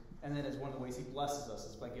authorities, and then as one of the ways he blesses us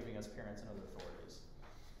is by giving us parents and other authorities.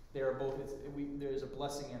 They are both. There's a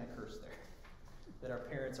blessing and a curse there. That our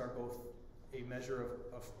parents are both a measure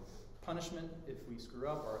of punishment if we screw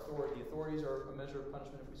up. The authorities are a measure of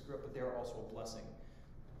punishment if we screw up, but they are also a blessing.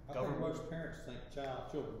 I think most parents think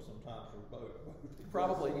children sometimes are both.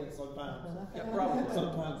 Probably. And sometimes, probably.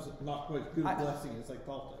 Sometimes not quite as good a blessing as they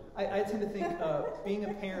thought they were. I tend to think being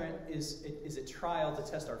a parent is a trial to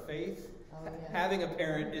test our faith. Oh, yeah. Having a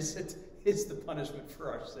parent is the punishment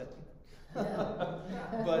for our sin.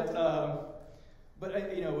 But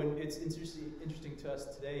when it's interesting to us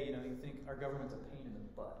today, you think our government's a pain in the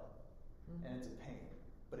butt, and it's a pain,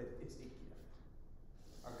 but it's a gift.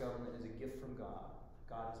 Our government is a gift from God.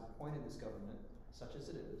 God has appointed this government, such as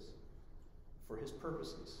it is, for his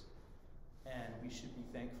purposes, and we should be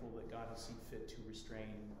thankful that God has seen fit to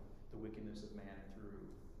restrain the wickedness of man through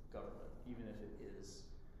government, even if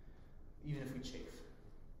we chafe.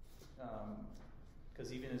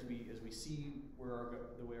 Because even as we see the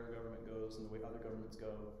way our government goes and the way other governments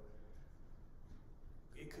go,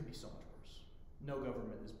 it could be so much worse. No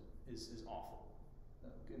government is awful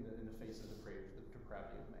in the face of the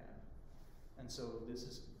depravity of man. And so this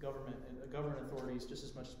is government authorities, just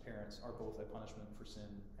as much as parents, are both a punishment for sin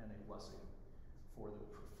and a blessing for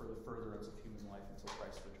the furtherance of human life until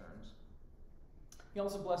Christ returns. He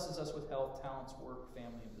also blesses us with health, talents, work,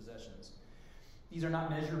 family, and possessions. These are not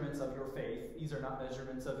measurements of your faith. These are not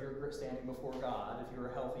measurements of your standing before God. If you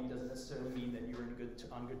are healthy, it doesn't necessarily mean that you are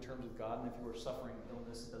on good terms with God. And if you are suffering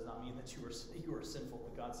illness, it does not mean that you are sinful.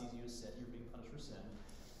 That God sees you as sin. You're being punished for sin.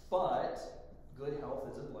 But good health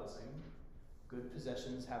is a blessing. Good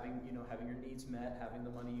possessions, having your needs met, having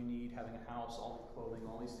the money you need, having a house, all the clothing,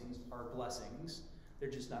 all these things are blessings.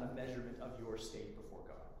 They're just not a measurement of your state before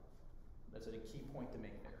God. That's a key point to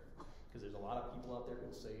make there, because there's a lot of people out there who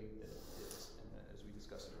will say that it is, as we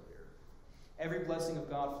discussed earlier. Every blessing of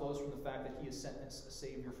God flows from the fact that He has sent us a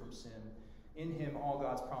Savior from sin. In Him, all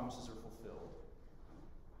God's promises are fulfilled.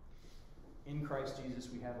 In Christ Jesus,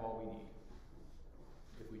 we have all we need.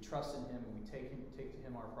 If we trust in Him and we take to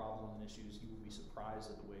Him our problems and issues, He will be surprised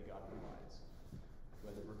at the way God provides,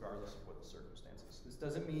 regardless of what the circumstances. This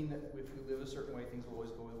doesn't mean that if we live a certain way, things will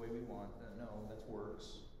always go the way we want. No, that's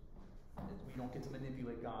works. We don't get to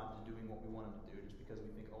manipulate God into doing what we want Him to do just because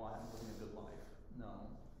we think, oh, I'm living a good life. No,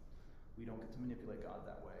 we don't get to manipulate God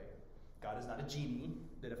that way. God is not a genie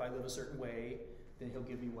that if I live a certain way, then He'll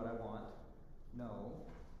give me what I want. No,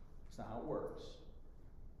 it's not how it works.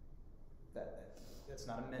 That's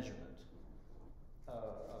not a measurement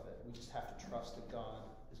of it. We just have to trust that God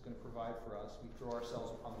is going to provide for us. We throw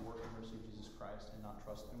ourselves upon the work and mercy of Jesus Christ and not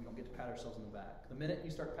trust, and we don't get to pat ourselves on the back. The minute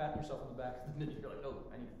you start patting yourself on the back, the minute you're like, oh,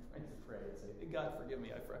 I need to pray and say, hey, God, forgive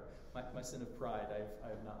me. My sin of pride. I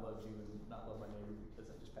have not loved you and not loved my neighbor because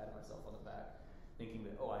I just patted myself on the back, thinking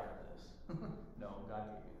that, oh, I earned this. No, God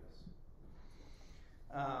gave me this.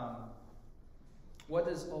 What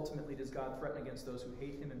does God threaten against those who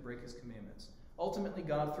hate Him and break His commandments? Ultimately,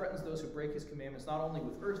 God threatens those who break His commandments not only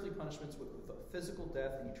with earthly punishments, but with physical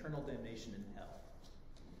death and eternal damnation in hell.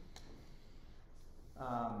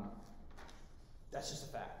 That's just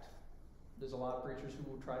a fact. There's a lot of preachers who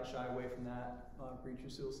will try to shy away from that. A lot of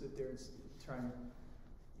preachers who will sit there and try and,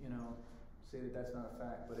 say that that's not a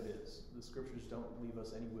fact, but it is. The Scriptures don't leave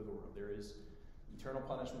us any wiggle room. There is eternal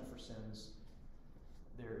punishment for sins.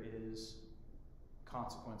 There is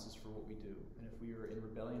consequences for what we do. And if we are in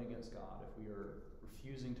rebellion against God, if we are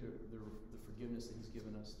refusing to the forgiveness that He's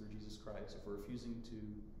given us through Jesus Christ, if we're refusing to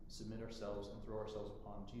submit ourselves and throw ourselves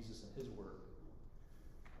upon Jesus and His work,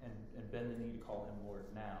 and bend the knee to call Him Lord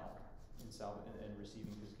now and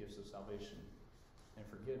receiving His gifts of salvation and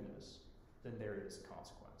forgiveness, then there is a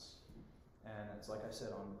consequence. And it's like I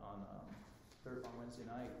said on Wednesday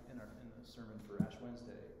night in the sermon for Ash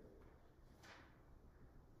Wednesday.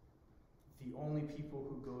 The only people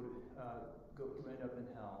who who end up in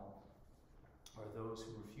hell are those who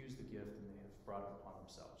refuse the gift and they have brought it upon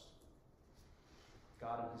themselves.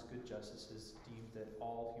 God, in His good justice, has deemed that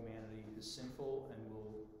all humanity is sinful and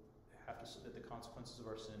that the consequences of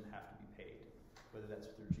our sin have to be paid, whether that's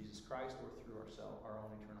through Jesus Christ or through our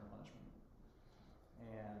own eternal punishment.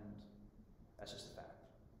 And that's just a fact.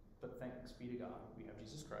 But thanks be to God, we have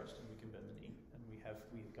Jesus Christ and we can bend the knee, and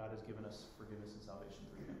God has given us forgiveness and salvation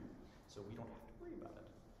through Him. So we don't have to worry about it.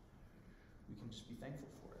 We can just be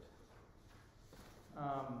thankful for it.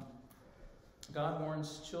 God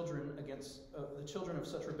warns children against the children of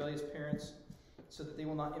such rebellious parents, so that they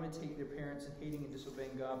will not imitate their parents in hating and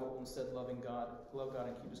disobeying God, but will instead love God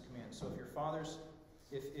and keep His commands. So if your fathers,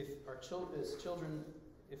 if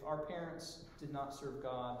our parents did not serve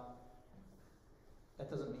God, that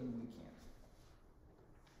doesn't mean we can't.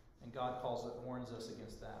 And God warns us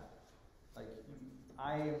against that. Like,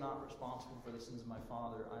 I am not responsible for the sins of my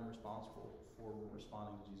father. I'm responsible for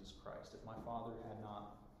responding to Jesus Christ. If my father had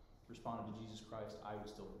not responded to Jesus Christ, I would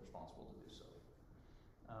still be responsible to do so.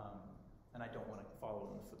 And I don't want to follow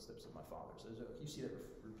in the footsteps of my fathers. You see that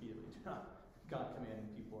repeatedly. God commanding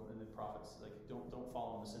people and the prophets, like, don't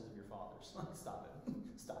follow in the sins of your fathers. Stop it.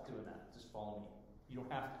 Stop doing that. Just follow me. You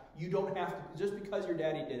don't have to. Just because your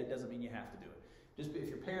daddy did it doesn't mean you have to do it. Just if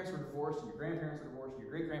your parents were divorced and your grandparents were divorced and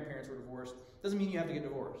your great-grandparents were divorced, doesn't mean you have to get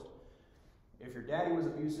divorced. If your daddy was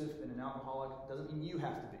abusive and an alcoholic, doesn't mean you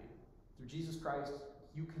have to be. Through Jesus Christ,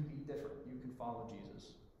 you can be different. You can follow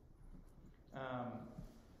Jesus.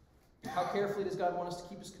 How carefully does God want us to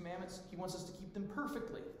keep His commandments? He wants us to keep them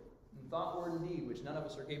perfectly, in thought, word, and deed, which none of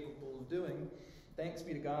us are capable of doing. Thanks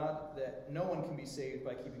be to God that no one can be saved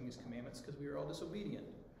by keeping His commandments, because we are all disobedient.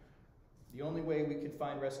 The only way we can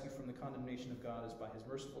find rescue from the condemnation of God is by His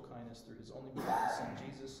merciful kindness through His only begotten Son,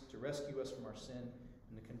 Jesus, to rescue us from our sin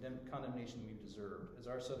and the condemnation we deserved. As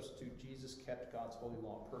our substitute, Jesus kept God's holy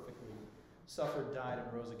law perfectly, suffered, died,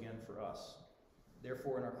 and rose again for us.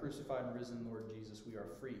 Therefore, in our crucified and risen Lord Jesus, we are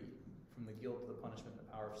free from the guilt, the punishment, and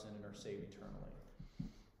the power of sin, and are saved eternally.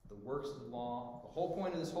 The works of the law, the whole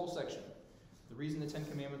point of this whole section, the reason the Ten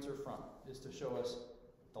Commandments are front, is to show us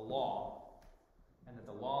the law, and that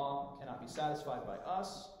the law cannot be satisfied by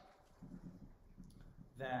us,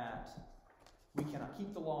 that we cannot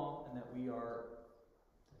keep the law, and that we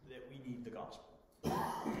need the gospel.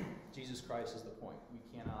 Jesus Christ is the point. We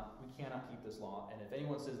cannot keep this law, and if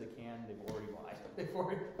anyone says they can, they've already lied.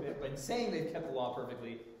 By saying they've kept the law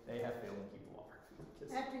perfectly, they have failed to keep the law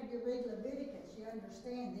perfectly. After you read Leviticus, you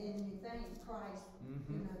understand then you thank Christ,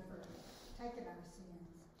 for taking our sins.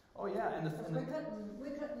 Oh yeah, We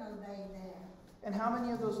couldn't obey that. And how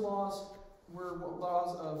many of those laws were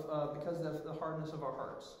laws of because of the hardness of our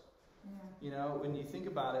hearts? Yeah. You know, when you think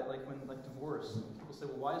about it, like divorce, people say,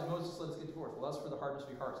 well, why does Moses let us get divorced? Well, that's for the hardness of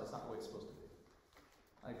your hearts. That's not the way it's supposed to be.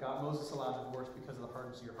 Like Moses allowed divorce because of the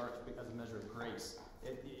hardness of your hearts as a measure of grace.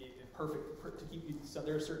 To keep you. So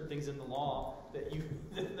there are certain things in the law that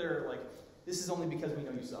they're like, this is only because we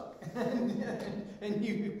know you suck, and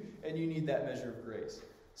you need that measure of grace.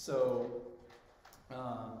 So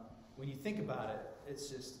when you think about it,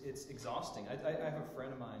 it's exhausting. I have a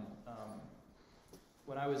friend of mine.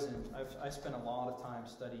 When I spent a lot of time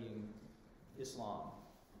studying Islam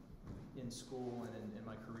in school and in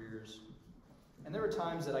my careers, and there were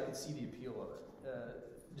times that I could see the appeal of it.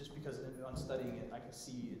 Just because on studying it, I could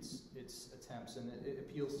see its attempts, and it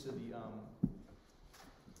appeals to the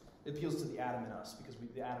Adam in us, because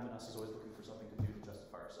the Adam in us is always looking for something to do to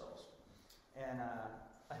justify ourselves. And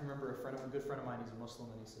I remember a good friend of mine, he's a Muslim,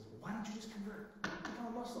 and he says, well, why don't you just convert, become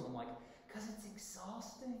a Muslim? I'm like, because it's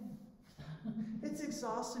exhausting. It's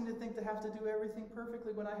exhausting to think to have to do everything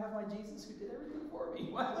perfectly when I have my Jesus who did everything for me.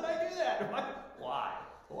 Why would I do that? Why?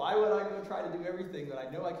 Why would I go try to do everything that I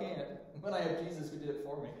know I can't when I have Jesus who did it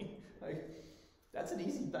for me? Like, that's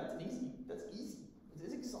easy.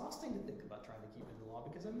 It's exhausting to think about trying to keep the law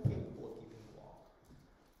because I'm incapable of keeping the law.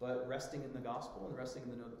 But resting in the gospel and resting in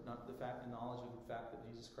the knowledge of the fact that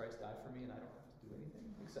Jesus Christ died for me and I don't have to do anything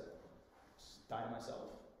except just die to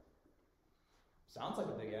myself. Sounds like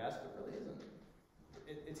a big ask, but really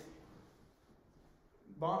isn't.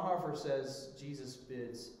 Bonhoeffer says Jesus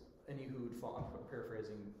bids any who would follow, I'm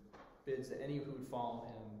paraphrasing, bids that any who would follow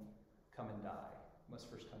him come and die. Must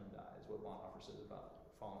first come and die, is what Bonhoeffer says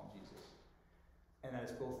about following Jesus. And that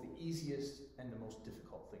is both the easiest and the most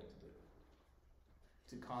difficult thing to do.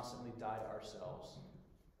 To constantly die to ourselves,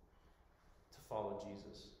 to follow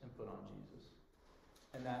Jesus and put on Jesus.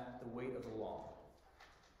 And that the weight of the law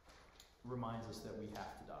reminds us that we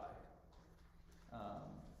have to die.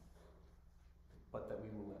 But that we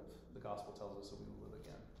will live. The gospel tells us that we will live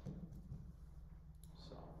again.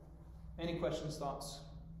 So, any questions, thoughts,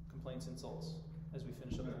 complaints, insults as we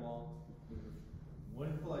finish up the law?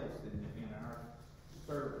 One place in our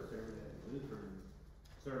service every day, Lutheran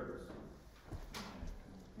service,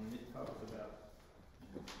 when it talks about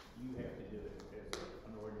you have to do it as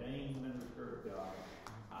an ordained minister of God,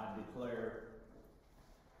 I declare.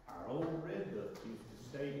 Our old red book used to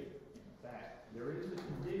state it. In fact, there is a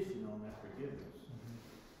condition on that forgiveness.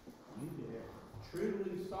 You get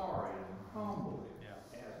truly sorry and humbly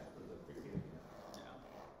ask for the forgiveness. Yeah.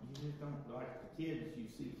 You just don't, like the kids, you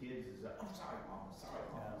see kids as, I'm sorry, Mama, sorry,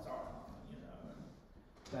 Mama, sorry, Mama, you know. And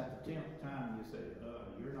that's the 10th time you say,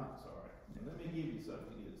 you're not sorry. And let me give you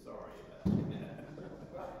something to get sorry about.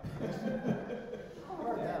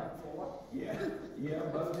 Yeah,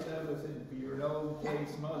 most of us, if you're an old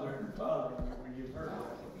case mother and father, you've heard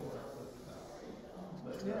that before.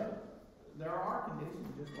 But there are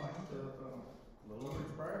conditions, just like the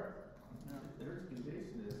Lord's Prayer. There's a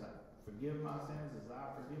condition that I forgive my sins as I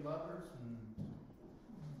forgive others.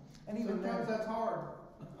 And even sometimes that's hard.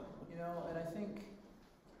 And I think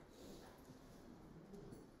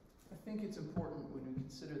it's important when we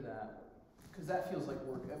consider that, because that feels like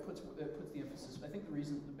work. That puts the emphasis. I think the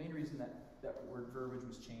main reason that word verbiage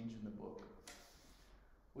was changed in the book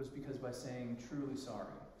was because by saying truly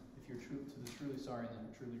sorry, if you're truly sorry and then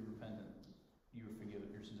truly repentant, you are forgiven.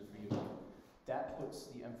 Your sins are forgiven. That puts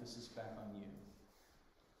the emphasis back on you,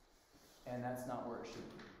 and that's not where it should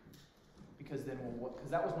be. Because then, because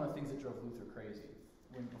that was one of the things that drove Luther crazy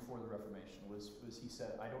before the Reformation was he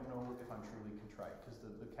said, I don't know if I'm truly contrite, because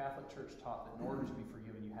the Catholic Church taught that in order to be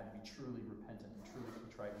forgiven, you had to be truly repentant and truly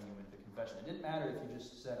contrite when you went to confession. It didn't matter if you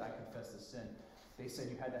just said, I confess this sin. They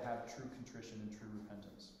said you had to have true contrition and true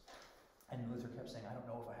repentance. And Luther kept saying, I don't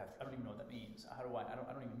even know what that means. I don't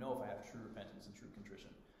even know if I have true repentance and true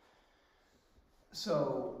contrition.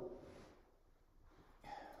 So,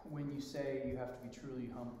 when you say you have to be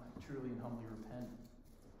truly and humbly repent,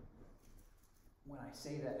 when I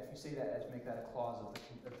say that, if you say that as make that a clause of the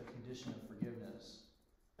condition of forgiveness,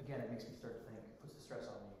 again, it makes me start to think, it puts the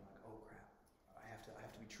stress on me, like, oh crap, I have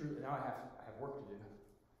to be true, now I have work to do.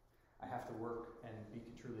 I have to work and be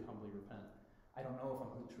truly humbly repent. I don't know if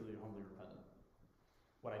I'm truly humbly repentant.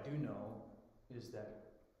 What I do know is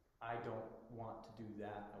that I don't want to do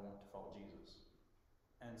that, I want to follow Jesus.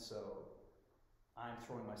 And so, I'm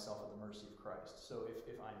throwing myself at the mercy of Christ. So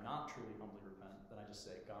if I'm not truly humbly repent, then I just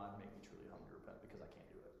say, God, make me truly humbly repent, because I can't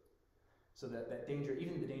do it. So that danger,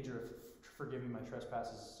 even the danger of forgiving my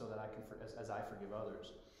trespasses so that I can, as I forgive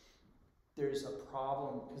others, there's a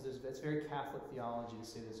problem, because it's very Catholic theology to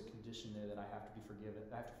say there's a condition there that I have to be forgiven,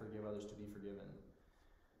 I have to forgive others to be forgiven.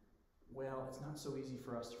 Well, it's not so easy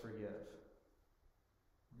for us to forgive.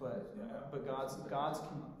 But God's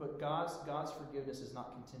forgiveness is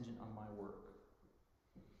not contingent on my work.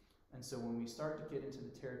 And so when we start to get into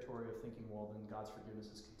the territory of thinking, well, then God's forgiveness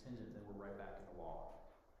is contingent, then we're right back in the law.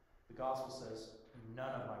 The gospel says,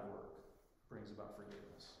 none of my work brings about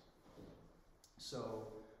forgiveness. So,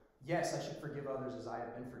 yes, I should forgive others as I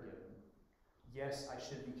have been forgiven. Yes, I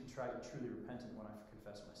should be contrite and truly repentant when I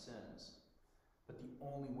confess my sins. But the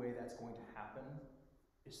only way that's going to happen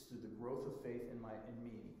is through the growth of faith in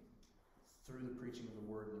me, through the preaching of the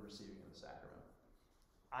word and the receiving of the sacrament.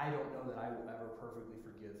 I don't know that I will ever perfectly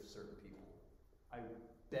forgive certain people. I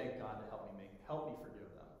beg God to help me forgive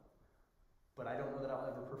them. But I don't know that I'll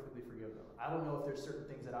ever perfectly forgive them. I don't know if there's certain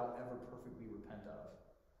things that I'll ever perfectly repent of.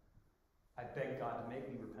 I beg God to make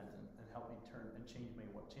me repentant and help me turn and change my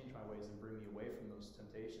ways and bring me away from those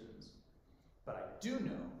temptations. But I do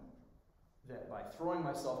know that by throwing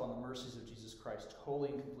myself on the mercies of Jesus Christ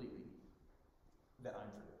wholly and completely, that I'm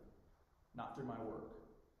forgiven. Not through my work.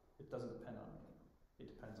 It doesn't depend on me. It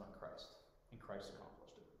depends on Christ, and Christ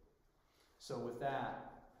accomplished it. So with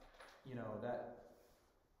that, you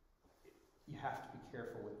have to be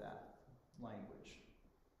careful with that language.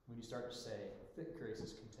 When you start to say that grace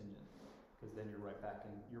is contingent, because then you're right back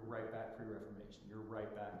pre-Reformation. You're right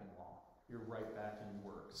back in law. You're right back in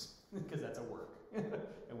works, because that's a work,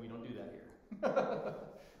 and we don't do that here.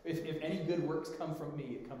 If any good works come from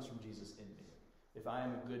me, it comes from Jesus in me. If I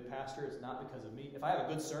am a good pastor, it's not because of me. If I have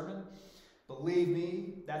a good sermon, believe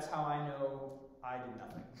me, that's how I know I did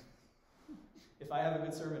nothing. If I have a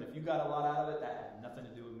good sermon, if you got a lot out of it, that had nothing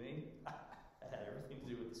to do with me. That had everything to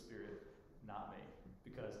do with the Spirit, not me.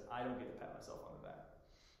 Because I don't get to pat myself on the back.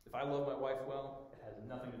 If I love my wife well, it has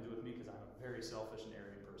nothing to do with me, because I'm a very selfish and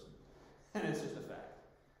arrogant person. And it's just a fact.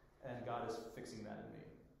 And God is fixing that in me.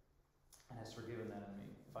 And has forgiven that in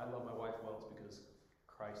me. If I love my wife well, it's because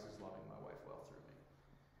Christ is loving my wife well through me.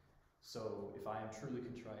 So if I am truly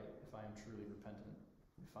contrite, if I am truly repentant,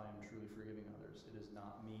 if I am truly forgiving others, it is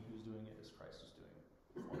not me who's doing it, it's Christ who's doing it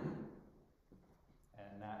for me.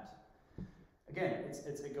 And that, again, it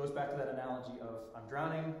goes back to that analogy of I'm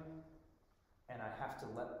drowning and I have to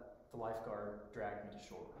let the lifeguard drag me to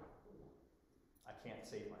shore. I can't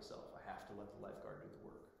save myself. I have to let the lifeguard do the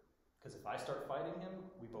work. Because if I start fighting him,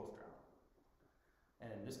 we both drown. And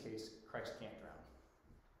in this case, Christ can't drown.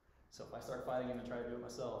 So if I start fighting him and try to do it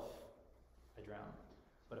myself, I drown.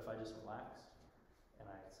 But if I just relax and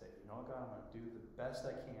I say, you know what, God, I'm going to do the best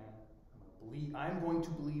I can. I'm going to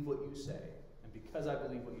believe what you say. And because I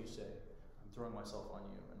believe what you say, I'm throwing myself on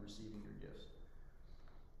you and receiving your gifts.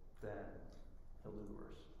 Then he'll do the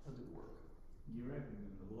work. He'll do the work. You reckon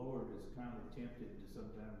the Lord is kind of tempted to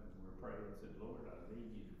sometimes when we're praying and said, Lord, I need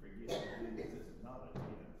you to forgive me. This is not a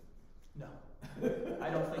No. I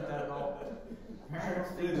don't think that at all. Parents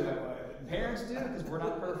do that way. Parents do, because we're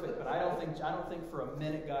not perfect. But I don't think for a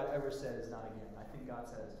minute God ever says not again. I think God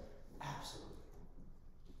says, absolutely.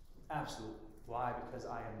 Absolutely. Why? Because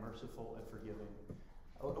I am merciful and forgiving.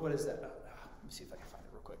 What is that? Let me see if I can find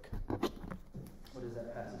it real quick. What is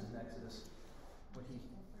that passage in Exodus?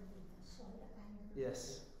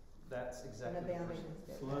 Yes, that's exactly And abounding what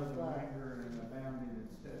in Slow to steadfast anger and abounding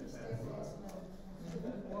in steadfast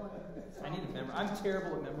love. I need to memorize. I'm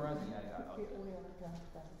terrible at memorizing.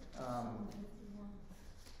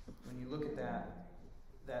 When you look at that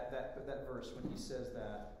verse, when he says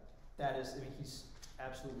that is, he's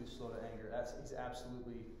absolutely slow to anger. That's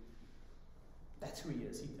who he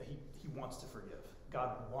is. He wants to forgive.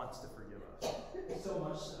 God wants to forgive us. So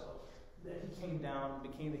much so that he came down,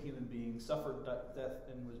 became a human being, suffered death,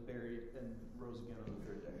 and was buried, and rose again on the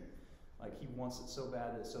third day. Like, he wants it so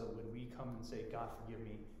bad that so when we come and say, God, forgive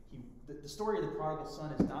me, the story of the prodigal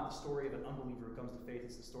son is not the story of an unbeliever who comes to faith.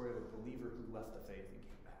 It's the story of a believer who left the faith and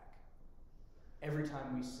came back. Every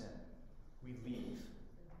time we sin, we leave.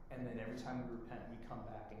 And then every time we repent, we come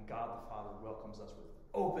back, and God the Father welcomes us with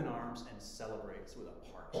open arms and celebrates with a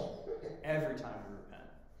party. Every time we repent.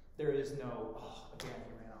 There is no, oh, again,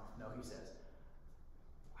 he ran off. No, he says,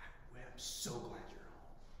 I'm so glad you're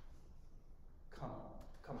home.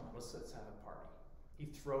 Come on, let's have a party. He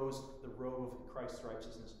throws the robe of Christ's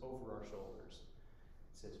righteousness over our shoulders.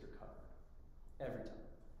 He says, you're covered. Every time.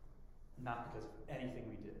 Not because of anything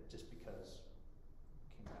we did, just because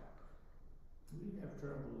we came back. We have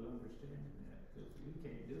trouble understanding that because we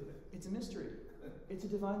can't do it. It's a mystery. It's a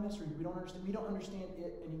divine mystery. We don't understand. We don't understand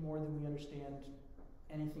it any more than we understand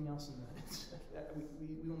anything else in that.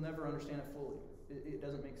 We will never understand it fully. It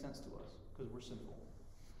doesn't make sense to us because we're sinful.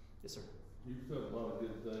 Yes, sir. You've said a lot of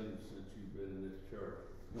good things since you've been in this church.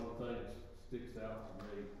 One thing that sticks out to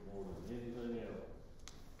me more than anything else,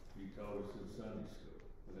 you told us in Sunday school,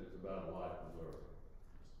 and it's about a life preserver.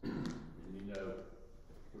 And you know,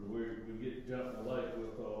 when we get jumped in the lake, we'll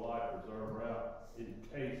throw a life preserver out in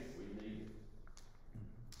case we need it.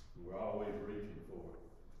 We're always reaching for it.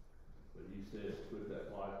 But you said put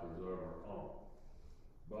that life preserver on.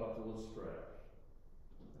 Buckle the straps.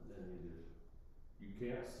 And then you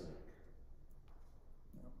can't sink.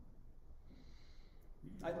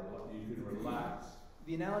 You can relax.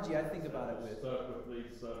 The analogy I think about it with. Stuck with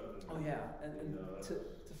these something. Oh yeah, and to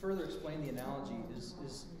further explain the analogy is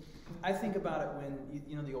I think about it when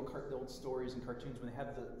you know the old stories and cartoons when they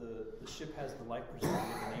have the ship has the life preserver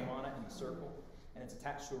with the name on it in the circle and it's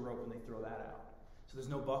attached to a rope and they throw that out. So there's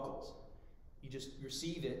no buckles. You just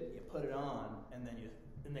receive it, you put it on, and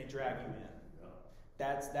then they drag you in.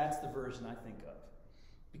 Yeah. That's the version I think of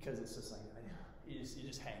because it's just like you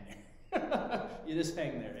just hang there. You just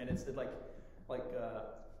hang there, and it's like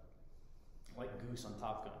Goose on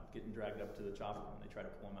Top Gun getting dragged up to the chopper when they try to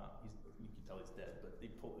pull him out. You can tell he's dead, but they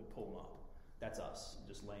pull him up. That's us,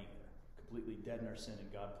 just laying there, completely dead in our sin,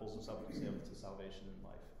 and God pulls us up to salvation and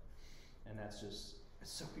life. And that's just,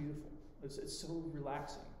 it's so beautiful. It's so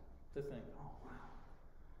relaxing to think, oh wow,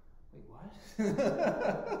 wait, what?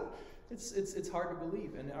 It's hard to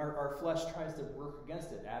believe, and our flesh tries to work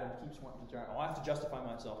against it. Adam keeps wanting to try. Oh, I have to justify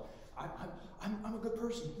myself. I'm a good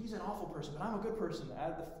person. He's an awful person, but I'm a good person.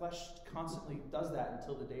 The flesh constantly does that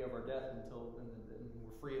until the day of our death, and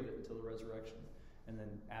we're free of it until the resurrection. And then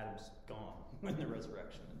Adam's gone in the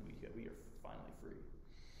resurrection, and we are finally free.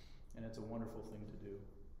 And it's a wonderful thing to do.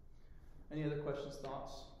 Any other questions,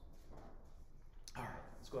 thoughts? All right,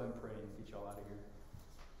 let's go ahead and pray and get y'all out of here.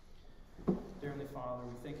 Dear Heavenly Father,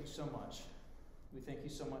 we thank you so much. We thank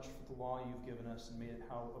you so much for the law you've given us and made it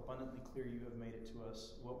how abundantly clear you have made it to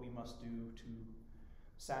us, what we must do to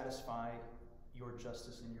satisfy your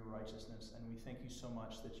justice and your righteousness. And we thank you so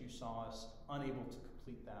much that you saw us unable to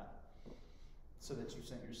complete that, so that you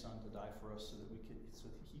sent your Son to die for us so that he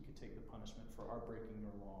could take the punishment for our breaking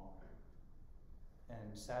your law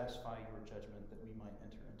and satisfy your judgment that we might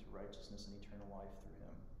enter into righteousness and eternal life through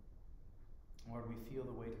him. Lord, we feel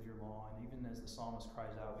the weight of your law, and even as the psalmist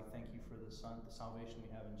cries out, we thank you for the salvation we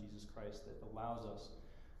have in Jesus Christ that allows us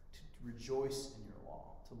to rejoice in your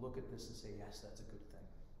law, to look at this and say, yes, that's a good thing.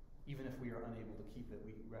 Even if we are unable to keep it,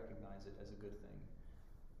 we recognize it as a good thing.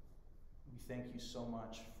 We thank you so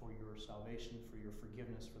much for your salvation, for your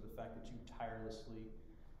forgiveness, for the fact that you tirelessly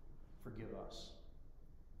forgive us.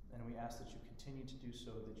 And we ask that you continue to do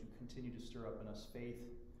so, that you continue to stir up in us faith,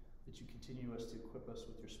 that you continue to equip us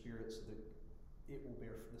with your Spirit so that he will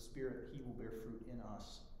bear fruit in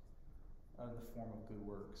us in the form of good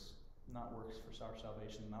works. Not works for our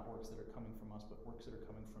salvation, not works that are coming from us, but works that are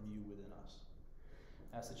coming from you within us.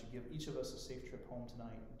 I ask that you give each of us a safe trip home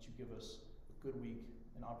tonight, that you give us a good week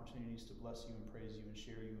and opportunities to bless you and praise you and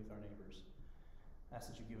share you with our neighbors. I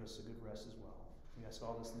ask that you give us a good rest as well. We ask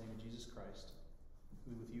all this in the name of Jesus Christ,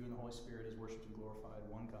 who with you and the Holy Spirit is worshipped and glorified,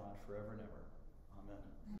 one God, forever and ever.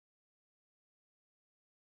 Amen.